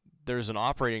there's an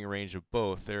operating range of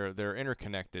both. They're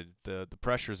interconnected. The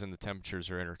pressures and the temperatures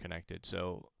are interconnected.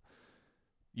 So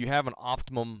you have an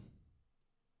optimum.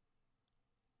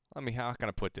 How can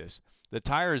I put this? The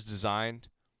tire is designed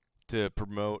to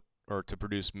promote or to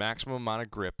produce maximum amount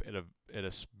of grip at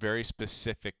a very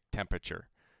specific temperature,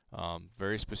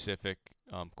 very specific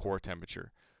core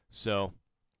temperature. So,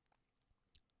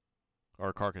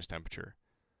 or carcass temperature.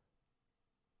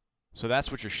 So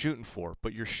that's what you're shooting for.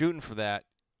 But you're shooting for that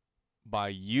by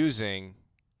using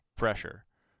pressure.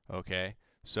 Okay.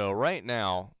 So right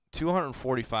now,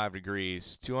 245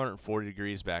 degrees, 240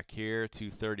 degrees back here,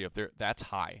 230 up there. That's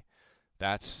high.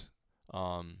 That's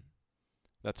a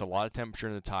lot of temperature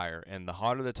in the tire. And the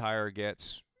hotter the tire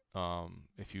gets,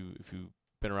 if you've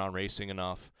been around racing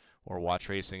enough or watch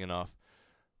racing enough,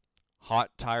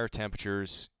 hot tire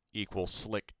temperatures equal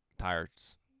slick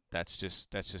tires. That's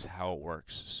just how it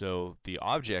works. So the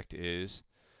object is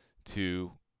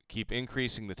to keep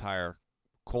increasing the tire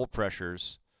cold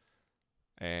pressures,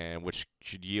 and which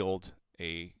should yield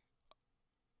a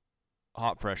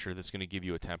hot pressure that's going to give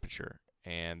you a temperature,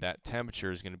 and that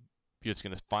temperature is going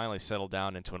to finally settle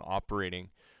down into an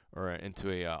operating or into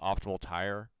a optimal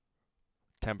tire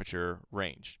temperature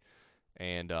range.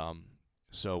 And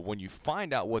so when you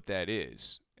find out what that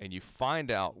is, and you find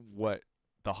out what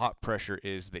the hot pressure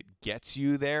is that gets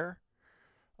you there,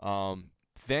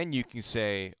 then you can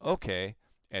say, okay,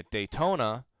 at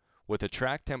Daytona, with a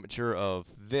track temperature of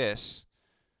this,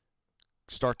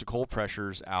 start the cold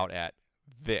pressures out at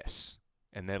this,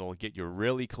 and that'll get you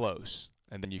really close.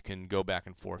 And then you can go back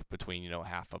and forth between,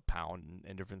 half a pound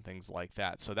and different things like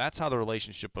that. So that's how the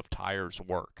relationship of tires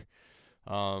work.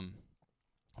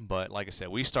 But like I said,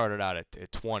 we started out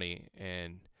at 20,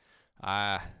 and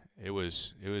it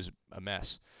was a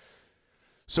mess.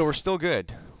 So we're still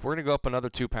good. We're going to go up another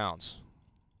 2 pounds.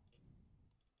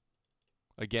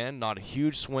 Again, not a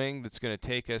huge swing that's going to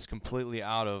take us completely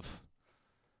out of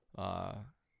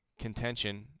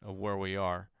contention of where we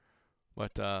are.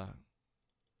 But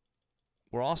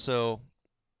we're also,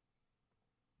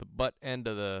 the butt end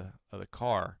of the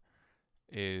car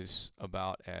is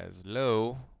about as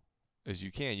low as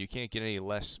you can. You can't get any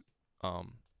less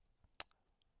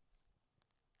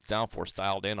downforce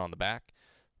dialed in on the back.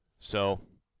 So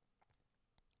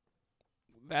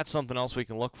that's something else we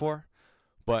can look for.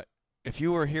 But if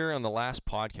you were here on the last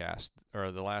podcast,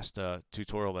 or the last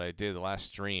tutorial that I did, the last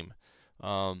stream,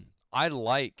 I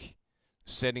like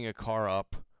setting a car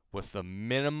up with the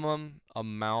minimum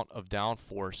amount of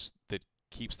downforce that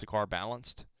keeps the car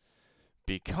balanced,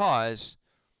 because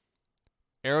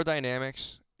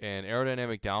aerodynamics and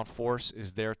aerodynamic downforce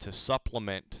is there to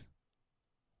supplement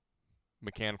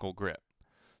mechanical grip.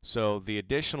 So the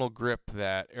additional grip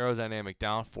that aerodynamic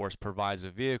downforce provides a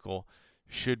vehicle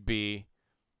should be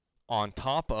on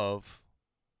top of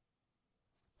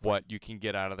what you can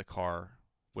get out of the car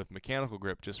with mechanical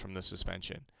grip just from the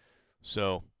suspension.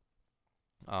 So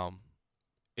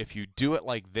if you do it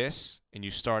like this and you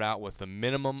start out with the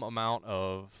minimum amount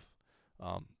of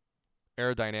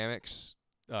aerodynamic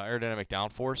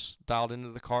downforce dialed into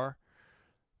the car,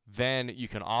 then you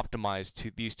can optimize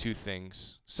these two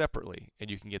things separately, and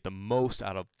you can get the most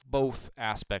out of both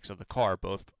aspects of the car,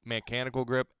 both mechanical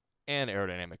grip and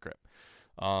aerodynamic grip.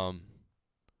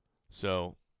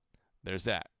 So there's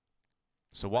that.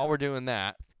 So while we're doing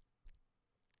that,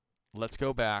 let's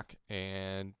go back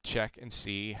and check and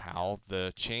see how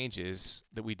the changes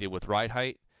that we did with ride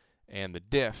height and the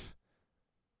diff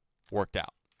worked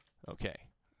out. Okay,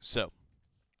 so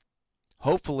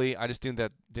hopefully I just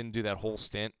didn't do that whole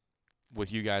stint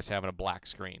with you guys having a black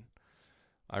screen.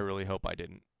 I really hope I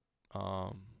didn't.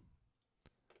 I'm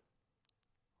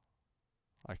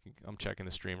checking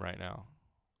the stream right now.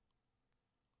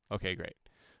 Okay, great.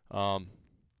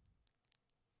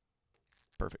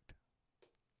 Perfect.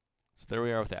 So there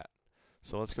we are with that.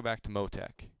 So let's go back to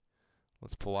Motec.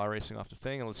 Let's pull iRacing off the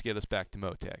thing and let's get us back to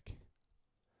Motec.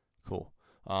 Cool.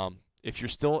 If you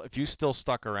still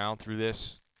stuck around through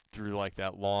this, through like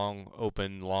that long,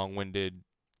 open, long-winded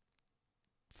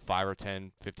 5 or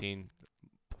 10, 15,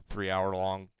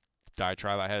 3-hour-long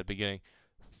diatribe I had at the beginning,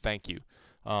 thank you.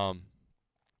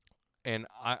 And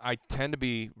I tend to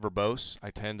be verbose.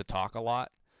 I tend to talk a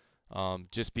lot,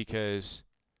 just because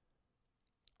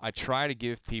I try to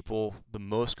give people the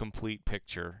most complete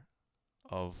picture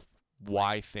of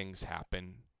why things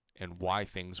happen and why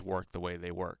things work the way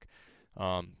they work.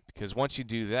 Because once you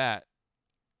do that,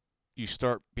 you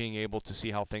start being able to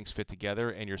see how things fit together,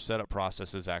 and your setup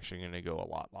process is actually going to go a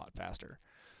lot faster.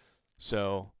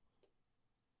 So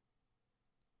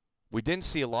we didn't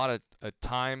see a lot of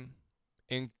time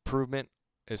improvement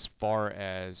as far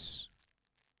as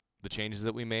the changes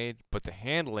that we made, but the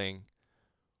handling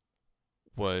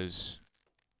was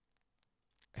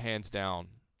hands down,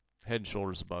 head and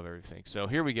shoulders above everything. So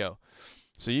here we go.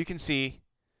 So you can see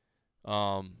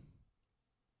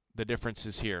the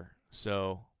differences here.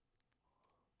 So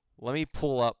let me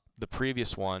pull up the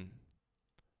previous one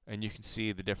and you can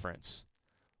see the difference.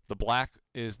 The black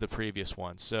is the previous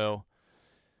one. So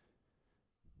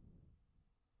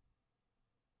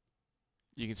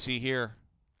you can see here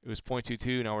it was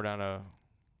 0.22, now we're down to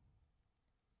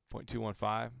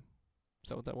 0.215. Is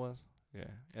that what that was? Yeah.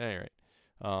 At any rate,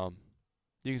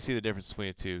 you can see the difference between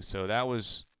the two. So that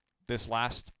was this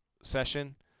last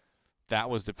session. That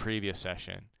was the previous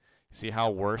session. See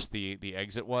how worse the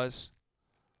exit was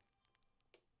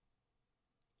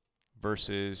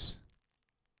versus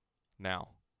now.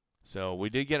 So we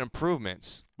did get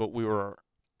improvements, but we were,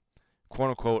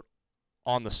 quote unquote,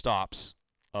 on the stops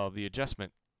of the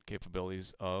adjustment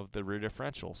capabilities of the rear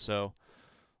differential. So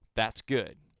that's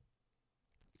good.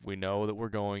 We know that we're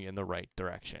going in the right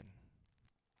direction.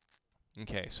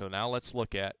 Okay, so now let's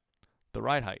look at the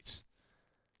ride heights.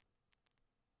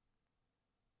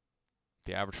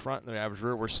 The average front and the average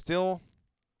rear, we're still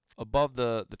above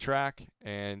the track,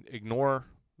 and ignore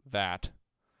that.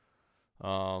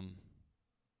 But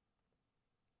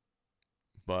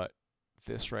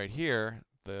this right here,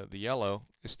 the yellow,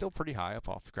 is still pretty high up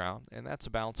off the ground, and that's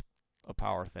a balance of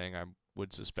power thing, I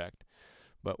would suspect.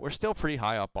 But we're still pretty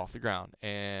high up off the ground.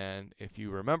 And if you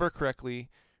remember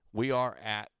correctly, we are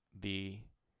at the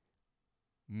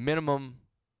minimum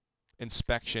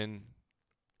inspection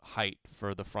height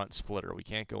for the front splitter. We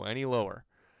can't go any lower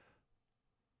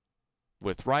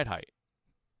with ride height.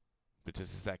 But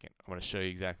just a second, I'm going to show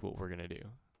you exactly what we're going to do.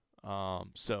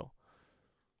 So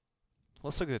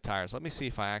let's look at the tires. Let me see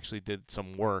if I actually did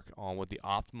some work on what the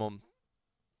optimum.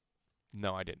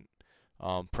 No, I didn't.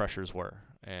 Pressures were,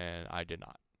 and I did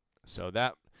not. So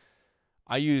that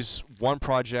I use one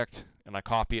project and I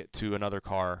copy it to another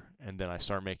car, and then I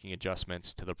start making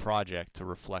adjustments to the project to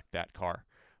reflect that car.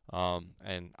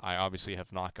 And I obviously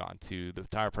have not gone to the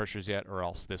tire pressures yet, or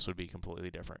else this would be completely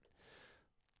different.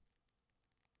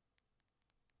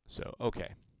 So,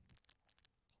 okay.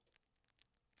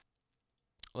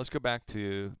 Let's go back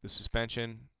to the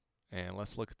suspension, and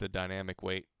let's look at the dynamic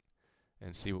weight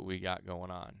and see what we got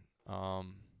going on.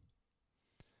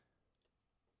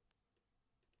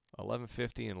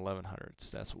 1150 and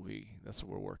 1100s. That's what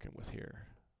we're working with here.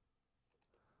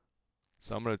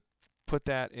 So I'm going to put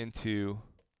that into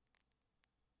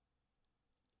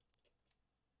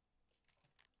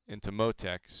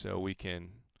Motec so we can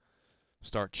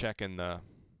start checking the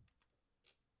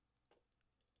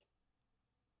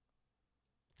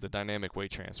dynamic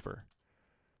weight transfer.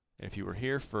 And if you were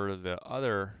here for the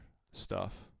other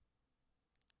stuff,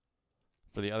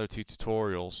 for the other two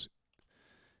tutorials,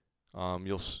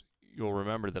 you'll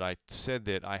remember that I said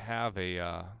that I have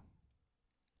a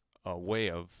way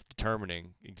of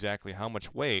determining exactly how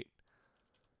much weight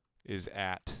is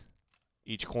at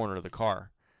each corner of the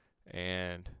car,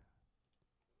 and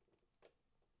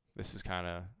this is kind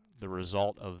of the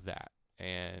result of that.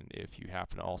 And if you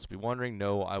happen to also be wondering,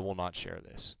 no, I will not share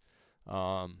this.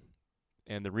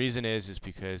 And the reason is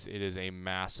because it is a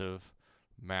massive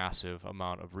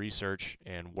amount of research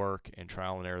and work and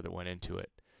trial and error that went into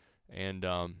it. And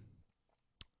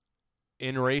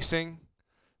in racing,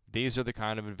 these are the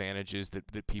kind of advantages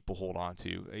that people hold on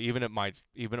to. Even at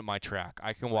my track,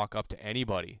 I can walk up to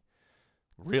anybody,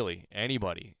 really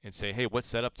anybody, and say, "Hey, what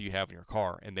setup do you have in your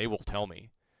car?" And they will tell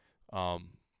me.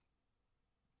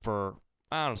 For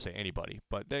I don't say anybody,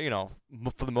 but they,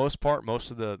 for the most part,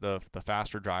 most of the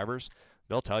faster drivers,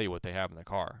 they'll tell you what they have in the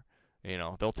car.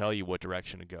 They'll tell you what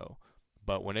direction to go.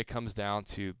 But when it comes down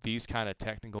to these kind of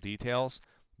technical details,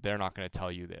 they're not going to tell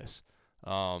you this,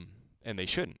 and they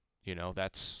shouldn't.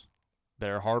 That's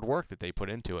their hard work that they put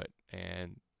into it,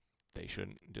 and they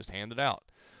shouldn't just hand it out.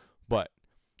 But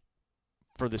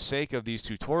for the sake of these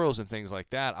tutorials and things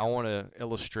like that, I want to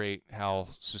illustrate how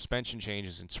suspension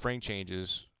changes and spring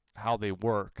changes, how they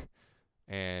work,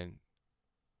 and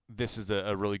this is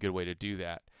a really good way to do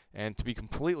that. And to be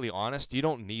completely honest, you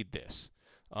don't need this.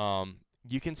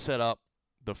 You can set up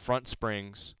the front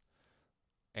springs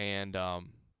and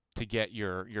to get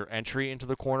your entry into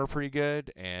the corner pretty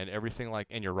good, and everything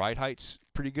and your ride height's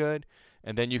pretty good,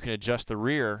 and then you can adjust the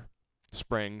rear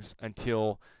springs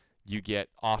until you get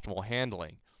optimal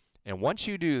handling. And once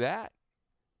you do that,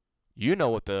 you know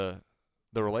what the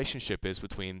relationship is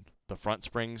between the front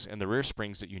springs and the rear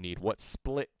springs that you need, what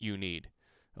split you need,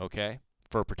 okay,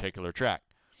 for a particular track.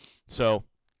 So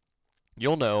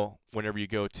you'll know whenever you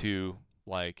go to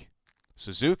like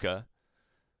Suzuka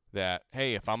that,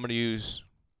 hey, if I'm going to use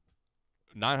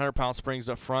 900-pound springs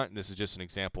up front, and this is just an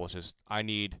example, it's just I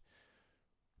need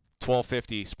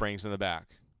 1250 springs in the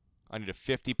back. I need a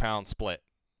 50-pound split,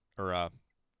 or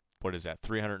what is that,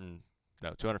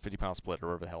 250-pound split, or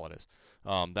whatever the hell it is.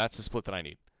 That's the split that I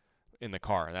need in the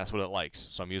car, and that's what it likes.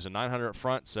 So I'm using 900 up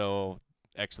front, so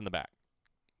X in the back.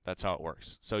 That's how it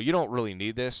works. So you don't really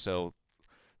need this, so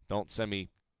don't send me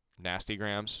nasty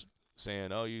grams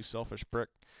saying, oh, you selfish prick.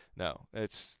 No,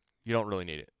 you don't really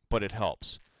need it, but it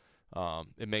helps.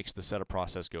 It makes the setup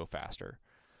process go faster.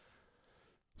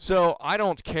 So I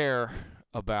don't care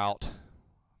about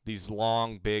these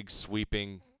long, big,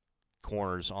 sweeping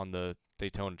corners on the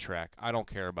Daytona track. I don't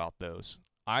care about those.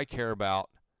 I care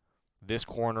about this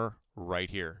corner right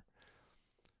here.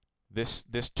 This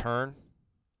turn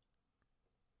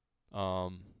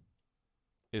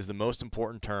is the most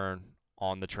important turn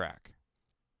on the track.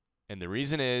 And the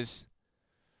reason is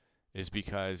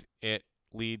because it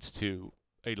leads to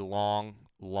a long,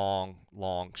 long,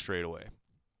 long straightaway.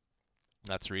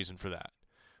 That's the reason for that.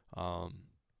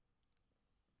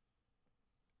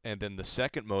 And then the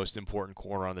second most important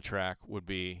corner on the track would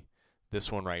be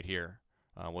this one right here.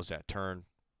 Was that turn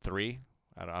 3?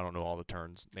 I don't know all the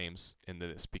turns names into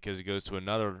this because it goes to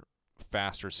another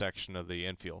faster section of the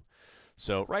infield.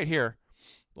 So right here,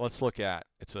 let's look at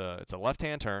it's a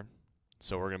left-hand turn.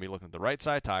 So we're going to be looking at the right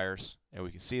side tires, and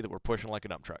we can see that we're pushing like a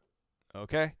dump truck.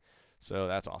 Okay, so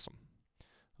that's awesome.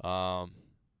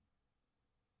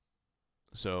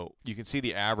 So you can see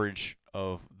the average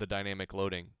of the dynamic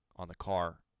loading on the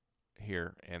car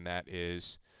here, and that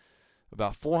is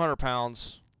about 400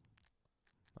 pounds,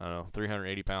 I don't know,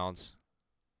 380 pounds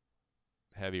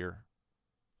heavier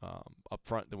up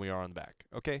front than we are on the back.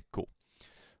 Okay, cool.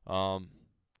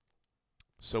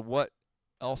 So what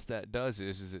else that does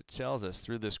is it tells us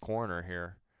through this corner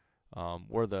here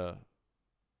where the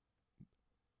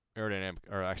aerodynamic,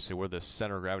 or actually where the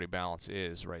center of gravity balance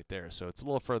is right there. So it's a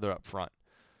little further up front.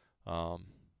 So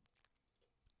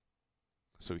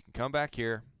we can come back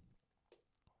here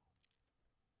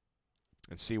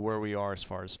and see where we are as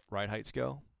far as ride heights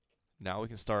go. Now we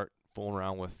can start fooling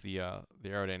around with the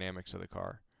aerodynamics of the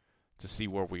car to see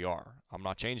where we are. I'm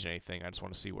not changing anything. I just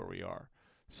want to see where we are.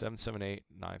 778,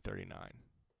 939.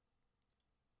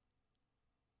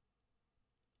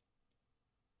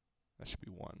 That should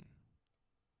be 1.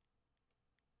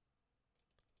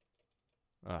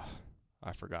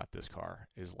 I forgot this car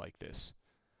is like this.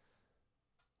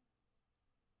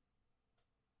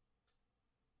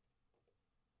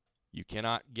 you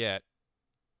cannot get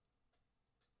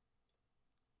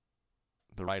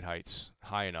the ride heights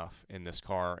high enough in this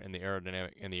car in the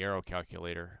aerodynamic in the aero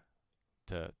calculator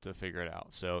to figure it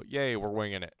out. So yay, we're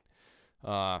winging it.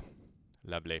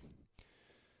 Lovely.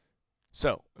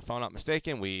 So if I'm not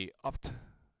mistaken, we upped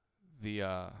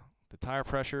the tire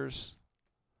pressures.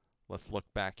 Let's look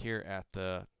back here at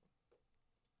the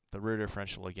rear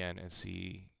differential again and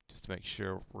see, just to make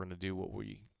sure we're going to do what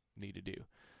we need to do.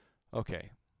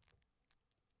 Okay.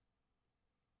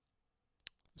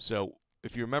 So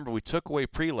if you remember, we took away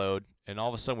preload, and all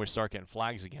of a sudden we start getting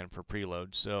flags again for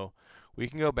preload. So we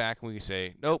can go back and we can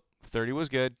say, nope, 30 was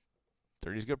good.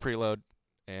 30 is good preload.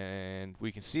 And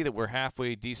we can see that we're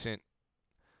halfway decent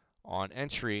on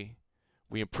entry.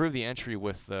 We improved the entry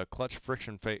with the clutch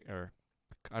friction, or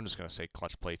I'm just going to say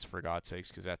clutch plates for God's sakes,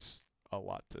 because that's a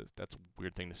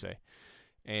weird thing to say.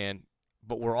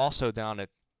 But we're also down at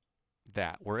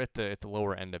that. We're at the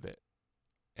lower end of it.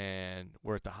 And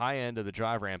we're at the high end of the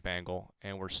drive ramp angle,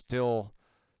 and we're still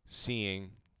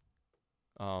seeing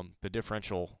the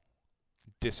differential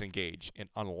disengage and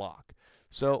unlock.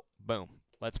 So, boom.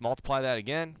 Let's multiply that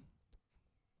again,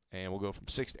 and we'll go from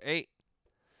 6 to 8.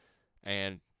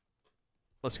 And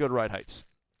let's go to ride heights.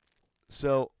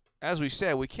 So, as we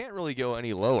said, we can't really go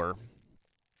any lower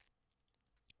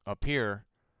up here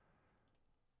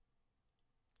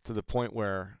to the point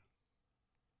where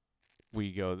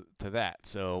we go to that.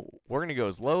 So we're going to go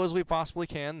as low as we possibly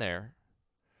can there.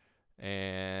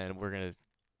 And we're going to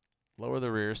lower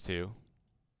the rears too.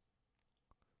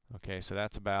 Okay, so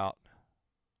that's about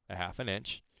a ½ an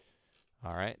inch.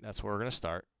 All right, that's where we're going to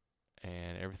start.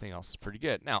 And everything else is pretty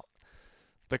good. Now,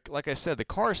 like I said, the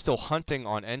car is still hunting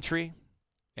on entry.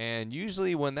 And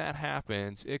usually when that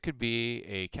happens, it could be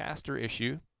a caster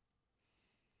issue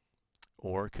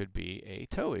or it could be a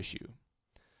tow issue.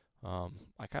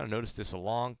 I kind of noticed this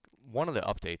along one of the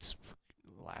updates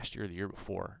last year or the year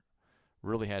before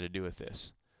really had to do with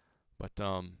this. But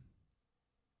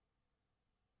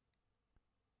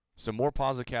so more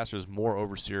positive casters, more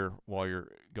oversteer while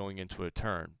you're going into a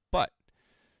turn. But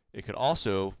it could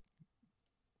also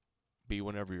be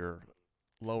whenever you're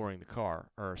lowering the car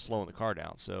or slowing the car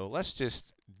down. So let's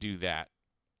just do that.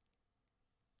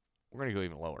 We're going to go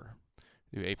even lower.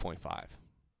 Do 8.5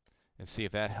 and see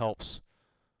if that helps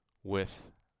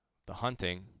with the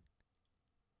hunting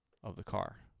of the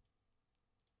car.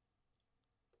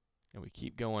 And we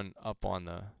keep going up on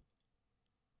the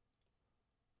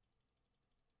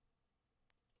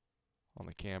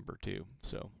camber too.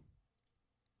 So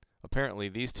apparently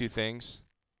these two things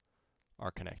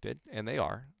are connected, and they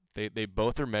are. They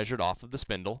both are measured off of the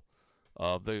spindle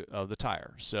of the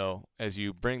tire. So as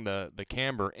you bring the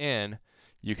camber in,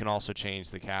 you can also change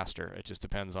the caster. It just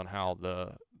depends on how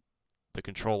the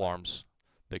control arms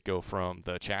that go from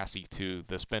the chassis to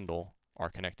the spindle are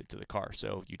connected to the car.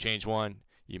 So if you change one,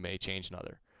 you may change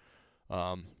another.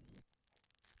 And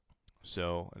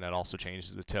that also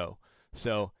changes the tow.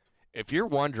 So if you're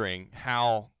wondering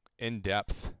how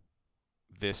in-depth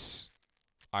this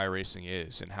iRacing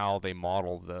is and how they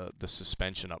model the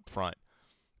suspension up front,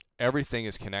 everything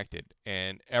is connected.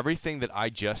 And everything that I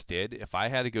just did, if I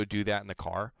had to go do that in the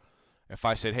car, if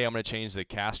I said, hey, I'm going to change the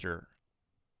caster,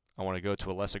 I want to go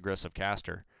to a less aggressive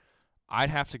caster, I'd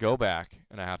have to go back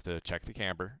and I have to check the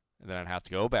camber, and then I'd have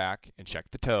to go back and check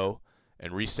the tow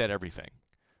and reset everything.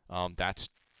 That's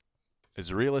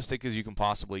as realistic as you can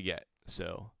possibly get.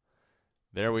 So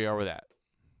there we are with that.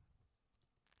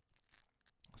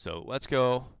 So let's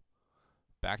go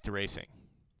back to racing.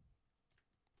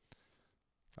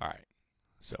 All right.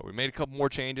 So we made a couple more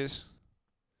changes.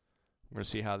 We're going to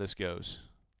see how this goes.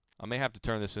 I may have to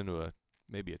turn this into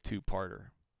maybe a two-parter,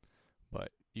 but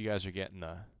you guys are getting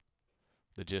the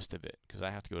gist of it, because I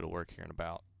have to go to work here in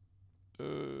about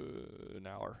an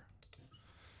hour.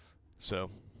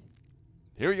 So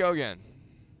here we go again.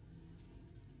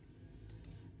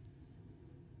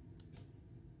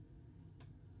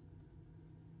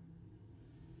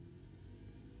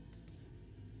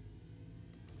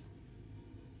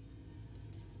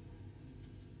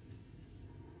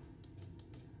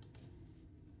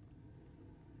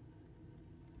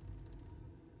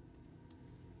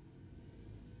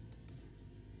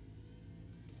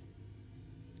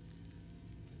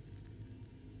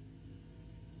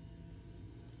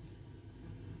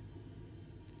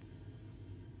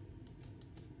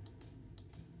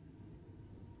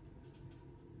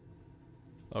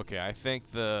 Okay, I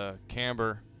think the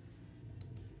camber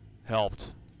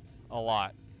helped a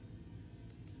lot,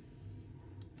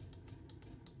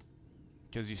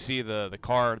 because you see the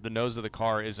nose of the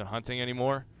car isn't hunting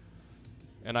anymore,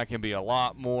 and I can be a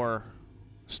lot more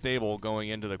stable going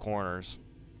into the corners,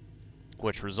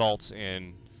 which results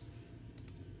in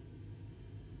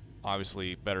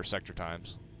obviously better sector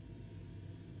times.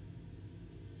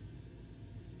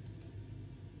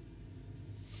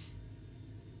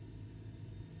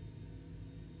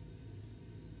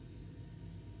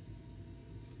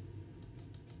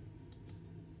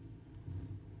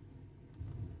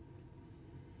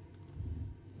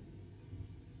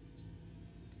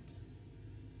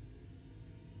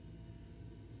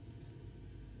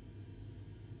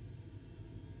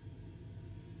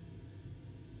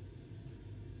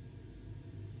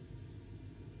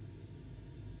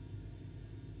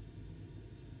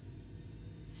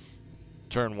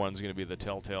 Turn 1's going to be the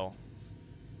telltale.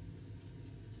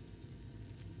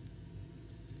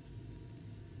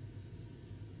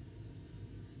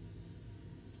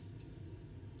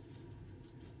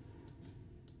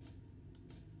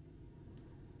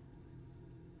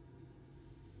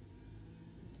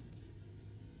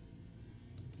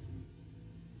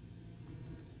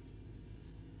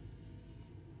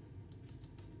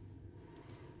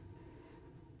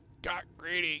 Got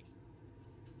greedy.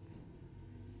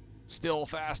 Still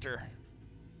faster.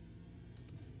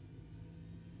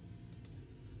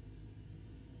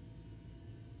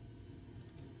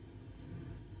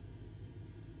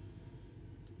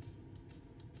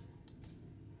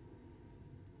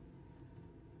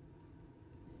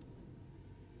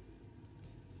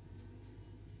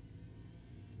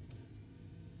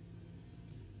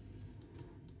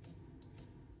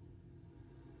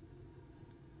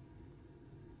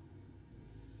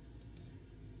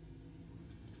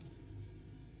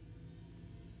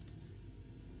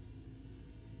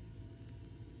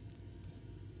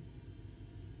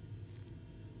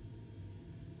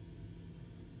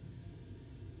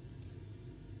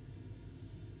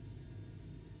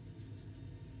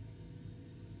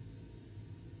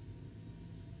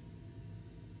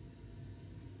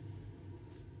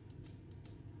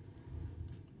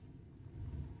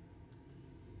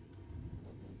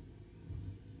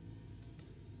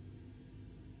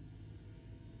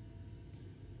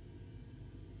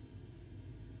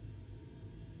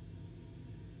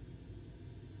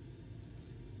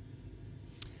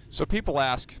 So people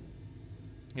ask,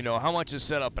 you know, how much is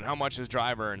setup and how much is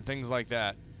driver and things like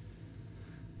that.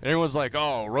 And everyone's like,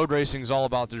 oh, road racing is all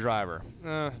about the driver.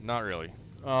 Not really.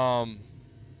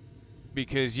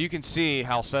 Because you can see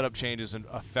how setup changes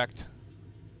affect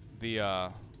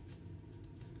the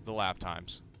lap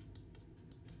times.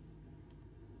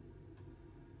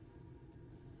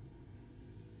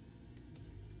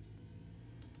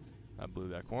 I blew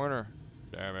that corner.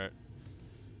 Damn it.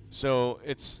 So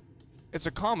it's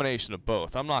a combination of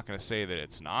both. I'm not going to say that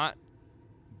it's not,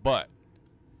 but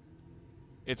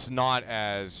it's not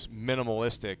as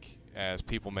minimalistic as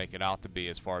people make it out to be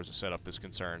as far as the setup is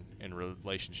concerned in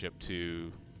relationship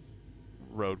to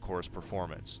road course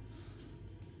performance.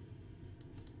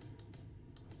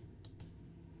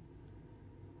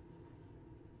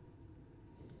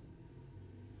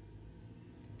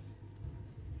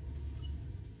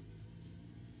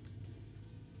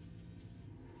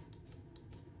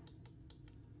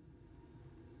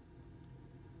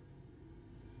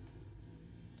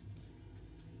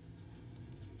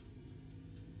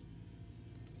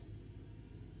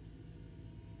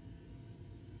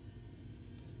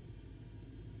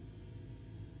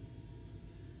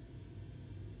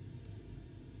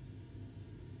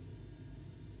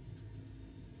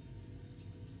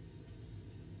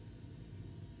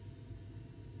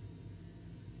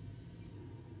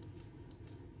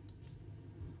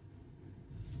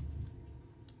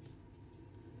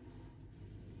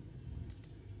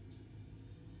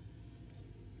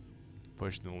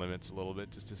 Push the limits a little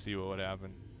bit just to see what would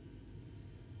happen.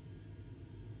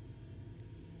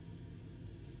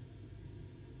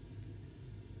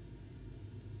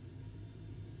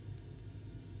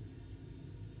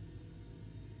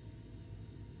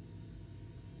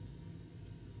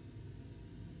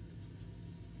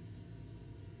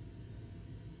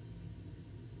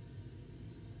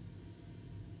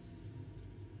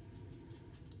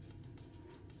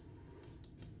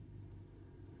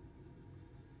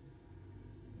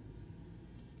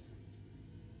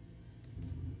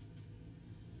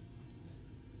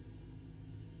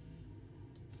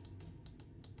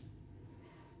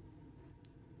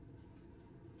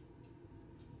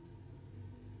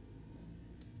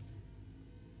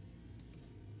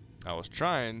 I was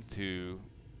trying to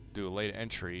do a late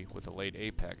entry with a late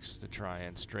apex to try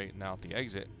and straighten out the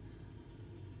exit,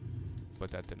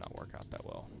 but that did not work out that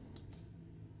well.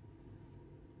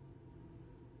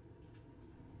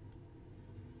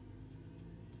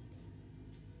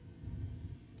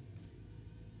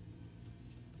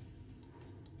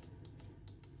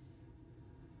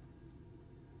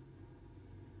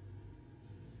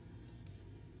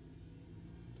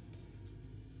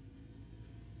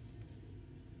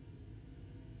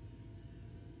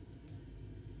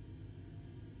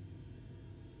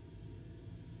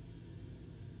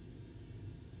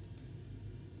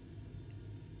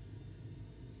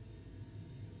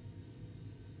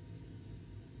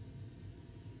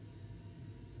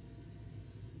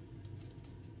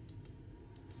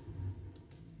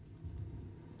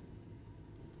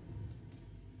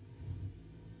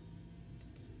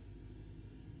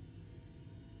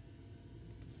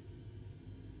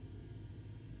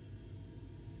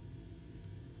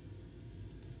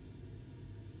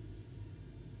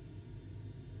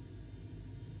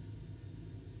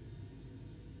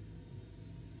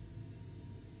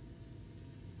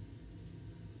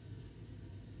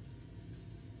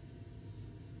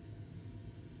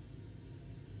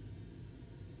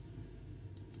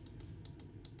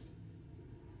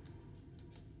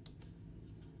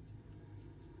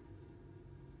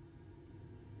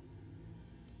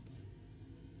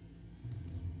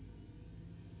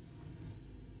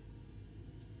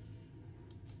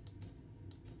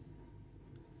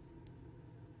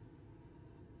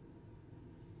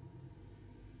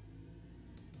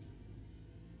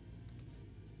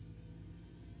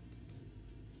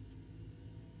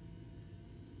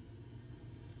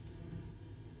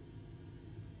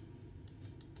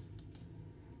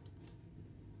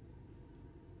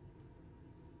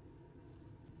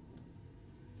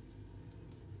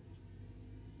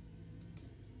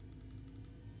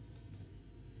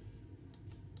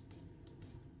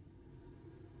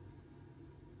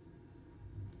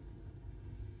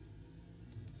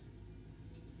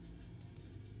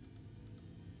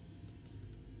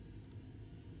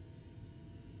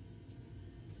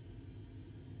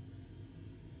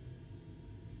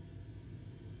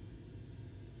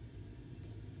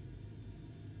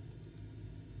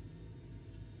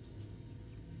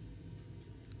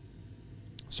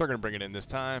 So we're going to bring it in this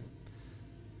time.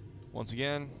 Once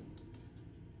again,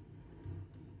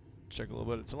 check a little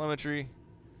bit of telemetry.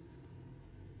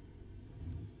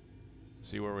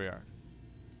 See where we are.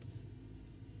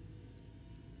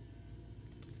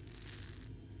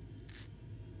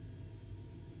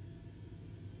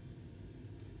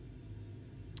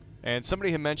 And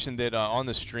somebody had mentioned that on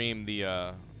the stream,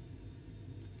 the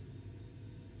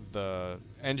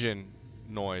engine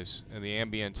noise and the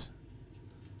ambient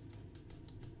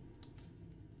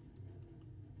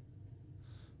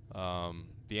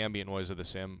noise of the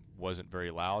sim wasn't very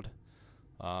loud.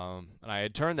 And I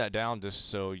had turned that down just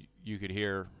so you could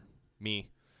hear me.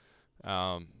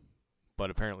 But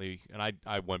apparently, and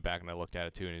I went back and I looked at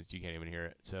it too, and you can't even hear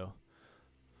it. So,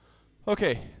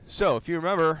 okay. So if you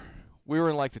remember, we were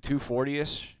in like the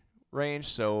 240-ish range.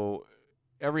 So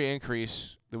every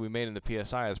increase that we made in the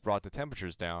PSI has brought the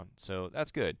temperatures down. So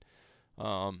that's good.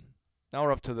 Now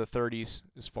we're up to the 30s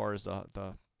as far as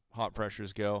the hot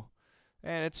pressures go,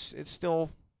 and it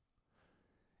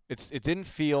didn't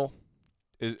feel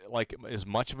like as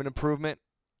much of an improvement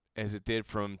as it did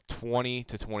from 20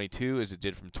 to 22 as it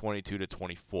did from 22 to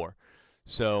 24.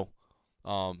 So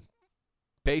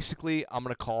basically, I'm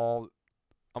going to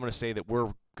say that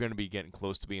we're going to be getting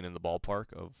close to being in the ballpark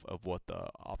of what the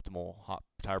optimal hot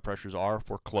tire pressures are.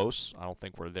 We're close. I don't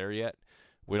think we're there yet.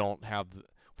 We don't have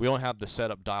the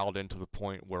setup dialed into the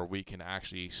point where we can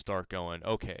actually start going,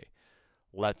 okay,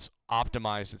 let's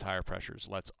optimize the tire pressures.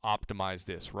 Let's optimize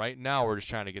this. Right now, we're just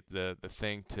trying to get the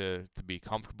thing to be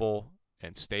comfortable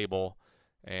and stable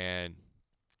and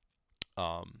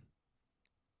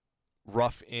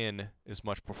rough in as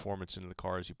much performance into the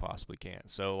car as you possibly can.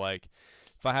 So, like,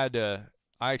 if I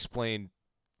explained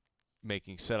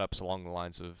making setups along the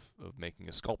lines of making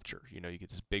a sculpture. You get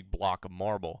this big block of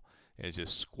marble, and it's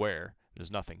just square.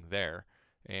 There's nothing there.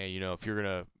 And, if you're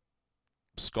going to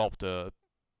sculpt a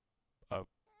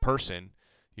person,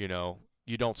 you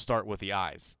don't start with the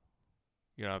eyes.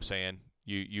 You know what I'm saying?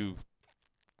 You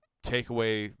take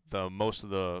away the most of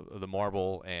the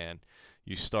marble, and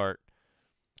you start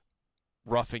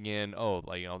roughing in,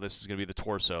 this is going to be the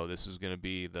torso, this is going to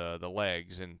be the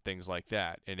legs and things like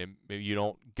that. And you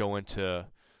don't go into,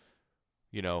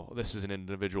 this is an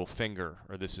individual finger,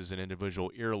 or this is an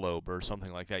individual earlobe, or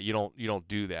something like that. You don't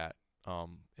do that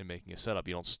in making a setup.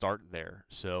 You don't start there.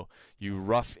 So you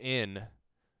rough in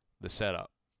the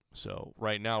setup. So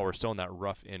right now we're still in that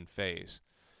rough in phase.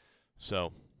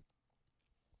 So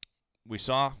we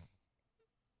saw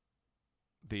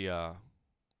the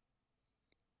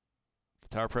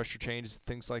tire pressure changes,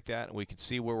 things like that, and we can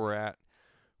see where we're at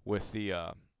with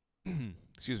the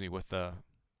with the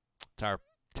tire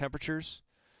temperatures.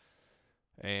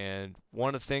 And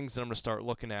one of the things that I'm going to start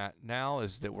looking at now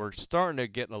is that we're starting to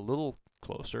get a little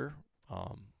closer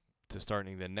to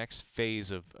starting the next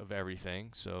phase of everything.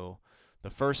 So the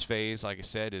first phase, like I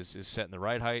said, is setting the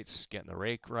ride heights, getting the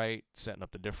rake right, setting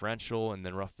up the differential, and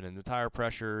then roughing in the tire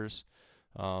pressures.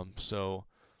 So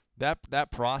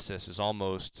that process is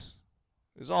almost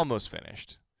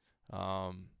finished.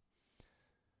 What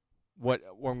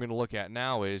I'm going to look at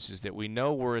now is that we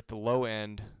know we're at the low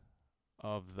end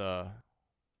of the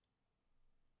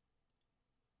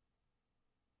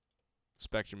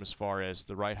spectrum as far as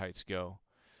the ride heights go.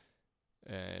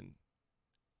 And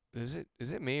is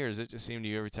it me, or does it just seem to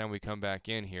you every time we come back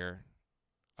in here,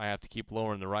 I have to keep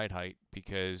lowering the ride height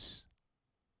because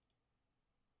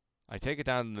I take it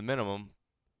down to the minimum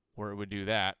where it would do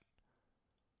that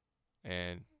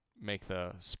and make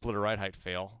the splitter ride height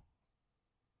fail,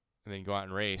 and then go out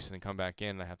and race, and then come back in,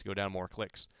 and I have to go down more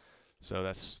clicks. So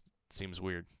that seems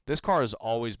weird. This car has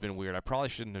always been weird. I probably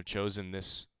shouldn't have chosen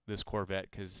this Corvette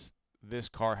because this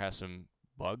car has some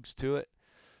bugs to it.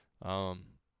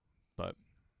 But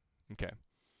okay.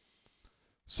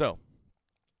 So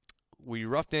we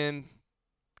roughed in,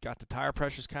 got the tire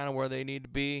pressures kind of where they need to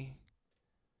be,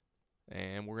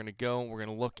 and we're going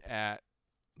to look at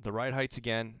the ride heights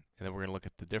again, and then we're going to look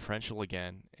at the differential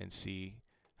again and see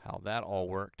how that all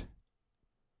worked.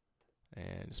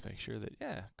 And just make sure that,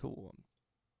 yeah, cool.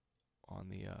 On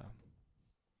the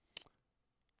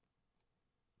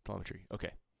telemetry.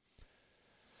 Okay.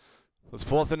 Let's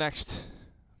pull up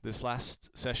this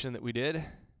last session that we did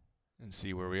and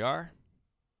see where we are.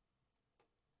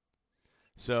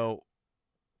 So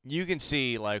you can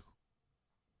see like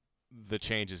the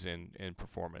changes in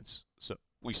performance. So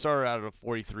we started out at a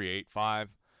 43.85.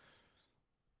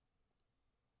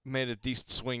 Made a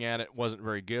decent swing at it. Wasn't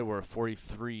very good. We're at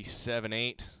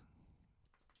 43.78.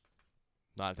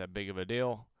 Not that big of a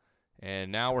deal.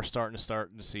 And now we're starting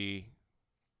to see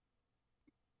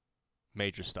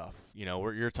major stuff.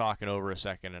 You're talking over a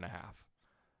second and a half.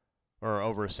 or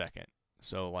over a second.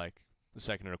 So like a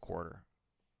second and a quarter.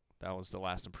 That was the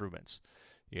last improvements,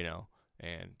 you know.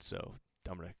 And so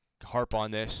I'm going to harp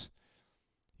on this.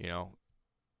 You know,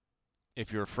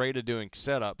 if you're afraid of doing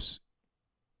setups,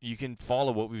 you can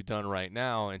follow what we've done right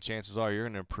now, and chances are you're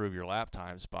going to improve your lap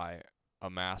times by a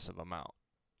massive amount,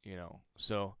 you know.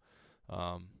 So,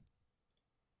 and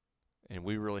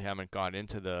we really haven't got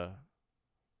into the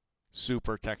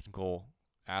super technical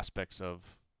aspects of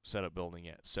setup building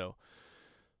yet. So,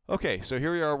 okay, so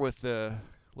here we are with the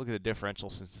look at the differential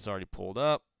since it's already pulled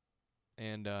up,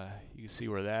 and you can see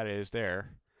where that is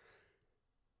there.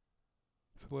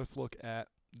 So let's look at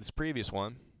this previous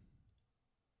one.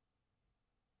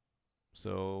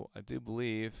 So I do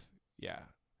believe, yeah,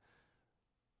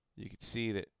 you can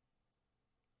see that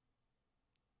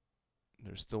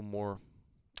there's still more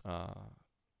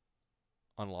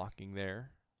unlocking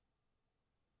there.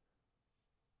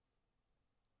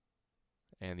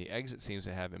 And the exit seems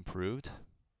to have improved.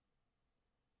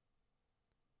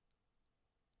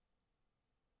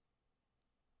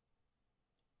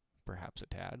 Perhaps a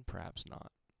tad, perhaps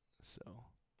not. So,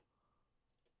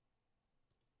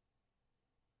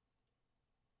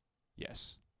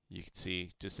 yes, you can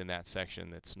see just in that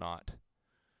section that's not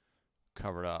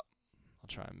covered up. I'll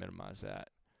try and minimize that.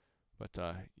 But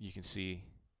you can see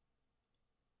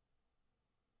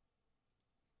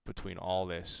between all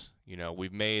this, you know,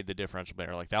 we've made the differential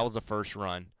better. Like that was the first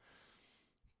run.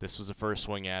 This was the first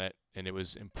swing at it, and it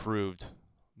was improved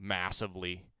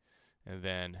massively. And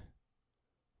then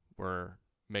we're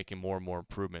making more and more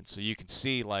improvements. So you can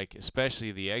see, like,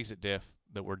 especially the exit diff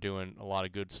that we're doing a lot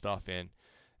of good stuff in,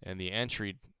 and the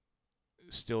entry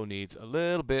still needs a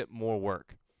little bit more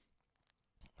work.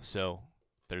 So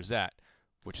there's that,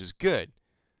 which is good.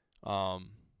 We're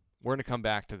going to come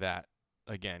back to that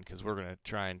again because we're going to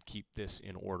try and keep this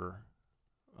in order.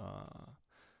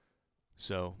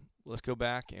 So let's go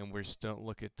back and we're still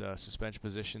look at suspension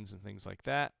positions and things like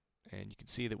that. And you can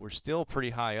see that we're still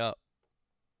pretty high up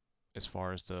as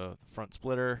far as the front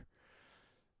splitter.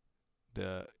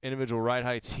 The individual ride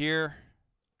heights here,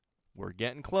 we're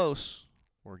getting close.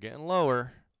 We're getting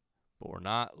lower, but we're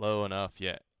not low enough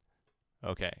yet.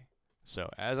 Okay, so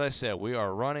as I said, we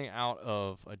are running out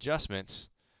of adjustments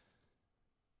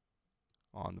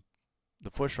on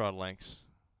the push rod lengths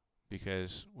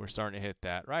because we're starting to hit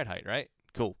that ride height, right?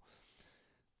 Cool.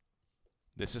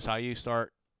 This is how you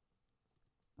start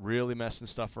really messing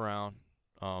stuff around.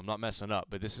 Not messing up,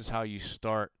 but this is how you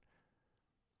start.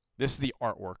 This is the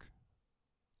artwork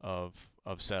of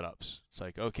setups. It's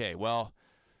like, okay, well,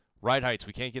 ride heights,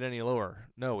 we can't get any lower.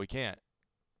 No, we can't.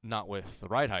 Not with the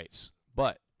ride heights.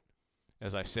 But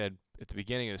as I said at the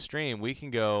beginning of the stream, we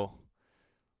can go,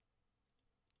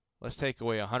 let's take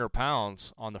away 100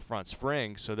 pounds on the front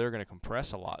spring, so they're going to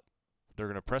compress a lot. They're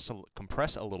going to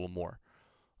compress a little more.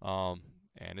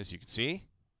 And as you can see,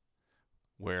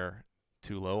 we're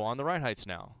too low on the ride heights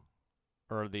now,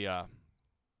 or the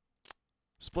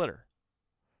splitter.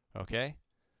 Okay,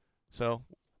 so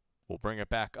we'll bring it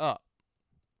back up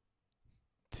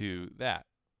to that,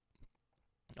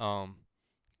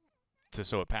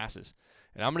 so it passes.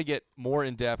 And I'm going to get more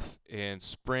in depth in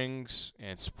springs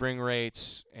and spring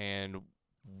rates and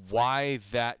why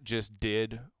that just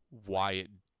did what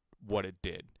it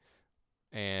did,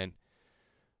 and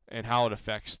how it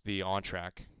affects the on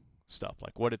track stuff,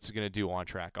 like what it's going to do on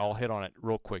track. I'll hit on it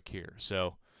real quick here.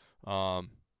 So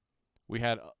we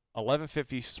had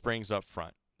 1150 springs up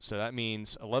front. So that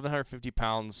means 1150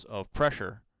 pounds of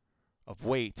pressure, of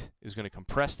weight, is going to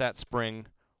compress that spring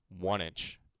 1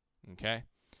 inch. Okay?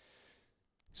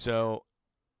 So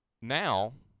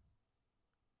now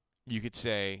you could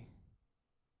say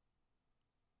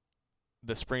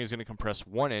the spring is going to compress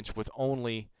 1 inch with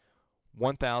only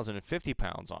 1,050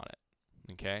 pounds on it.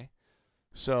 Okay?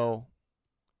 So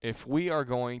if we are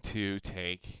going to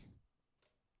take,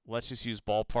 let's just use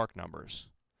ballpark numbers,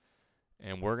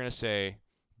 and we're going to say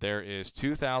there is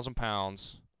 2,000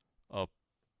 pounds of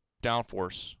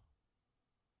downforce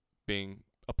being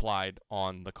applied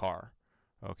on the car.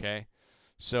 Okay?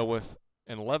 So with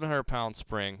an 1,100 pound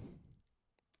spring,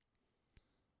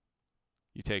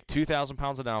 you take 2,000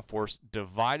 pounds of downforce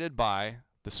divided by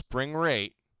the spring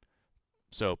rate.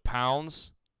 So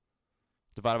pounds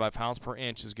divided by pounds per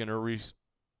inch is going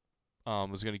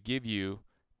to give you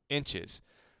inches.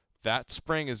 That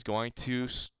spring is going to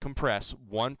compress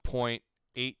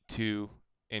 1.82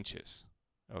 inches.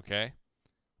 Okay?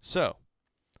 So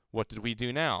what did we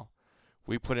do now?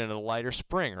 We put in a lighter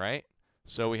spring, right?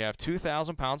 So we have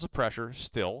 2,000 pounds of pressure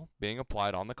still being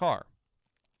applied on the car.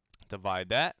 Divide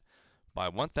that by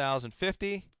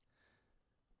 1,050,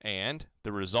 and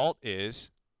the result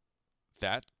is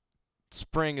that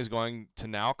spring is going to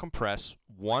now compress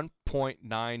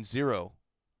 1.90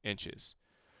 inches.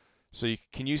 So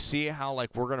can you see how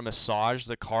like we're going to massage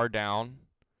the car down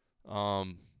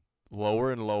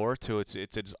lower and lower to its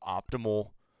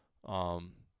optimal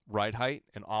ride height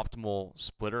and optimal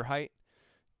splitter height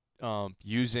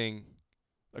using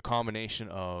a combination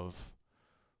of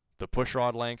the push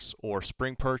rod lengths or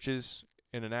spring perches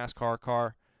in a NASCAR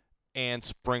car and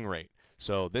spring rate.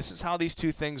 So this is how these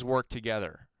two things work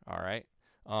together, all right?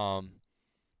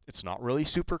 It's not really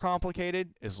super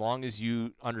complicated as long as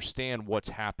you understand what's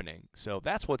happening. So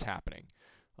that's what's happening.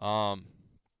 So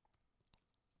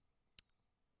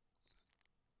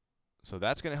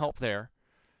that's going to help there.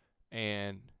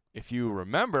 And if you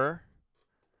remember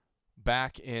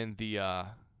back in the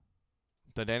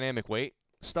dynamic weight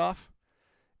stuff,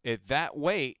 at that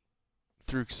weight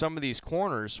through some of these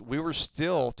corners, we were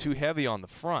still too heavy on the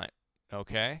front,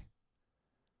 okay?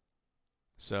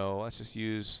 So let's just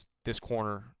use this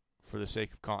corner for the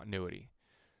sake of continuity.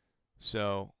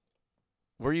 So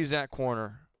we're using that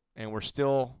corner, and we're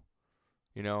still,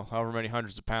 you know, however many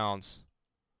hundreds of pounds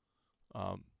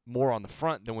more on the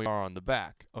front than we are on the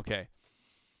back. Okay.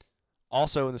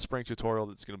 Also in the spring tutorial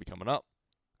that's going to be coming up,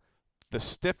 the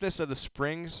stiffness of the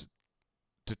springs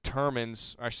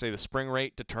determines, or I should say the spring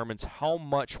rate determines how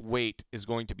much weight is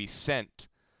going to be sent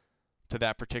to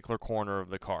that particular corner of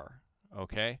the car.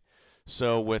 Okay.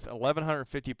 So with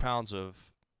 1,150 pounds of,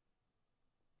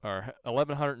 or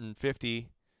 1,150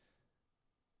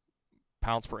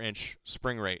 pounds per inch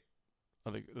spring rate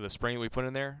of the spring that we put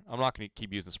in there, I'm not going to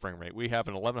keep using the spring rate. We have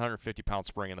an 1,150 pound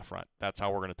spring in the front. That's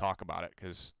how we're going to talk about it,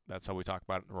 because that's how we talk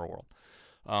about it in the real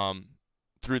world.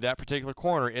 Through that particular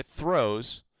corner, it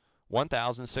throws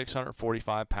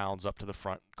 1,645 pounds up to the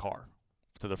front car,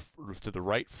 to the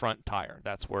right front tire.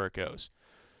 That's where it goes.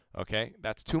 Okay,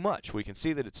 that's too much. We can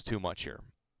see that it's too much here.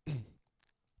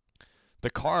 The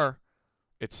car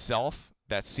itself,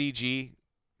 that CG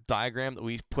diagram that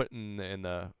we put in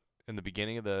the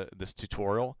beginning of this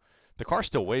tutorial, the car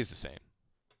still weighs the same.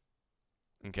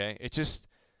 Okay, it just,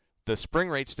 the spring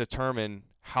rates determine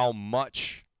how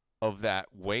much of that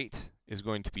weight is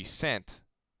going to be sent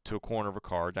to a corner of a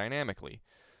car dynamically.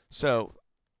 So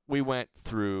we went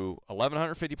through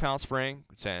 1,150 pound spring,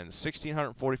 sends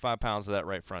 1,645 pounds of that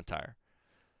right front tire,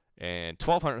 and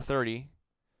 1,230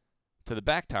 to the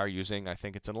back tire using, I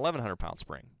think it's an 1,100 pound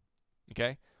spring.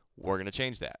 Okay, we're going to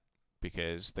change that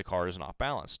because the car is not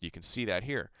balanced. You can see that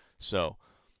here. So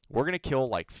we're going to kill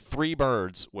like 3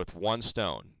 birds with 1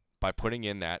 stone by putting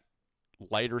in that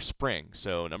lighter spring.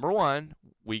 So number one,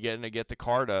 we're going to get the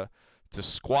car to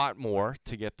squat more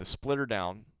to get the splitter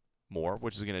down more,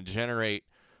 which is going to generate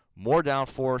more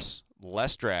downforce,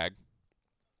 less drag,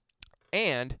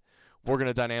 and we're going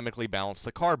to dynamically balance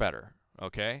the car better.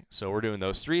 Okay, so we're doing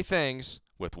those 3 things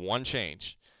with 1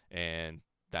 change, and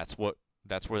that's where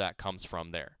that comes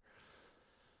from there.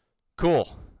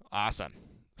 Cool, awesome.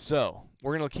 So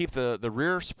we're going to keep the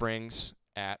rear springs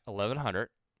at 1,100,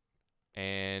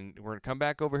 and we're going to come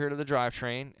back over here to the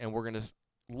drivetrain, and we're going to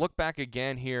look back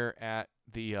again here at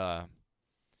the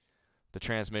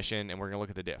transmission, and we're going to look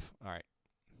at the diff. All right.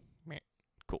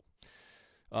 Cool.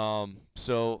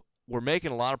 So we're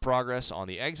making a lot of progress on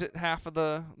the exit half of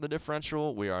the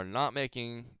differential. We are not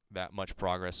making that much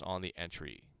progress on the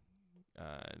entry.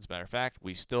 As a matter of fact,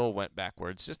 we still went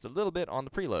backwards just a little bit on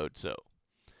the preload. So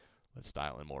let's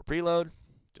dial in more preload,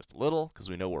 just a little, because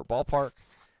we know we're ballpark.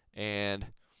 And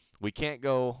we can't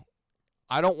go,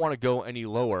 I don't want to go any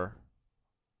lower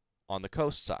on the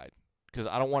coast side because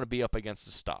I don't want to be up against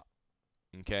the stop.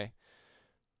 Okay?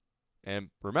 And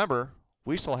remember,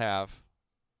 we still have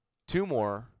 2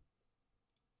 more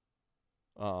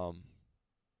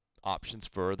options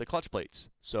for the clutch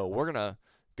plates. So we're going to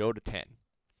go to 10.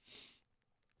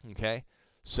 Okay?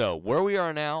 So where we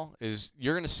are now is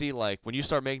you're going to see, like, when you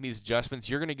start making these adjustments,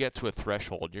 you're going to get to a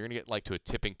threshold. You're going to get, like, to a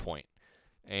tipping point.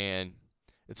 And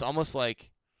it's almost like,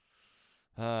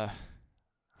 how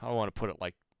do I want to put it,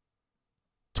 like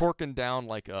torquing down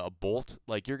like a bolt.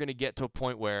 Like, you're going to get to a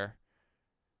point where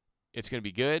it's going to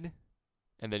be good,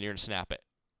 and then you're going to snap it.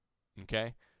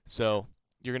 Okay? So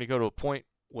you're going to go to a point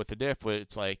with the diff where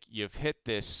it's like you've hit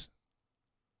this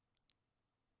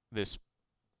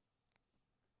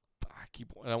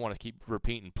I don't want to keep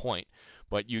repeating point,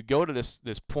 but you go to this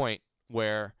point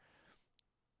where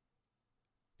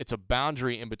it's a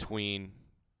boundary in between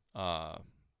the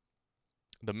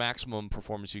maximum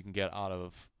performance you can get out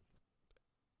of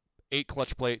 8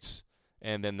 clutch plates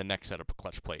and then the next set of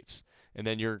clutch plates. And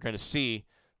then you're going to see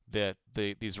that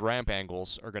these ramp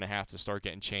angles are going to have to start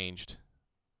getting changed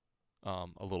a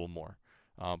little more.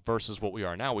 versus what we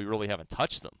are now. We really haven't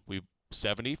touched them. We've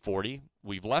 70, 40,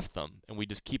 we've left them, and we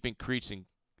just keep increasing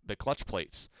the clutch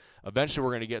plates. Eventually,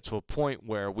 we're going to get to a point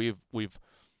where we've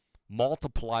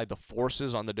multiplied the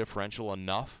forces on the differential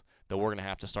enough that we're going to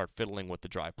have to start fiddling with the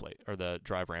drive plate or the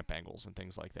drive ramp angles and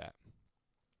things like that.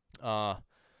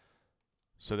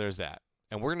 So there's that.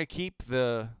 And we're going to keep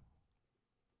the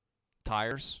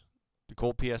tires, the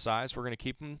cold PSIs, we're going to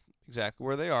keep them exactly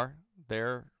where they are.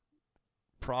 They're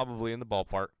probably in the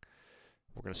ballpark.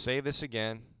 We're going to save this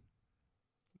again.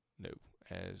 No,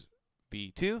 as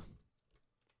B2.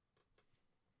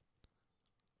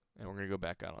 And we're going to go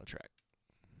back out on the track.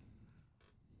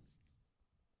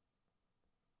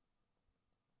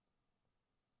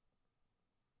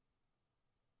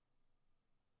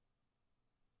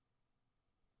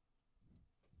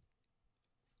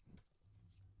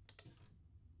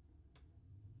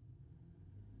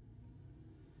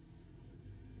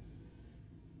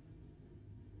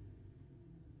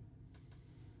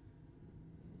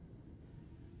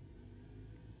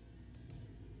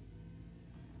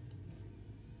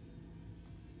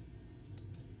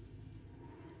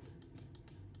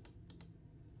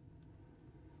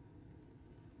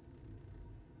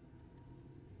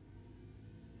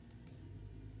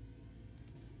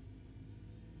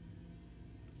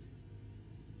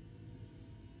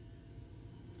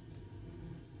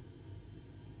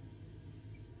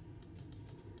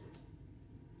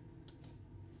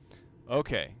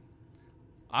 Okay.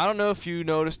 I don't know if you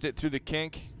noticed it through the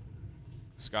kink.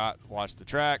 Scott, watch the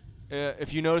track.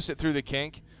 If you noticed it through the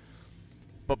kink.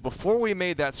 But before we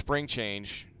made that spring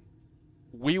change,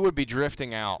 we would be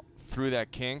drifting out through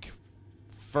that kink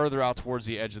further out towards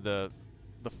the edge of the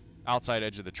outside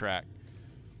edge of the track.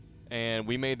 And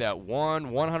we made that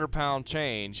 100-pound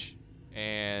change,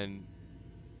 and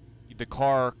the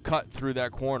car cut through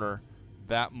that corner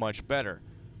that much better.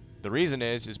 The reason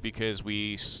is because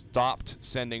we stopped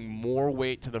sending more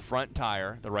weight to the front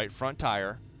tire, the right front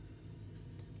tire,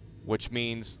 which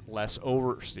means less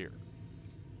oversteer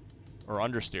or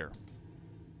understeer.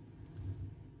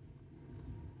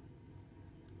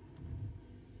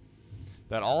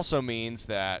 That also means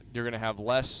that you're going to have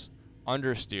less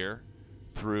understeer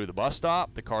through the bus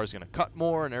stop. The car is going to cut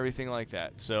more and everything like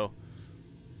that. So,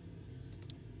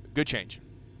 good change.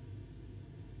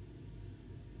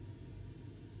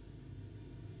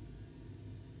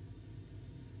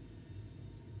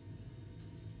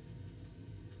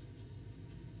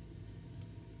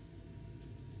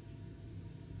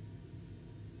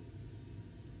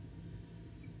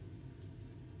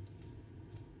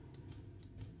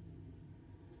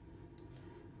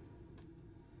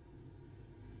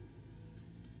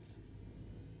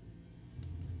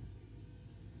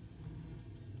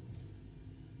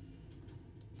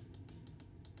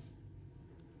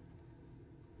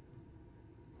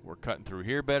 We're cutting through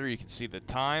here better. You can see the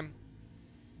time.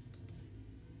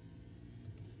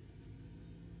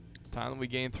 Time that we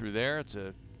gained through there, it's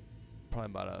probably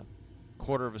about a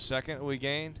quarter of a second that we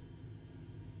gained.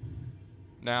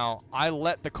 Now, I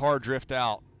let the car drift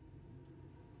out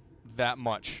that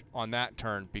much on that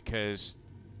turn because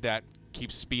that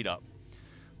keeps speed up.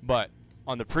 But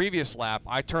on the previous lap,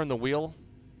 I turned the wheel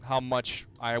how much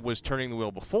I was turning the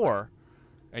wheel before,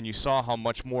 and you saw how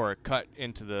much more it cut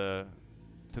into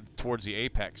towards the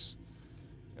apex,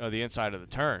 the inside of the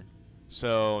turn.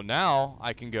 So now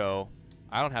I can go,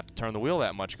 I don't have to turn the wheel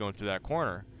that much going through that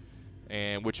corner,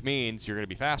 and which means you're going to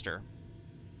be faster.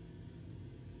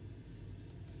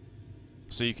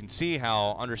 So you can see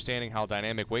how understanding how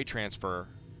dynamic weight transfer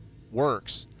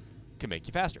works can make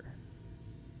you faster.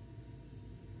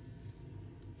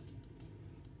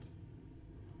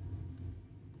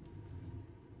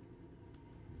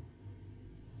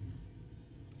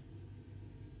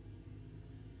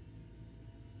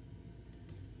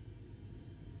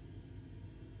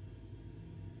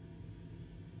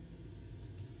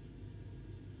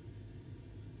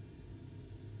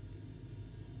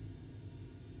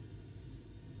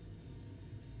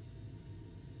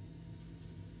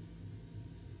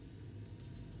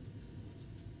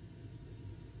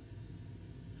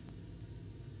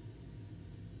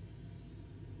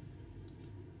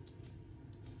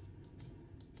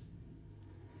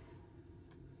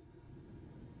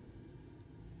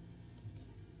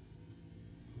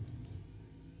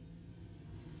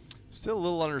 Still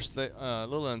a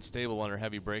little unstable under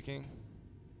heavy braking,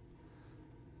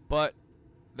 but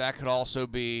that could also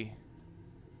be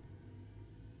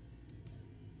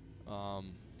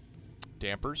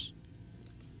dampers.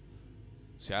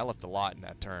 See, I left a lot in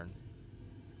that turn.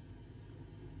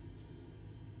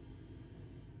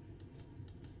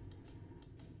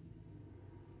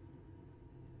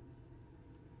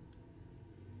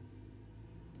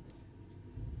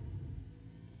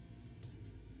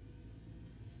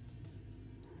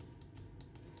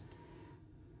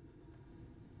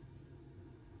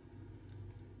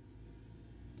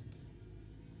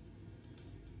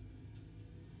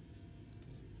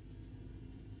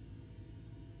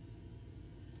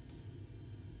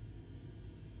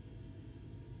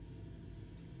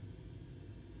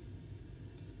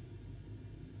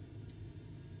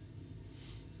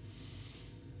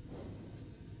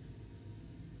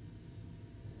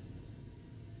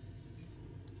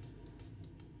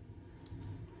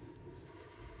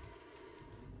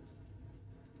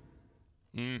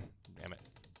 Damn it.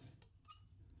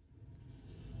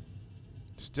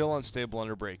 Still unstable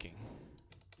under braking.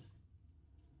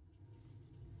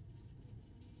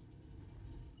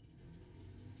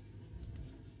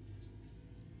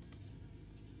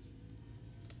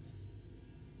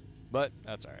 But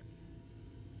that's all right.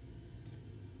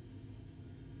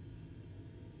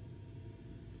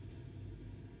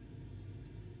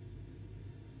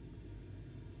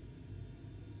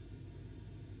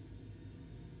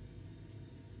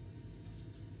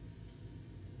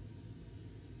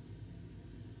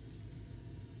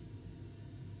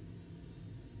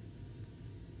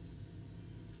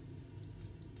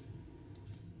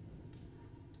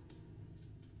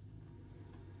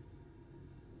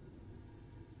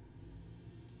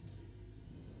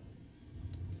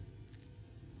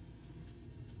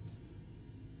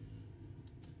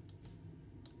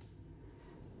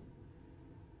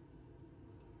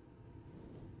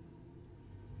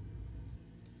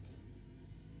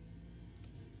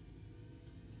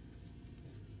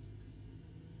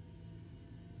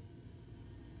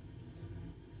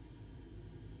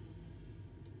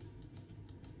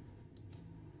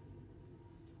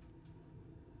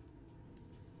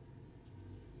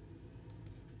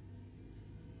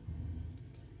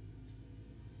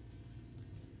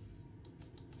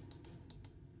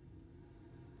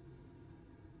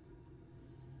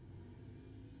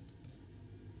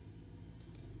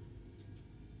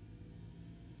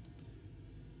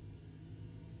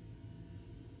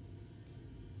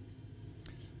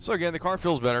 So again, the car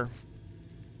feels better.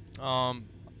 I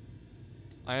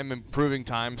am improving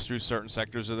times through certain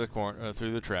sectors of the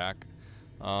through the track.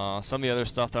 Some of the other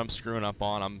stuff that I'm screwing up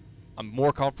on, I'm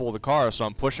more comfortable with the car, so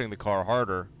I'm pushing the car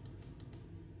harder.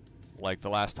 Like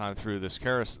the last time through this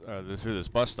through this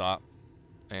bus stop,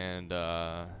 and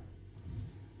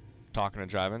talking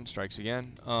and driving strikes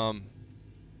again.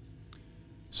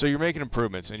 So you're making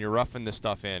improvements and you're roughing this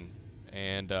stuff in,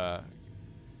 and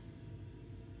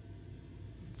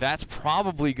that's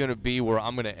probably going to be where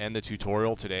I'm going to end the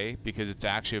tutorial today, because it's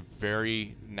actually a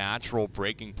very natural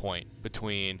breaking point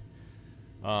between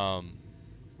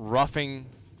roughing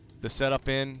the setup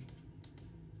in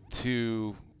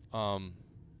to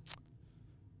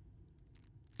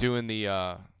doing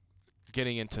the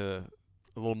getting into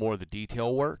a little more of the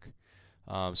detail work.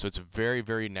 So it's a very,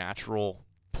 very natural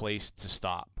place to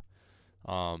stop.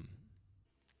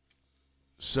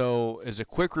 So as a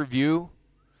quick review,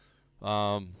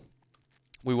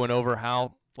 we went over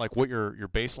how, like, what your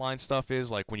baseline stuff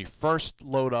is. Like when you first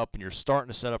load up and you're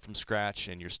starting to set up from scratch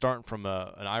and you're starting from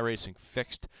an iRacing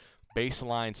fixed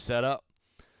baseline setup,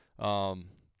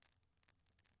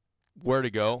 where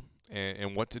to go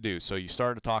and what to do. So you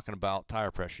started talking about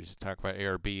tire pressures, you talk about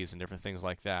ARBs and different things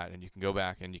like that, and you can go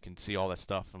back and you can see all that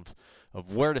stuff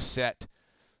of where to set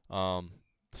some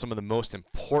of the most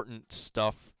important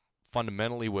stuff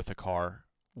fundamentally with a car,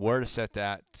 where to set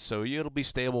that so it'll be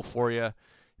stable for you.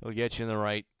 It'll get you in the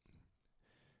right,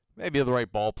 maybe the right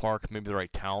ballpark, maybe the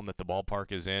right town that the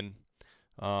ballpark is in,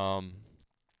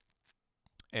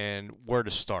 and where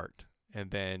to start.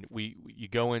 And then you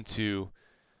go into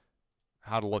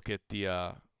how to look at the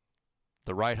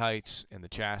ride heights and the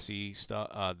chassis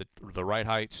stuff, the ride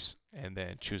heights, and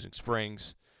then choosing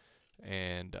springs,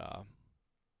 and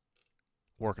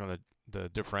working on the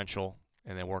differential,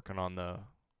 and then working on the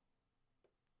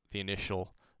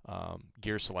initial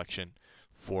gear selection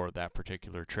for that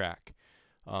particular track.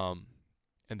 And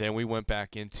then we went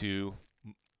back into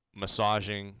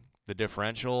massaging the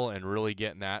differential and really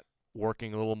getting that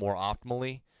working a little more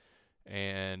optimally,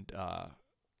 and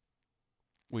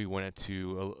we went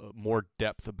into more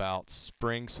depth about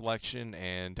spring selection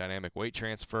and dynamic weight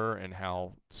transfer and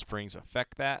how springs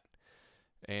affect that.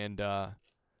 And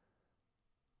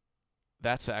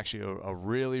that's actually a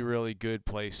really, really good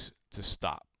place to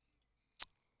stop.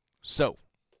 So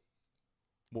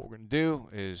what we're going to do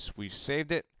is we've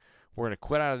saved it. We're going to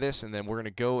quit out of this, and then we're going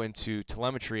to go into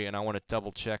telemetry, and I want to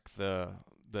double check the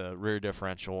rear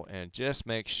differential and just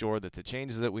make sure that the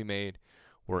changes that we made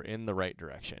were in the right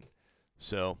direction.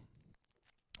 So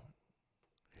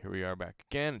here we are back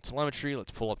again in telemetry.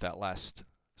 Let's pull up that last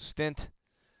stint.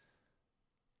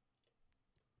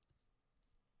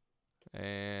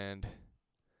 And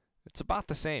it's about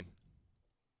the same.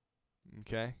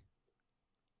 Okay.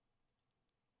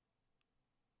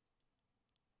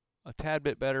 A tad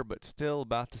bit better, but still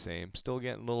about the same. Still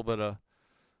getting a little bit of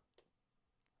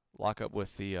lockup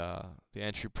with the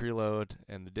entry preload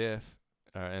and the diff,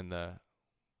 and the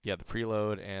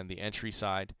preload and the entry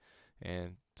side,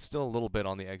 and still a little bit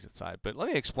on the exit side. But let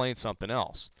me explain something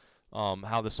else,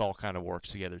 how this all kind of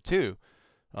works together too.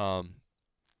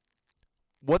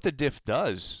 what the diff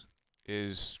does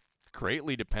is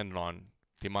greatly dependent on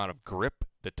the amount of grip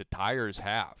that the tires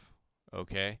have,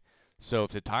 okay? So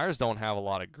if the tires don't have a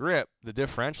lot of grip, the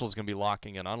differential is going to be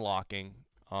locking and unlocking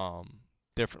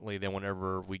differently than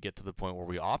whenever we get to the point where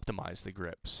we optimize the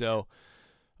grip. So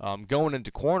going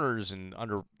into corners and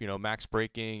under, max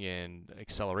braking and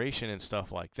acceleration and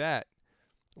stuff like that,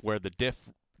 where the diff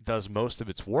does most of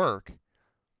its work,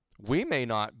 we may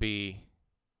not be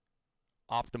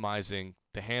optimizing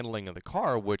the handling of the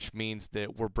car, which means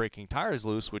that we're breaking tires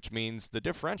loose, which means the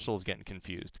differential is getting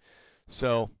confused.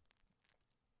 So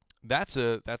that's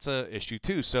a issue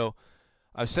too. So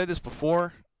I've said this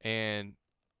before, and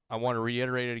I want to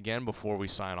reiterate it again before we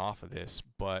sign off of this,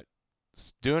 but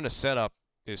doing a setup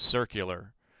is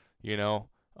circular,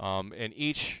 and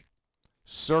each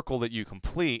circle that you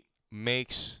complete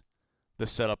makes the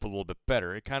setup a little bit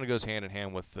better. It kind of goes hand in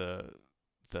hand with the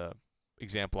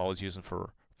example I was using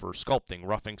for sculpting,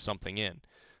 roughing something in.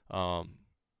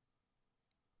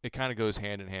 It kind of goes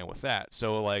hand in hand with that.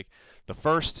 So like the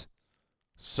first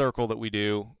circle that we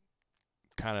do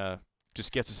kind of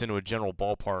just gets us into a general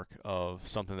ballpark of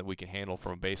something that we can handle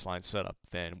from a baseline setup.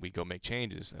 Then we go make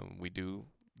changes, and we do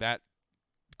that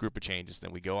group of changes.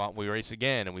 Then we go out and we race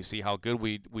again, and we see how good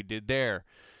we did there.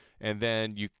 And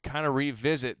then you kind of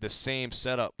revisit the same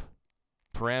setup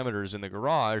parameters in the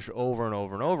garage over and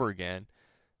over and over again.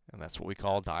 And that's what we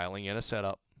call dialing in a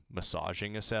setup,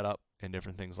 massaging a setup, and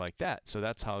different things like that. So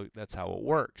that's how it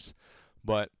works.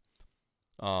 But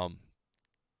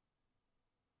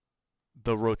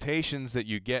the rotations that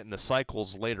you get in the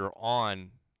cycles later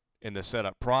on in the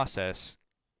setup process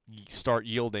start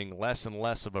yielding less and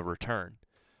less of a return,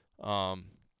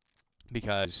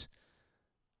 because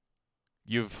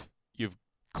you've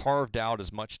carved out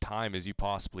as much time as you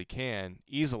possibly can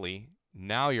easily.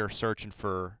 Now you're searching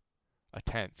for a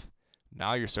 10th.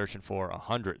 Now you're searching for a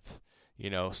 100th,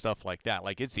 stuff like that.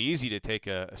 Like, it's easy to take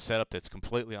a setup that's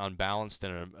completely unbalanced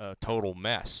and a total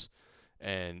mess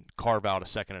and carve out a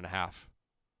second and a half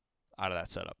out of that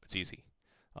setup. It's easy.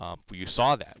 You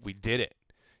saw that. We did it.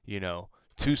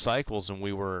 2 cycles, and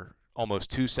we were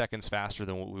almost 2 seconds faster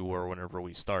than what we were whenever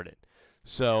we started.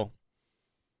 So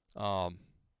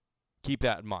keep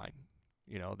that in mind.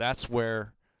 That's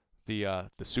where the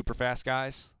super fast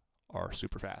guys are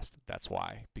super fast. That's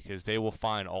why, because they will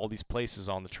find all these places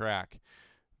on the track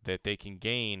that they can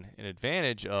gain an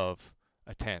advantage of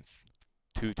a 10th,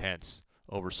 2 tenths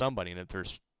over somebody. And if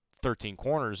there's 13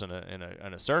 corners in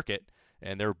a circuit,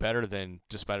 and they're better than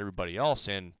just about everybody else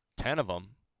in 10 of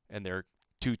them, and they're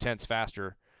 2 tenths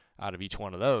faster out of each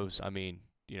one of those, I mean,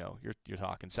 you're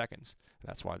talking seconds. And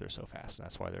that's why they're so fast, and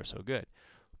that's why they're so good.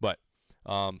 But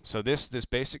so this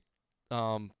basic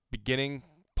beginning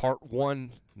part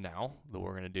 1 now that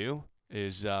we're going to do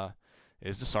is the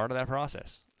start of that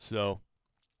process. So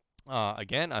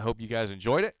again, I hope you guys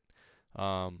enjoyed it.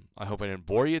 I hope I didn't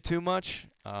bore you too much.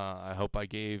 I hope I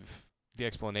gave the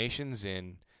explanations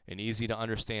in easy to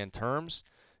understand terms,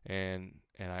 and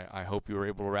I hope you were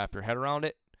able to wrap your head around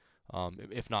it.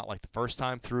 If not like the first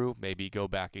time through, maybe go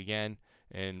back again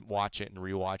and watch it and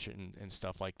rewatch it and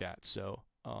stuff like that. So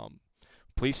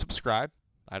please subscribe.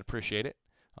 I'd appreciate it.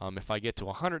 If I get to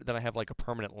 100, then I have like a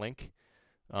permanent link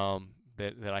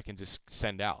that I can just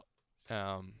send out.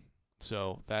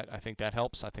 So I think that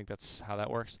helps. I think that's how that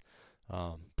works.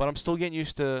 But I'm still getting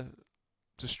used to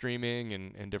streaming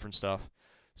and different stuff.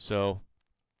 So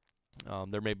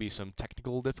there may be some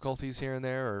technical difficulties here and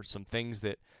there, or some things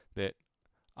that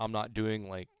I'm not doing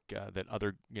like that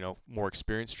other more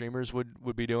experienced streamers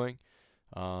would be doing.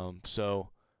 So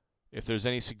if there's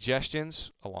any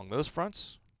suggestions along those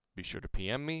fronts, be sure to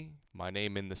PM me. My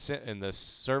name in the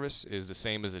service is the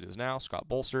same as it is now, Scott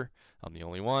Bolster. I'm the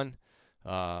only one.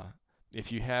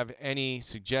 If you have any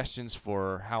suggestions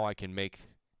for how I can make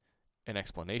an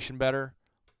explanation better,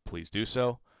 please do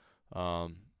so.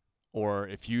 Or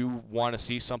if you want to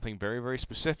see something very, very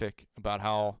specific about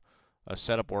how a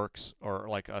setup works, or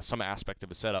like some aspect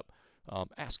of a setup,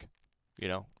 ask.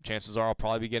 Chances are I'll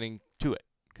probably be getting to it,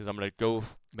 because I'm going to go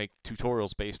make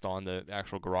tutorials based on the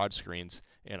actual garage screens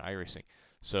in iRacing.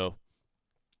 So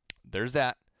there's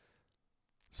that.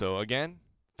 So again,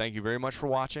 thank you very much for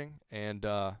watching, and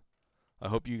I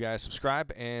hope you guys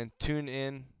subscribe and tune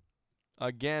in.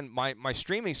 Again, my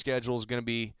streaming schedule is going to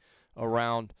be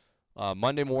around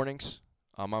Monday mornings.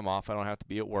 I'm off. I don't have to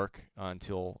be at work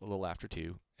until a little after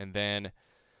 2. And then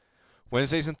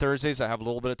Wednesdays and Thursdays, I have a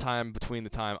little bit of time between the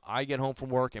time I get home from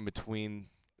work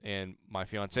and my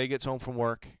fiance gets home from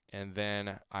work. And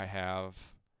then I have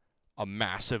a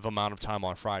massive amount of time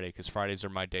on Friday, because Fridays are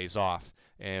my days off.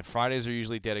 And Fridays are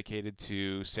usually dedicated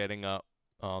to setting up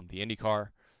the IndyCar,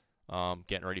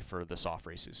 getting ready for the soft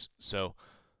races. So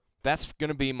that's going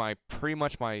to be pretty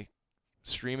much my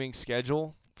streaming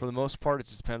schedule for the most part. It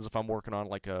just depends if I'm working on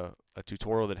like a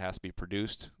tutorial that has to be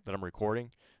produced that I'm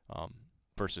recording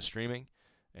versus streaming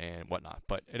and whatnot.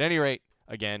 But at any rate,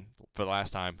 again, for the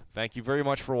last time, thank you very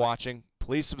much for watching.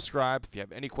 Please subscribe. If you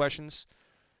have any questions,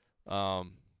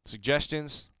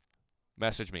 suggestions,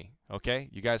 message me. Okay?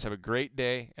 You guys have a great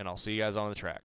day, and I'll see you guys on the track.